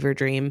a fever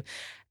dream.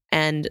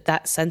 And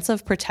that sense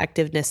of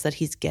protectiveness that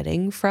he's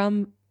getting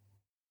from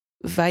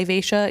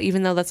Vivacia,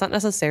 even though that's not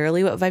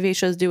necessarily what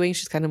Vivacia is doing,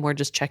 she's kind of more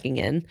just checking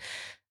in.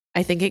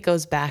 I think it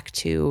goes back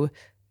to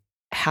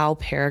how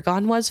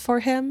Paragon was for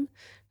him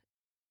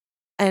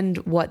and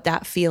what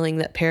that feeling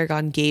that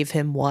Paragon gave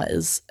him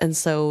was. And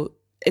so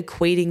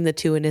equating the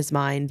two in his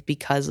mind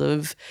because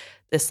of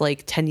this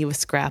like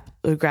tenuous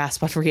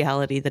grasp on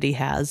reality that he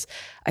has,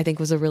 I think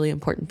was a really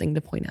important thing to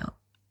point out.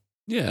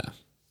 Yeah.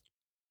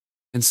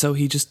 And so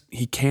he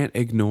can't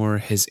ignore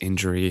his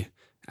injury,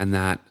 and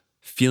that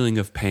feeling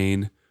of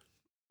pain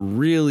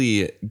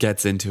really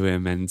gets into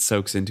him and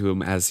soaks into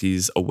him as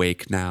he's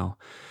awake now.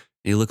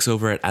 And he looks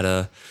over at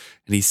Etta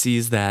and he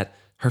sees that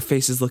her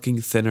face is looking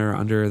thinner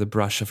under the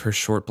brush of her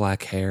short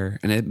black hair,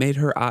 and it made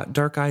her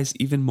dark eyes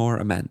even more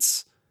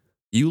immense.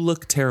 "You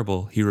look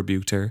terrible," he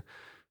rebuked her.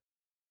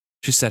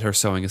 She set her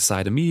sewing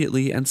aside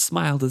immediately and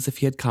smiled as if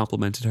he had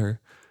complimented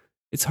her.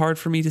 "It's hard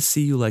for me to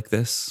see you like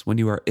this. When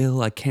you are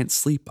ill, I can't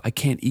sleep, I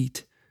can't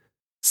eat."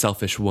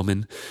 Selfish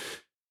woman.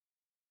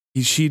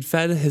 She'd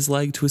fed his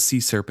leg to a sea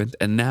serpent,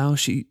 and now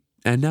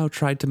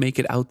tried to make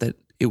it out that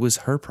it was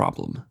her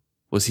problem.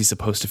 Was he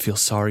supposed to feel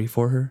sorry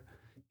for her?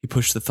 He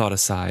pushed the thought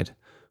aside.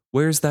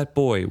 Where's that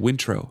boy,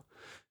 Wintrow?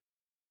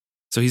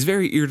 So he's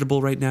very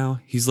irritable right now.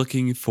 He's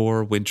looking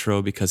for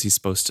Wintrow because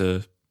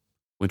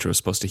Wintrow's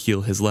supposed to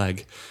heal his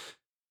leg.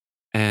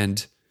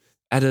 And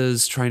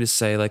Etta's trying to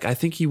say, I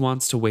think he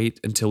wants to wait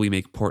until we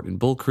make port in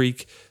Bull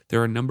Creek.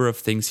 There are a number of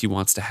things he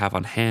wants to have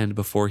on hand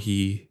before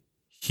he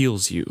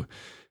heals you.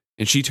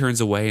 And she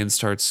turns away and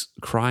starts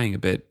crying a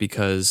bit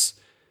because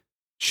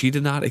she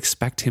did not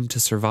expect him to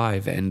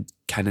survive, and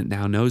Kennit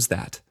now knows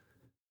that.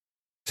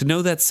 To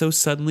know that so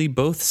suddenly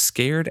both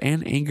scared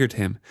and angered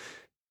him.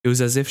 It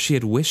was as if she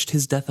had wished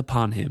his death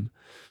upon him.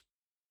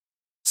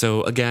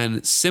 So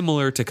again,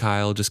 similar to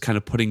Kyle, just kind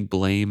of putting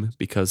blame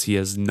because he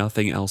has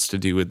nothing else to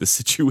do with the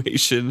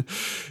situation,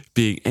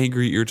 being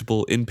angry,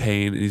 irritable, in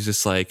pain, and he's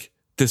just like,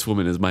 this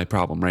woman is my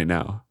problem right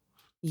now.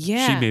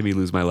 Yeah. She made me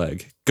lose my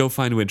leg. Go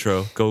find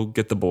Wintrow. Go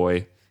get the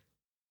boy.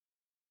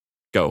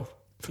 Go.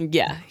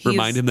 Yeah.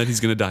 Remind him that he's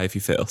going to die if he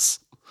fails.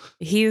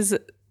 He's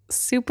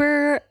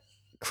super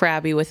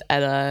crabby with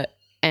Etta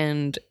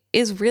and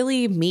is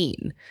really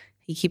mean.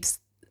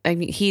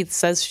 He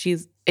says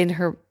she's in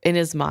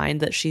his mind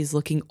that she's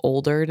looking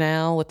older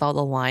now with all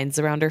the lines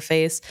around her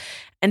face,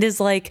 and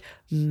is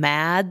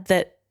mad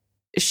that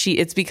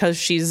it's because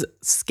she's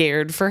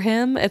scared for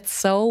him. It's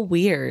so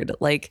weird.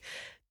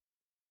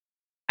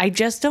 I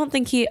just don't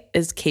think he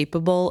is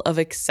capable of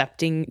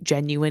accepting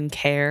genuine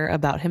care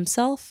about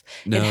himself.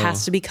 No. It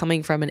has to be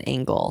coming from an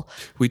angle.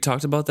 We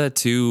talked about that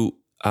too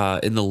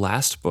in the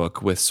last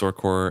book with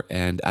Sorkor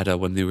and Etta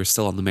when they were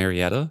still on the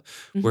Marietta,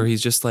 where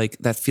he's just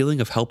that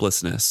feeling of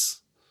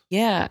helplessness.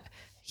 Yeah.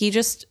 He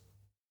just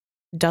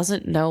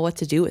doesn't know what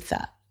to do with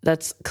that.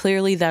 That's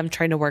clearly them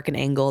trying to work an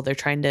angle. They're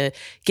trying to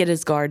get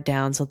his guard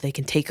down so they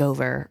can take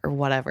over or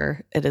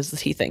whatever it is that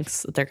he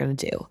thinks that they're going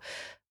to do.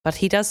 But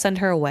he does send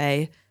her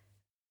away.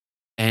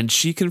 And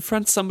she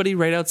confronts somebody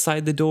right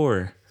outside the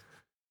door.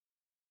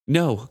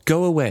 "No,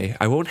 go away.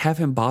 I won't have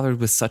him bothered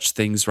with such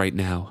things right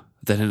now."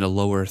 Then in a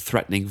lower,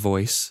 threatening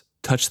voice,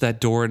 "Touch that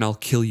door and I'll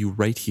kill you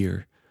right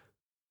here."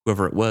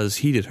 Whoever it was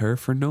heeded her,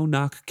 for no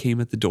knock came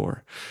at the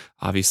door.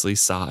 Obviously,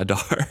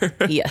 Sa-Adar.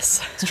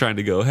 Yes. He's trying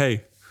to go,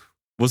 "Hey,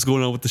 what's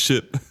going on with the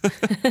ship?"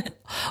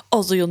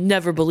 Also, you'll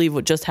never believe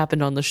what just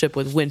happened on the ship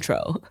with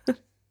Wintrow.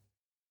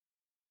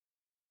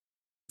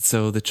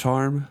 So the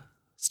charm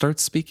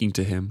starts speaking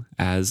to him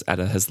as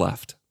Etta has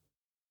left.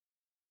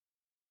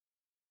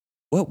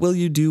 "What will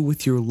you do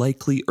with your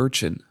likely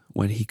urchin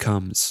when he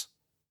comes?"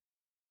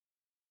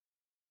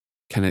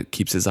 Kennit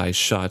keeps his eyes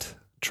shut,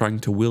 trying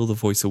to will the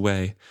voice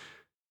away.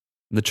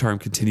 And the charm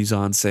continues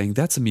on, saying,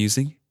 "That's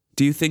amusing.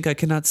 Do you think I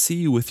cannot see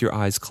you with your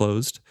eyes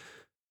closed?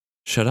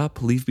 Shut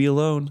up, leave me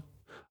alone.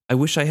 I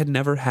wish I had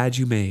never had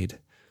you made.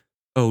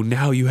 Oh,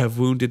 now you have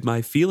wounded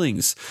my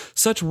feelings.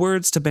 Such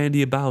words to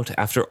bandy about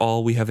after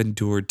all we have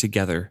endured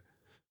together.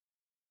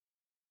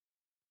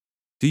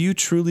 Do you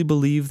truly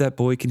believe that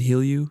boy can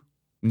heal you?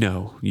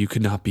 No, you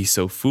could not be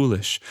so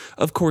foolish.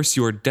 Of course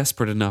you are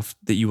desperate enough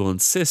that you will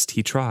insist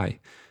he try.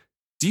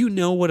 Do you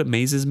know what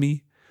amazes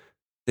me?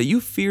 That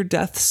you fear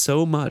death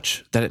so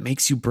much that it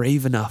makes you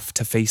brave enough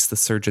to face the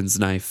surgeon's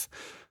knife.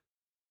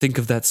 Think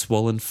of that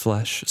swollen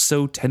flesh,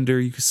 so tender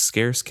you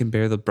scarce can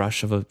bear the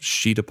brush of a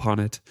sheet upon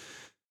it.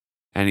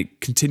 And it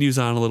continues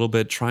on a little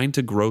bit, trying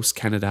to gross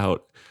Kennit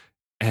out.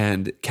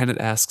 And Kennit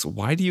asks,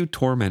 "Why do you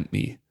torment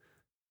me?"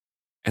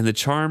 And the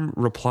charm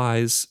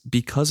replies,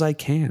 "Because I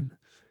can.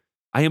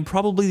 I am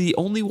probably the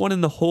only one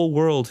in the whole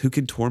world who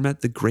can torment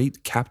the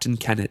great Captain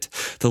Kennit,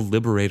 the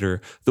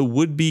liberator, the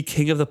would-be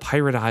king of the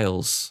Pirate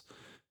Isles.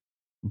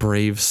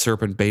 Brave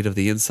serpent bait of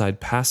the inside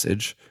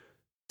passage.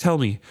 Tell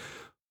me,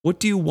 what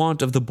do you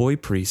want of the boy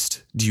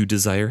priest? Do you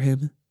desire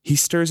him? He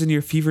stirs in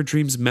your fever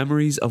dreams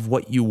memories of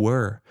what you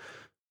were.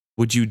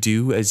 Would you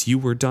do as you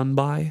were done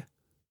by?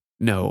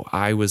 No,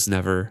 I was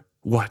never."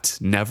 "What,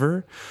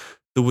 never?"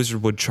 The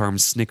wizardwood charm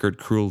snickered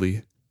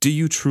cruelly. "Do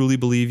you truly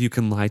believe you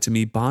can lie to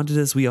me, bonded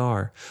as we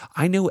are?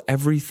 I know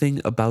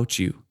everything about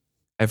you.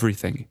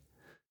 Everything.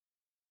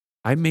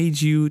 I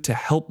made you to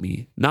help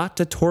me, not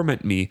to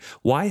torment me.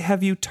 Why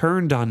have you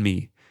turned on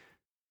me?"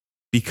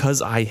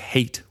 "Because I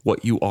hate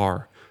what you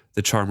are,"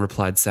 the charm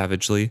replied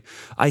savagely.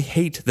 "I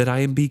hate that I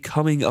am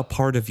becoming a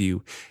part of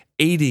you,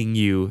 aiding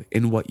you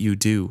in what you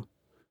do."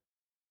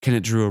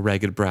 Kennit drew a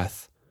ragged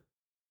breath.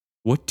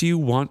 "What do you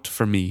want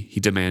from me?" he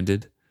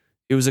demanded.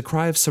 It was a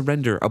cry of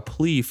surrender, a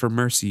plea for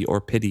mercy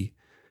or pity.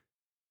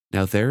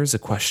 "Now there is a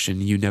question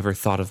you never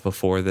thought of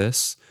before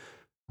this.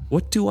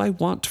 What do I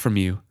want from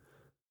you?"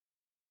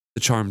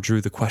 The charm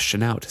drew the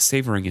question out,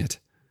 savoring it.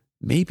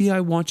 "Maybe I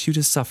want you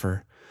to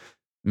suffer.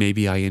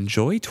 Maybe I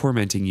enjoy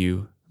tormenting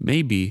you.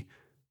 Maybe."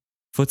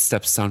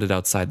 Footsteps sounded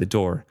outside the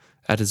door,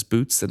 Edda's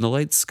boots and the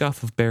light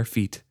scuff of bare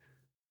feet.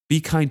 "Be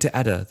kind to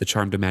Edda," the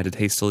charm demanded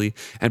hastily,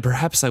 "and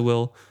perhaps I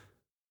will."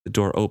 The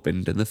door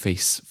opened and the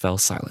face fell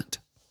silent.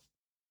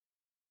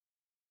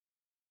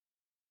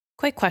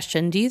 Quick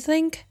question. Do you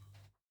think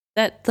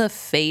that the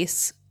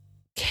face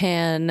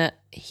can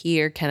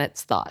hear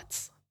Kennit's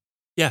thoughts?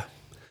 Yeah.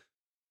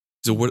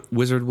 So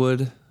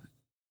wizardwood,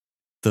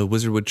 the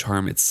wizardwood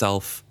charm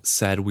itself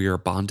said we are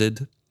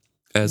bonded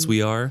as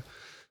we are.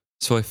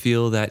 So I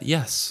feel that,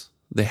 yes,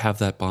 they have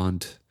that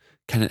bond.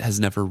 Kennit has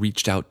never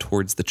reached out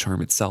towards the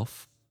charm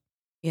itself.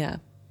 Yeah.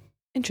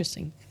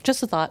 Interesting.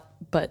 Just a thought.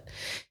 But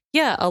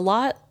yeah, a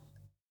lot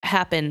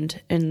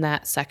happened in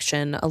that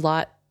section. A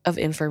lot of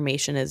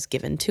information is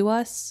given to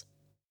us.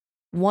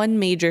 One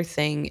major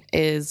thing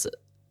is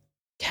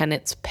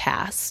Kennit's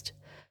past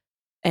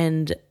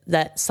and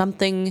that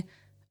something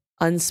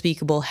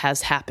unspeakable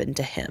has happened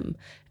to him.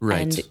 Right.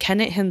 And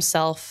Kennit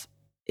himself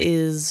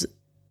is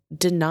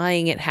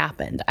denying it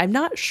happened. I'm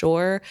not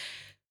sure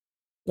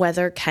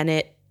whether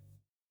Kennit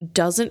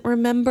doesn't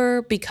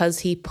remember because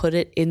he put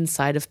it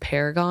inside of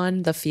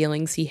Paragon, the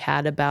feelings he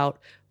had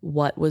about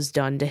what was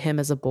done to him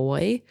as a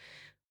boy,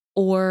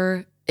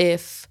 or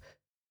if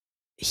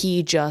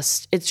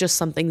it's just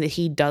something that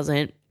he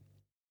doesn't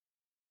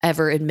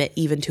ever admit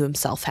even to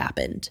himself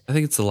happened. I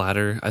think it's the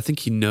latter. I think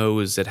he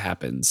knows it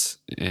happens.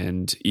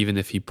 And even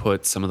if he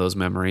put some of those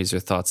memories or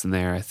thoughts in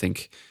there, I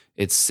think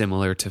it's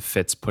similar to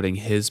Fitz putting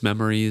his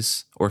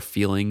memories or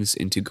feelings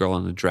into Girl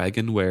on a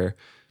Dragon, where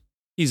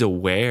he's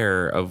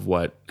aware of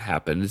what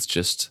happened. It's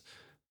just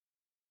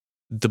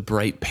the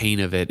bright pain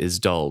of it is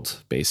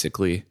dulled,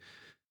 basically.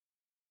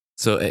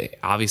 So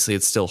obviously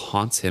it still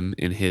haunts him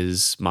in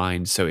his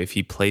mind. So if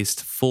he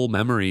placed full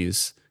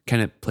memories,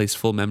 Kennit placed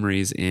full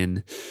memories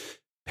in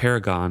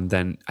Paragon,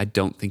 then I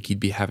don't think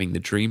he'd be having the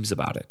dreams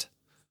about it.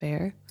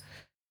 Fair.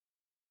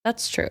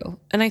 That's true.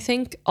 And I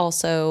think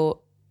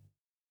also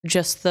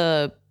just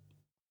the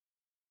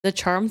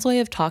charm's way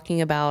of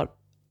talking about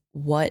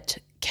what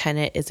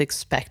Kennit is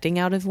expecting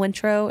out of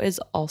Wintrow is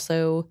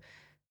also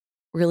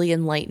really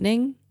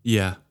enlightening.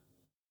 Yeah.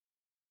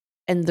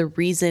 And the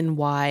reason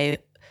why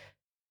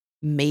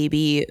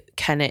maybe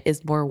Kennit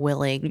is more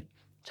willing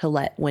to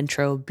let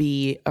Wintrow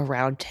be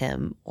around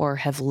him or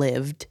have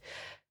lived.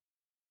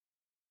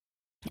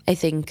 I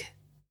think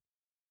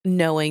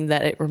knowing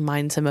that it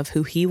reminds him of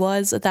who he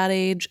was at that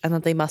age and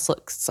that they must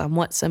look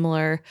somewhat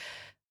similar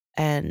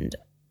and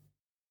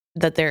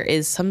that there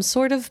is some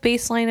sort of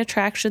baseline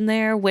attraction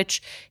there,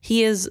 which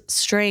he is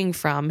straying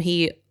from.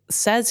 He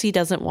says he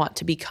doesn't want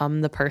to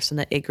become the person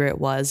that Ygritte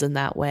was in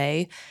that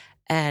way.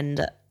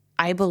 And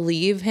I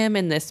believe him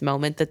in this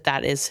moment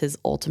that is his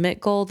ultimate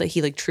goal, that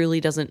he truly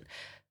doesn't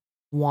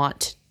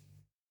want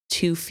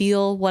to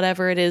feel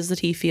whatever it is that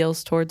he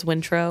feels towards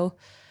Wintrow.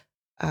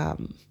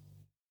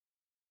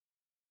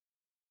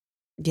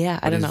 Yeah,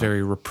 I don't know. He's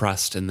very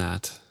repressed in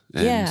that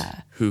and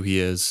yeah. who he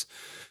is.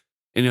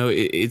 You know,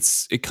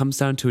 it comes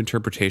down to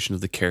interpretation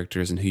of the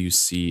characters and who you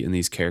see in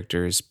these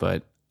characters.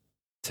 But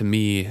to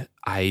me,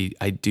 I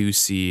do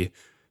see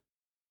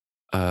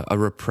a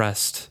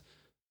repressed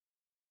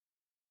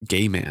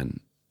gay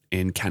man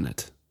in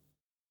Kennit,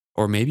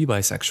 or maybe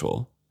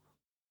bisexual.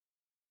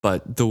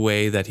 But the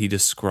way that he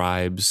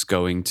describes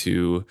going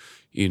to,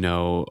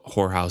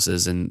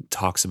 whorehouses and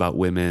talks about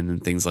women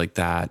and things like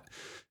that,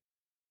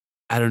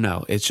 I don't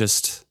know. It's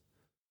just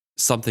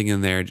something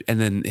in there. And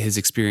then his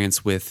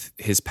experience with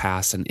his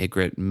past and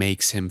Ygritte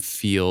makes him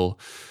feel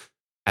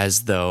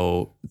as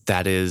though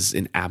that is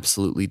an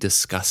absolutely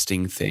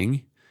disgusting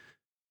thing,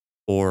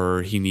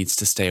 or he needs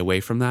to stay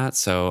away from that.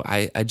 So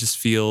I just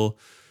feel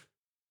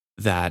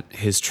that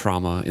his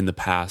trauma in the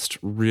past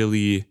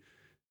really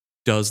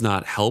does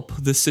not help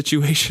the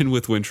situation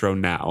with Wintrow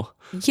now.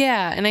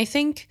 Yeah, and I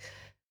think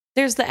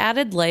there's the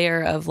added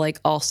layer of like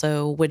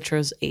also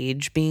Wintrow's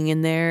age being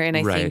in there. And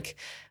I think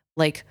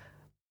like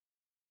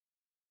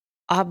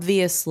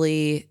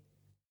obviously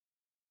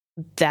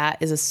that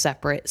is a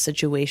separate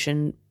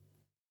situation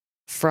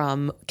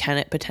from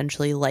Kennit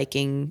potentially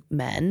liking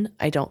men.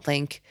 I don't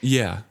think.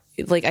 Yeah.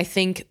 Like, I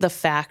think the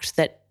fact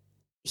that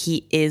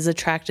he is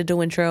attracted to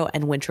Wintrow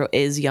and Wintrow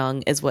is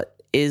young is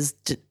what is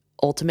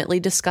ultimately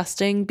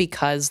disgusting,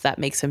 because that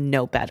makes him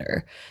no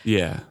better.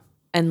 Yeah.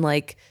 And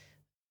like,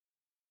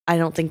 I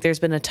don't think there's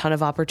been a ton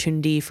of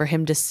opportunity for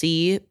him to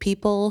see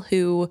people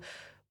who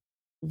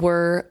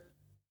were,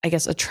 I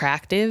guess,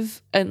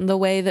 attractive in the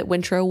way that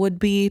Wintrow would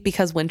be,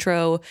 because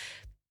Wintrow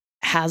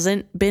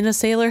hasn't been a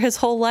sailor his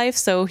whole life.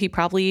 So he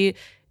probably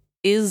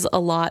is a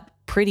lot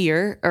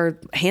prettier or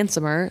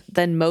handsomer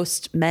than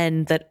most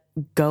men that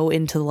go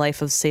into the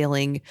life of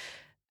sailing,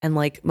 and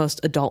like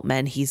most adult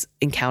men he's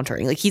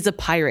encountering. Like, he's a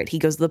pirate. He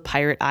goes to the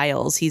pirate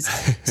isles. He's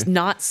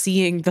not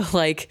seeing the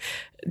like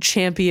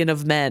champion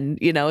of men.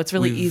 You know, it's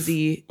really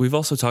easy. We've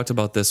also talked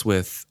about this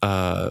with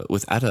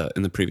Edda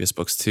in the previous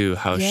books too,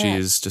 how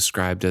she's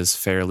described as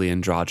fairly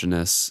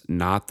androgynous,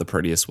 not the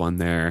prettiest one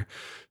there.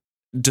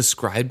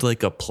 Described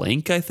like a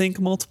plank, I think,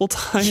 multiple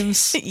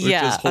times, which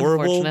is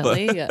horrible.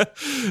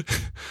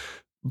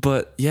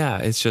 But yeah,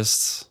 it's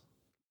just,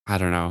 I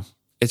don't know.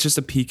 It's just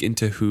a peek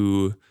into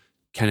who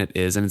Kennit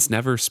is, and it's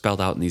never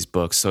spelled out in these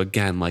books. So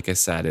again, like I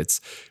said,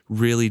 it's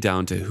really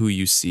down to who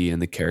you see in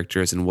the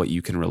characters and what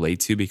you can relate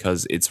to,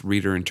 because it's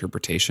reader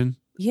interpretation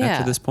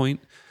to this point.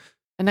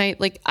 And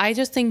I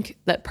just think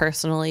that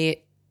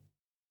personally,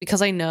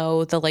 because I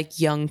know the like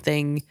young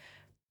thing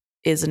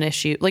is an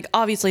issue. Like,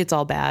 obviously it's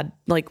all bad,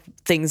 like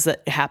things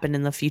that happen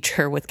in the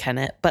future with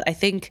Kennit, but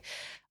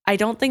I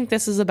don't think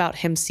this is about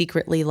him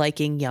secretly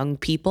liking young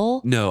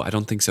people. No, I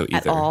don't think so either.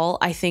 At all.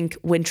 I think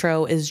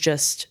Wintrow is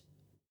just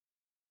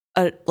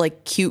a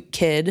like cute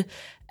kid,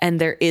 and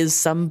there is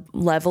some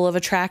level of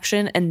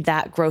attraction, and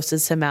that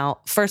grosses him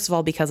out. First of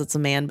all, because it's a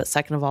man, but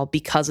second of all,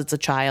 because it's a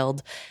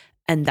child,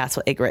 and that's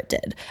what Ygritte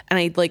did. And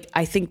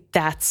I think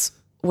that's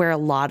where a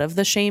lot of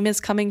the shame is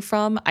coming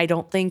from. I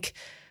don't think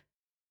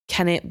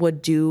Kennit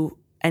would do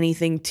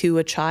anything to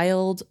a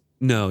child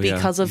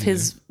because of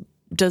his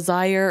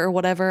desire or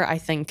whatever. I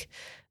think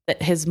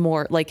that his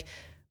more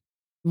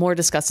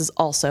discuss is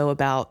also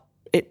about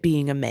it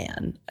being a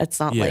man. It's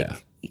not like,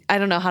 I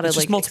don't know how to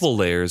just multiple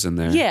layers in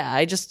there. Yeah.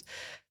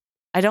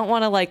 I don't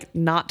want to like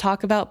not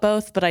talk about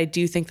both, but I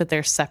do think that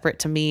they're separate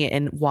to me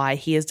in why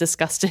he is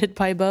disgusted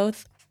by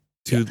both.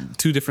 Two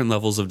different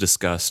levels of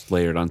disgust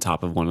layered on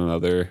top of one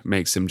another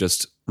makes him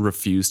just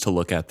refuse to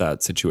look at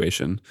that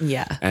situation.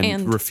 Yeah.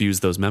 And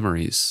refuse those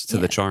memories to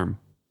the charm.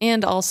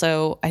 And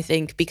also, I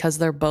think because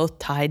they're both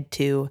tied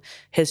to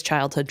his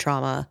childhood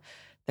trauma,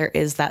 there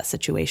is that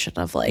situation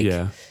of like,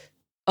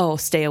 oh,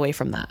 stay away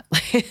from that.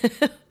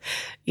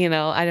 You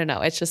know, I don't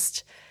know. It's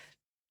just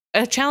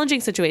a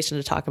challenging situation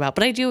to talk about.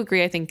 But I do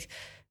agree. I think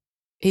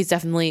he's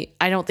definitely,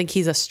 I don't think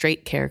he's a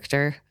straight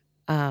character.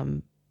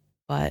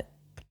 But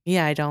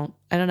yeah, I don't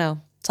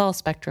know. It's all a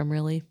spectrum,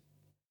 really.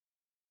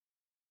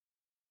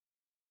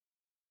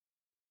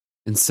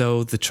 And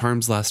so the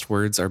charm's last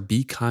words are,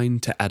 be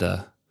kind to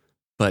Edda.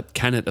 But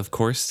Kennit, of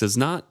course, does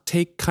not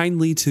take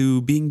kindly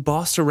to being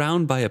bossed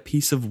around by a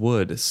piece of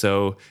wood,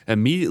 so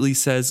immediately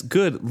says,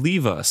 good,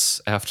 leave us,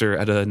 after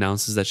Edda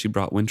announces that she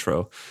brought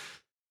Wintrow.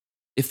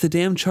 If the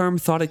damn charm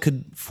thought it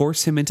could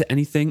force him into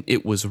anything,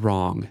 it was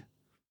wrong.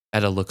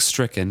 Edda looks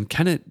stricken.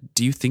 Kennit,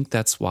 do you think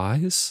that's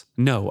wise?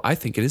 No, I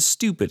think it is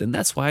stupid, and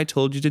that's why I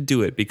told you to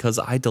do it, because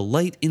I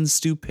delight in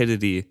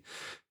stupidity.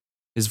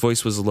 His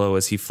voice was low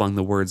as he flung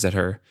the words at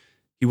her.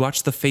 He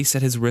watched the face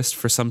at his wrist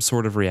for some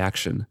sort of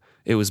reaction.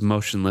 It was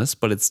motionless,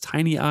 but its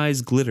tiny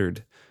eyes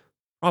glittered.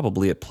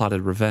 Probably it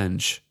plotted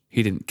revenge.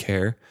 He didn't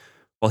care.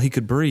 While he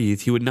could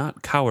breathe, he would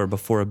not cower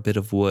before a bit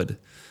of wood.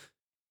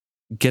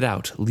 Get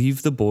out.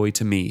 Leave the boy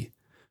to me.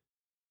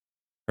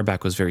 Her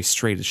back was very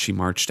straight as she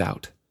marched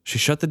out. She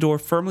shut the door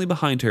firmly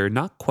behind her,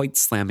 not quite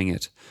slamming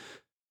it.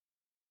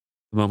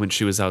 The moment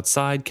she was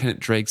outside, Kennit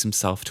drags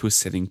himself to a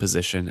sitting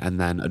position and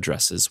then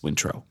addresses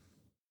Wintrow.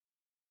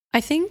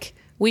 I think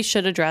we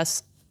should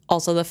address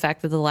also the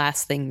fact that the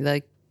last thing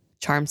the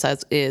charm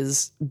says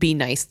is be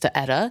nice to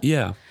Edda.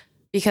 Yeah.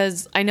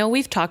 Because I know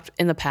we've talked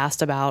in the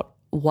past about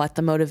what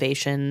the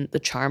motivation the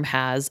charm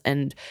has,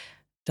 and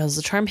does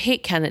the charm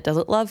hate Kennit? Does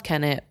it love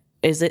Kennit?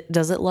 Does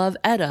it love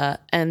Edda?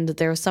 And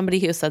there was somebody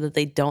who said that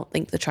they don't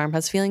think the charm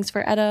has feelings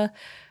for Edda,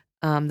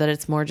 that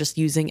it's more just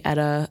using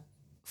Edda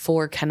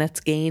for Kennit's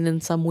gain in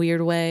some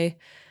weird way.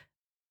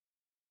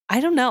 I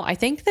don't know. I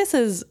think this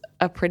is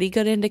a pretty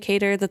good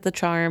indicator that the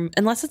charm,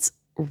 unless it's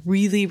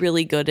really,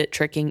 really good at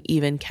tricking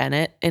even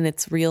Kennit in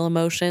its real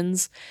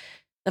emotions.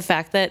 The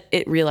fact that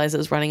it realized it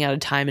was running out of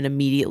time and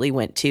immediately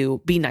went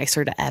to be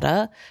nicer to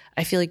Etta,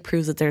 I feel like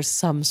proves that there's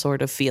some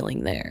sort of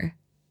feeling there.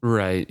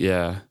 Right,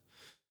 yeah.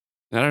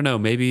 I don't know,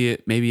 maybe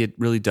it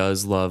really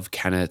does love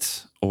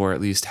Kennit, or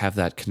at least have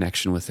that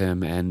connection with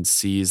him and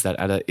sees that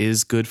Etta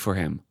is good for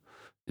him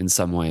in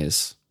some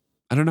ways.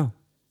 I don't know.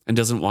 And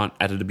doesn't want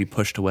Etta to be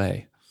pushed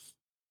away.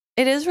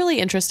 It is really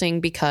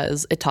interesting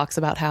because it talks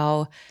about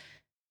how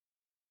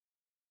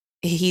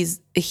he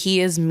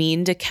is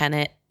mean to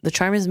Kennit. The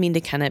charm is mean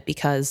to Kennit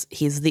because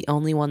he's the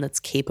only one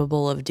that's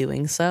capable of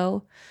doing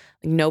so.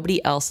 Like,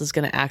 nobody else is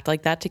going to act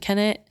like that to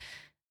Kennit.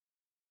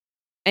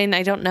 And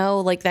I don't know,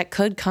 like, that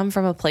could come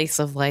from a place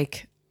of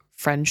like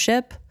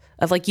friendship,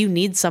 of like, you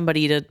need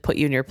somebody to put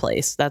you in your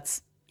place.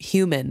 That's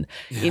human.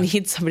 Yeah. You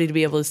need somebody to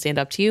be able to stand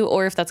up to you.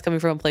 Or if that's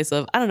coming from a place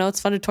of, I don't know, it's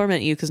fun to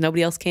torment you because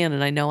nobody else can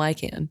and I know I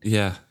can.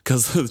 Yeah,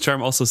 because the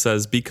charm also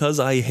says, because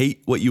I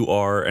hate what you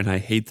are and I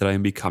hate that I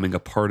am becoming a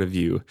part of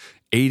you,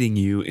 aiding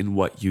you in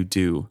what you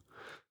do.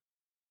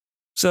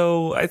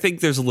 So I think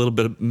there's a little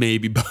bit of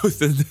maybe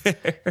both in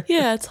there.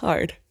 Yeah, it's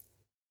hard.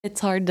 It's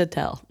hard to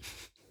tell.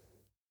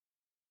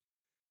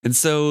 And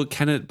so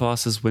Kennit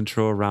bosses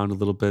Wintrow around a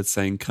little bit,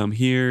 saying, come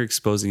here,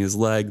 exposing his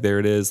leg. There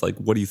it is. Like,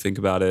 what do you think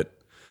about it?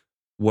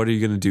 What are you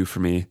going to do for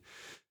me?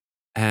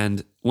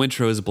 And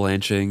Wintrow is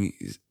blanching.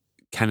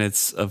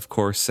 Kennit's, of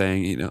course,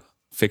 saying,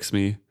 fix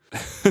me.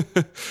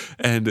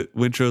 And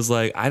Wintrow's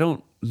like, I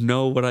don't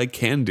know what I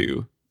can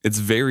do. It's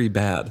very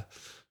bad.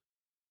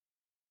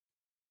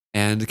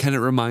 And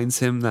Kennit reminds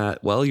him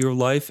that, well, your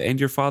life and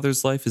your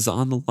father's life is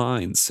on the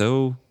line,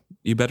 so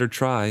you better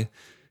try.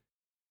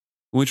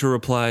 Wintrow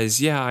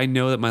replies, yeah, I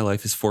know that my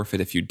life is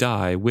forfeit if you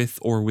die, with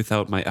or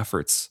without my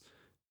efforts.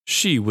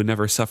 She would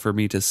never suffer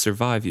me to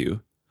survive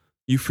you.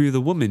 You fear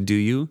the woman, do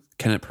you?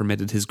 Kennit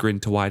permitted his grin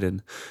to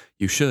widen.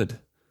 You should.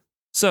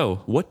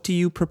 So, what do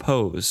you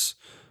propose?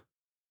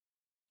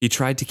 He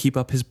tried to keep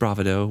up his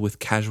bravado with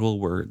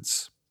casual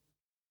words.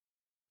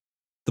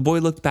 The boy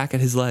looked back at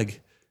his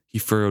leg. He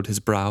furrowed his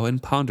brow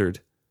and pondered.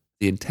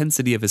 The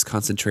intensity of his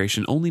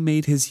concentration only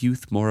made his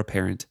youth more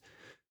apparent.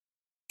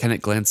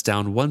 Kennit glanced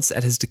down once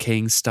at his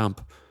decaying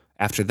stump.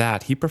 After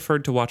that, he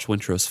preferred to watch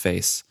Wintrow's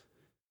face.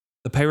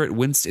 The pirate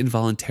winced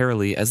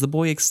involuntarily as the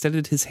boy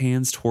extended his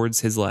hands towards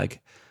his leg.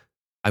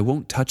 I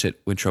won't touch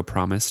it, Wintrow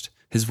promised.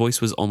 His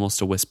voice was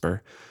almost a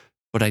whisper.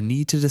 But I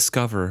need to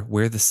discover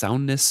where the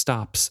soundness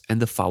stops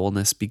and the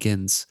foulness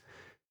begins.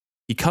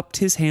 He cupped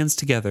his hands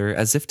together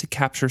as if to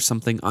capture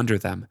something under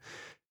them.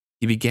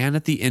 He began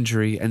at the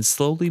injury and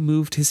slowly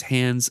moved his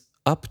hands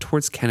up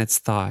towards Kennit's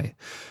thigh.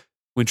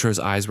 Wintrow's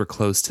eyes were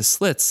closed to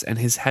slits, and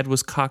his head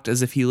was cocked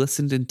as if he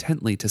listened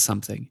intently to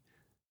something.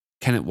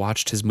 Kennit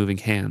watched his moving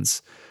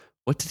hands.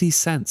 What did he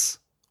sense?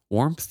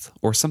 Warmth,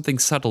 or something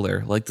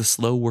subtler, like the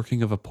slow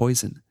working of a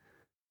poison?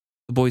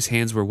 The boy's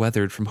hands were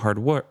weathered from hard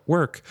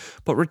work,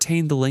 but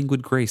retained the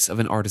languid grace of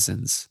an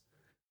artisan's.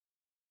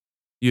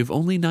 You have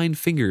only 9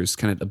 fingers,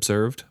 Kennit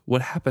observed.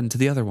 What happened to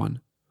the other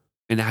one?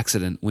 An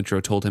accident,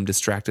 Wintrow told him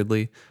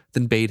distractedly,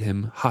 then bade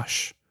him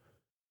hush.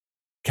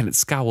 Kennit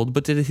scowled,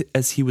 but did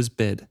as he was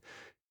bid.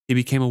 He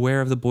became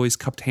aware of the boy's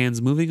cupped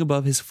hands moving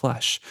above his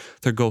flesh.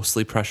 Their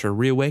ghostly pressure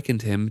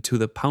reawakened him to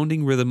the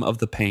pounding rhythm of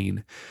the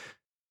pain.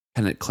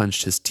 Kennit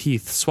clenched his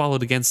teeth,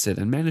 swallowed against it,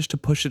 and managed to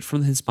push it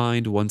from his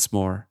mind once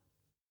more.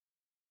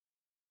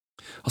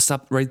 I'll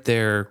stop right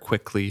there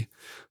quickly,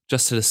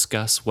 just to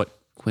discuss what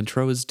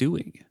Wintrow is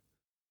doing.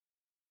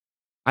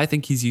 I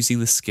think he's using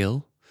the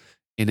skill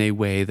in a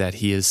way that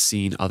he has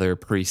seen other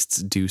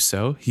priests do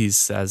so. He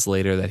says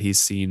later that he's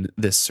seen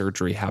this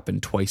surgery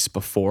happen twice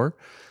before.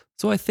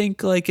 So I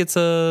think it's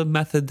a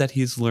method that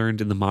he's learned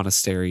in the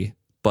monastery,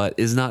 but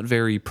is not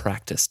very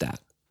practiced at.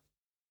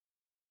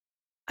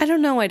 I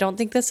don't know. I don't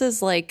think this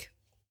is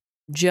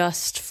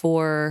just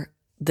for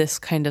this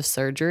kind of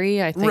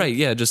surgery. I think right,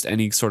 yeah, just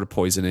any sort of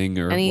poisoning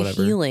or any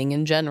whatever. Healing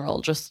in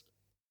general, just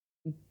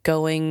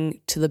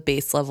going to the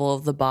base level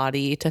of the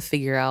body to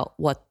figure out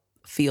what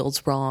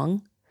feels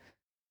wrong.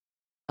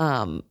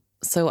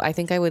 So I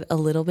think I would a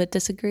little bit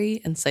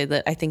disagree and say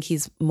that I think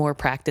he's more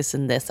practiced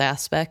in this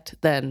aspect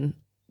than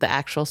the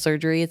actual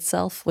surgery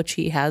itself, which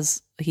he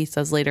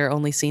says later,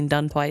 only seen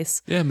done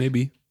twice. Yeah,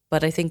 maybe.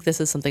 But I think this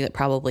is something that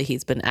probably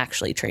he's been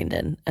actually trained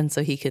in. And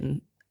so he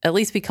can at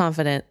least be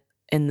confident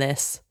in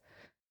this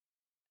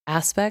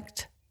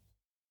aspect.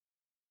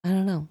 I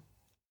don't know.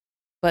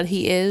 But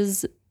he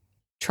is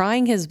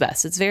trying his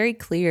best. It's very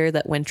clear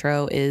that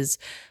Wintrow is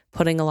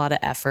putting a lot of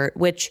effort,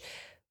 which,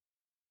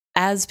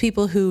 as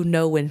people who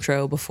know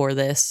Wintrow before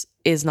this,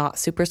 is not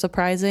super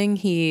surprising.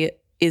 He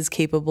is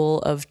capable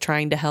of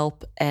trying to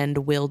help and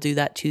will do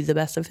that to the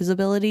best of his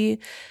ability.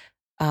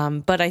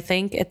 But I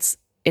think it's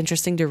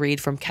interesting to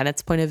read from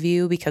Kennit's point of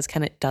view because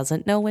Kennit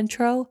doesn't know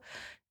Wintrow,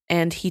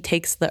 and he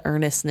takes the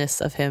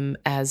earnestness of him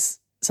as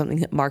something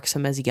that marks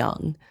him as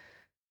young.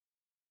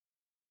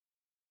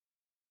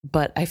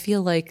 But I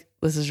feel like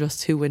this is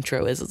just who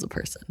Wintrow is as a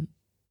person,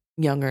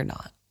 young or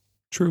not.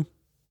 True.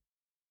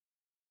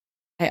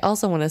 I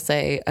also want to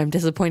say I'm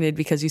disappointed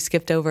because you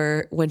skipped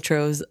over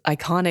Wintrow's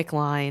iconic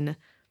line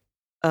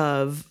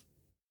of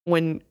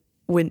when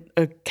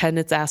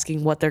Kennit's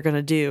asking what they're going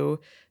to do,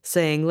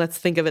 saying, let's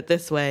think of it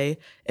this way.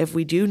 If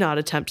we do not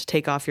attempt to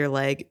take off your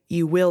leg,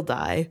 you will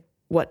die.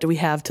 What do we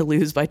have to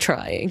lose by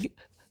trying?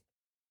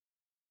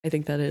 I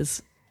think that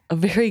is a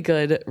very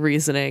good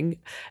reasoning,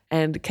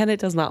 and Kennit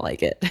does not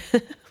like it.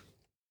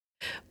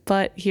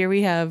 But here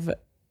we have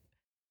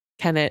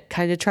Kennit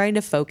kind of trying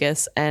to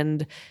focus,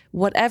 and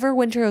whatever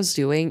Wintrow's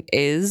doing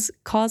is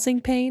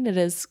causing pain. It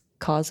is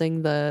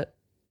causing I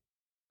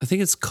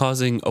think it's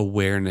causing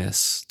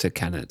awareness to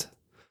Kennit.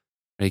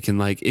 You can,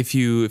 like, if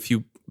you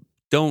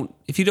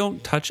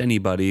don't touch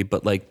anybody,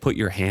 but like put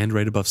your hand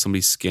right above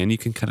somebody's skin, you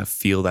can kind of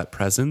feel that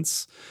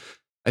presence.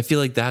 I feel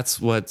like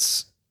that's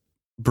what's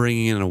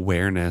bringing an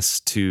awareness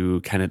to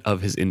Kennit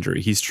of his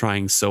injury. He's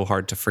trying so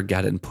hard to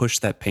forget it and push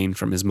that pain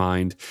from his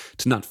mind,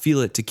 to not feel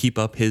it, to keep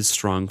up his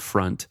strong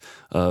front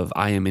of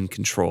I am in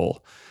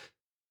control.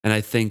 And I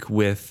think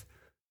with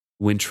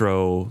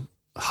Wintrow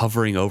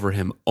hovering over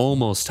him,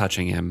 almost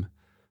touching him,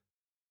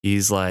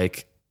 he's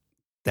like,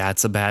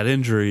 that's a bad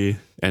injury,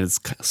 and it's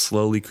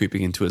slowly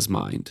creeping into his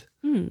mind.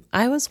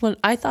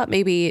 I thought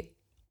maybe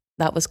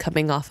that was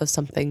coming off of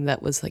something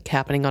that was like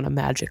happening on a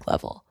magic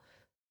level.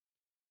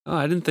 Oh,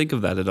 I didn't think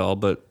of that at all,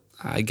 but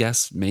I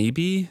guess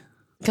maybe.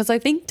 Because I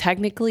think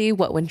technically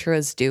what Wintrow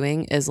is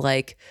doing is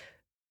like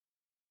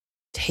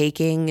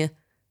taking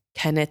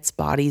Kennit's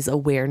body's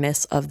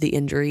awareness of the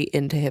injury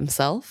into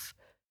himself.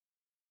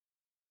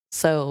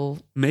 So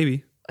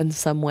maybe in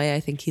some way, I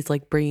think he's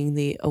like bringing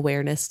the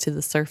awareness to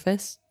the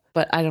surface,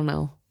 but I don't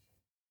know.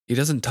 He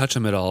doesn't touch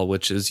him at all,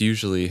 which is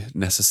usually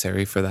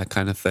necessary for that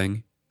kind of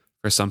thing,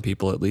 for some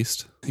people at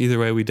least. Either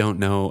way, we don't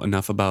know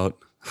enough about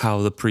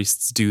how the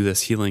priests do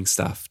this healing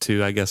stuff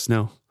to, I guess,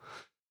 know.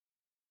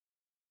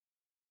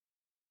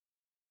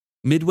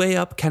 Midway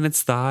up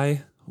Kennit's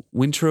thigh,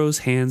 Wintrow's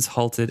hands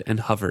halted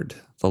and hovered.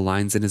 The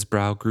lines in his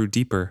brow grew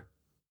deeper.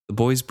 The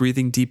boy's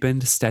breathing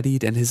deepened,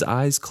 steadied, and his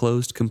eyes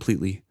closed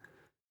completely.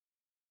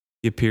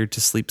 He appeared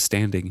to sleep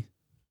standing.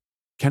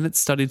 Kennit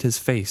studied his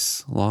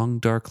face. Long,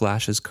 dark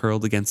lashes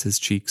curled against his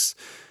cheeks.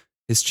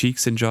 His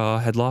cheeks and jaw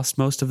had lost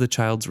most of the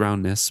child's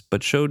roundness,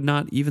 but showed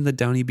not even the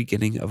downy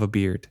beginning of a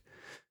beard.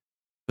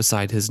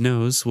 Beside his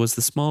nose was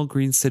the small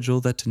green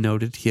sigil that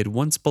denoted he had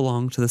once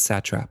belonged to the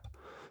satrap.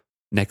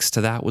 Next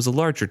to that was a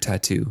larger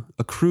tattoo,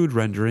 a crude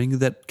rendering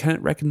that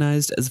Kennit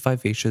recognized as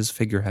Vivacia's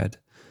figurehead.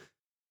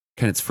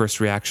 Kennit's first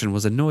reaction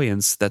was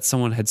annoyance that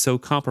someone had so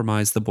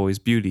compromised the boy's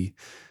beauty.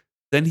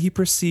 Then he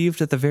perceived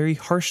that the very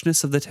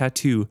harshness of the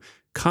tattoo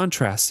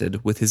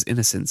contrasted with his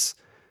innocence.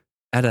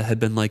 Etta had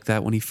been like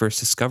that when he first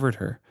discovered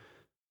her.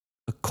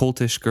 A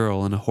coltish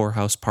girl in a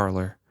whorehouse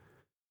parlor.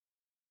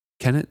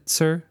 Kennit,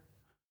 sir?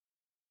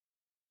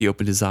 He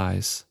opened his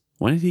eyes.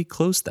 When did he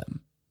close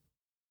them?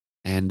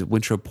 And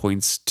Wintrow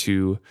points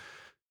to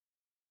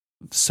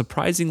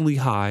surprisingly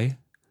high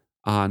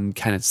on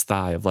Kennit's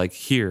thigh of like,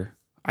 here,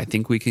 I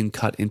think we can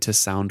cut into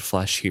sound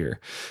flesh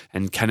here.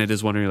 And Kennit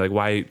is wondering, like,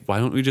 why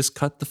don't we just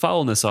cut the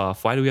foulness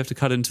off? Why do we have to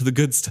cut into the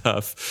good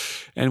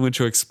stuff? And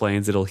Wintrow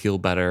explains it'll heal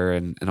better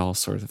and all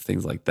sorts of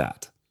things like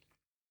that.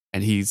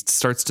 And he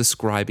starts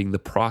describing the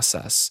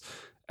process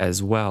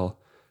as well.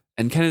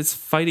 And Kennit's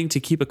fighting to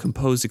keep a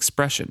composed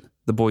expression.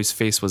 The boy's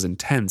face was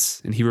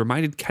intense, and he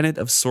reminded Kennit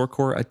of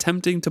Sorkor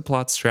attempting to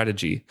plot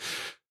strategy.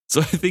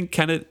 So I think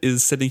Kennit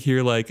is sitting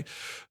here like,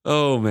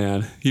 oh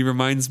man, he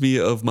reminds me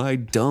of my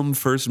dumb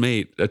first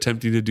mate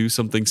attempting to do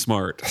something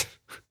smart.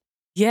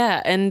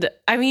 Yeah, and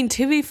I mean,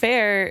 to be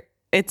fair,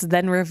 it's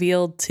then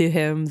revealed to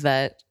him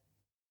that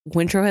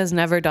Wintrow has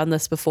never done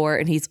this before,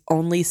 and he's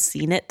only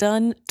seen it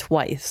done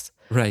twice.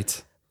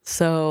 Right.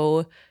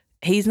 So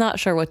he's not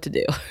sure what to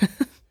do.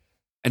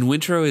 And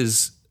Wintrow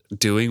is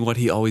doing what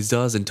he always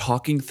does and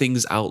talking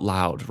things out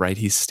loud, right?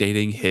 He's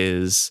stating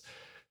his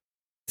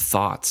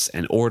thoughts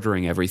and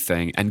ordering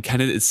everything. And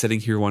Kennit is sitting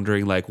here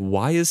wondering, like,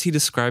 why is he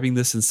describing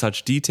this in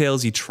such detail?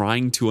 Is he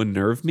trying to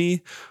unnerve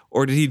me?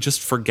 Or did he just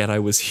forget I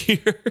was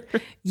here?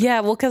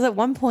 Yeah, well, because at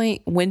one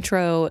point,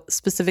 Wintrow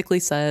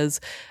specifically says,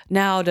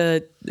 now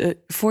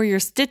for your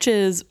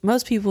stitches,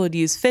 most people would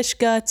use fish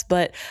guts,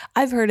 but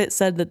I've heard it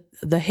said that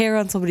the hair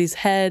on somebody's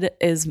head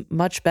is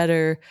much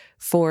better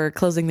for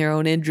closing their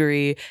own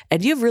injury.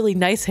 And you have really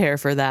nice hair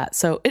for that.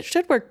 So it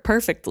should work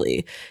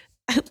perfectly.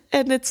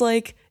 And it's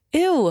like,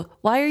 ew,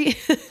 why are you...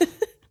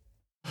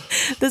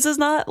 This is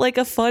not like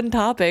a fun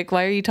topic.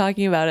 Why are you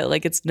talking about it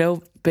like it's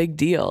no big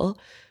deal?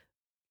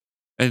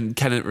 And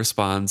Kennit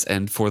responds,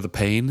 and for the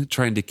pain,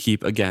 trying to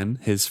keep, again,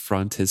 his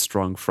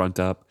strong front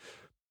up.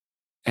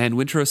 And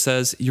Wintrow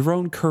says, your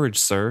own courage,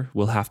 sir,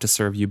 will have to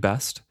serve you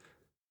best.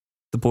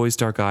 The boy's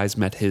dark eyes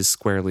met his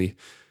squarely.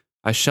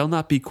 I shall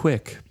not be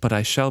quick, but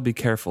I shall be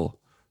careful.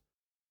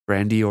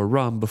 Brandy or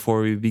rum before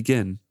we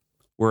begin.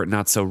 Were it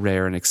not so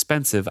rare and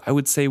expensive, I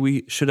would say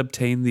we should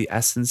obtain the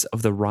essence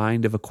of the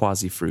rind of a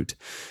quasi-fruit.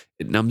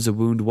 It numbs a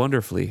wound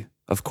wonderfully.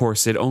 Of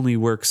course, it only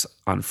works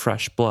on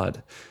fresh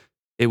blood.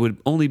 It would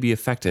only be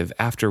effective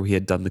after we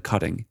had done the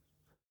cutting.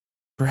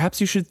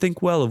 Perhaps you should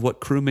think well of what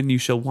crewmen you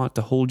shall want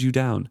to hold you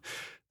down.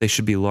 They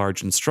should be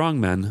large and strong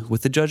men,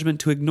 with the judgment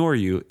to ignore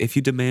you if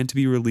you demand to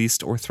be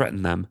released or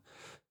threaten them.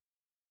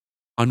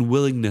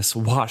 Unwillingness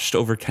washed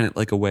over Kennit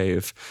like a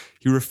wave.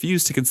 He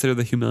refused to consider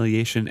the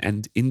humiliation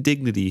and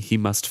indignity he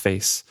must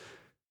face.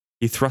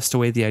 He thrust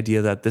away the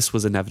idea that this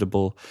was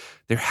inevitable.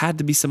 There had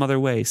to be some other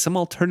way, some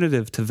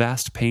alternative to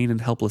vast pain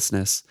and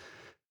helplessness.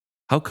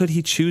 How could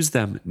he choose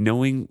them,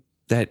 knowing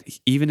that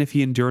even if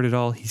he endured it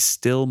all, he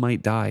still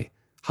might die?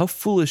 How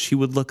foolish he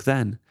would look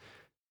then.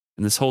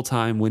 And this whole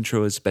time,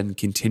 Wintrow has been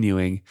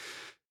continuing,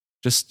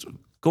 just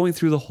going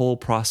through the whole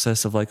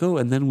process of like, oh,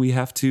 and then we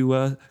have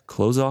to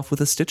close off with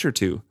a stitch or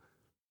two.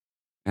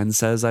 And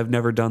says, I've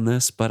never done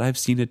this, but I've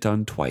seen it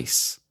done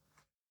twice.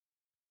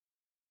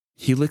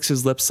 He licks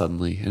his lips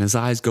suddenly, and his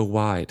eyes go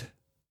wide.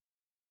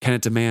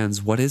 Kennit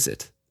demands, what is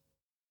it?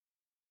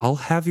 I'll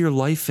have your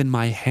life in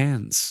my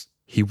hands,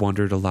 he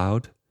wondered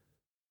aloud.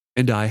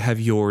 And I have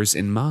yours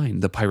in mine,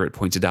 the pirate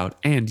pointed out,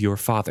 and your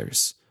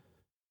father's.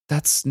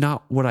 That's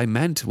not what I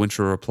meant,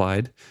 Wintrow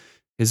replied.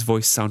 His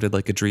voice sounded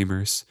like a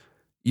dreamer's.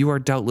 You are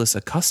doubtless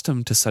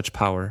accustomed to such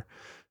power.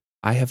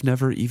 I have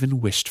never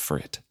even wished for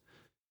it.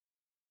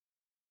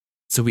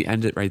 So we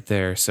end it right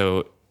there.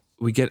 So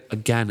we get,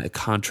 again, a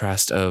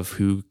contrast of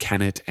who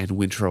Kennit and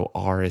Wintrow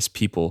are as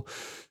people.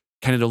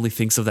 Kennit only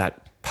thinks of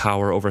that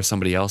power over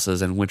somebody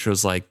else's, and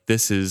Wintrow's like,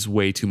 this is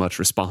way too much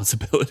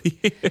responsibility.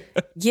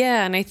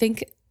 Yeah, and I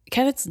think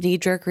Kennit's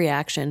knee-jerk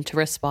reaction to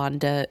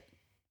respond to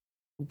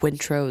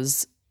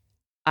Wintrow's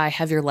I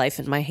have your life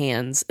in my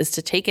hands is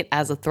to take it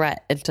as a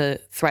threat and to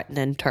threaten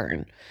in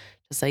turn.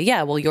 To say,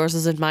 yeah, well, yours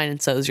is in mine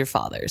and so is your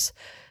father's.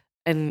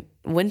 And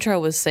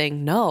Wintrow was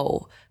saying,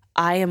 no,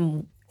 I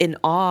am in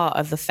awe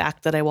of the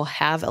fact that I will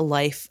have a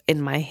life in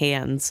my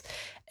hands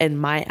and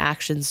my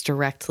actions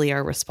directly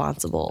are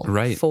responsible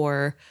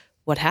for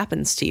what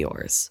happens to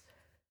yours.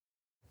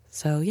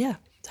 So yeah,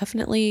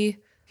 definitely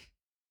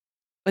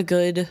a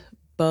good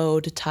bow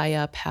to tie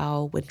up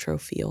how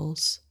Wintrow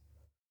feels.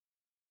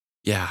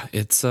 Yeah,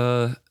 it's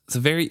a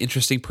very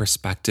interesting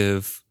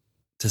perspective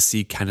to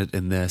see Kennit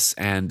in this.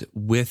 And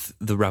with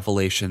the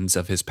revelations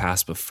of his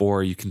past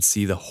before, you can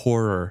see the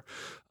horror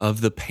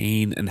of the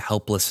pain and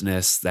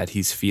helplessness that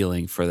he's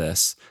feeling for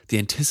this. The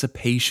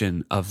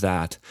anticipation of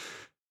that.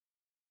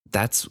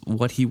 That's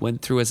what he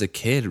went through as a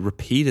kid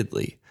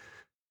repeatedly,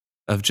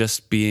 of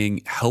just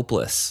being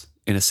helpless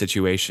in a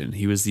situation.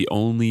 He was the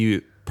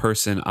only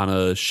person on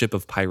a ship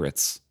of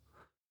pirates,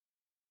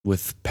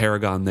 with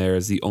Paragon there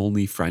as the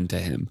only friend to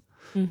him.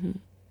 Mm-hmm.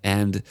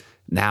 And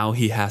now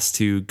he has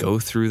to go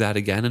through that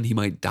again, and he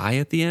might die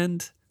at the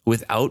end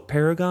without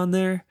Paragon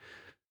there.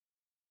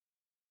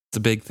 It's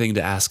a big thing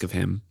to ask of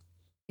him.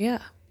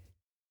 Yeah.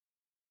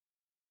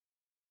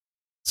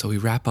 So we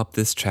wrap up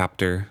this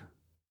chapter.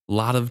 A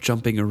lot of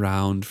jumping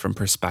around from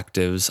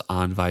perspectives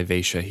on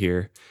Vivacia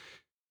here.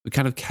 We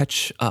kind of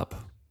catch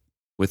up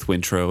with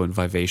Wintrow and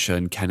Vivacia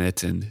and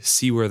Kennit and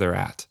see where they're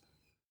at.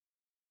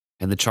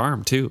 And the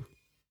charm, too.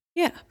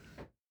 Yeah.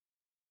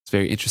 It's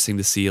very interesting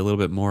to see a little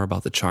bit more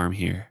about the charm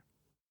here.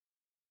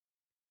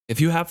 If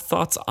you have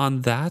thoughts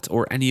on that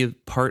or any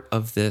part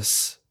of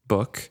this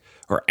book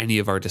or any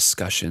of our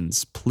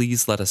discussions,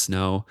 please let us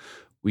know.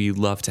 We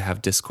love to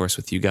have discourse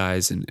with you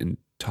guys and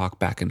talk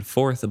back and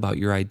forth about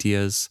your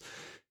ideas.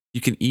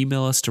 You can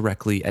email us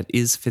directly at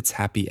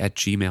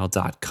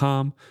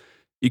isfitshappy@gmail.com.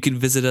 You can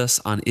visit us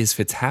on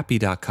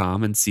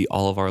isfitshappy.com and see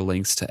all of our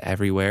links to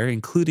everywhere,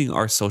 including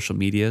our social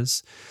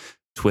medias.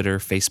 Twitter,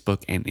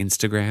 Facebook, and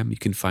Instagram. You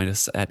can find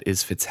us at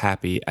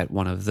isfitshappy at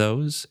one of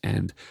those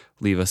and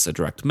leave us a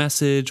direct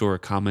message or a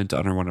comment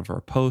on one of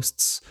our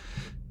posts.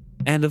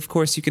 And of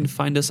course, you can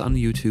find us on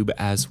YouTube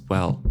as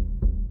well.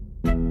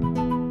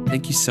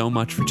 Thank you so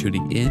much for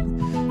tuning in.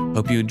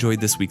 Hope you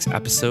enjoyed this week's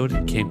episode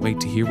and can't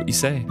wait to hear what you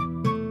say.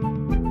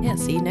 Yeah,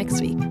 see you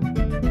next week.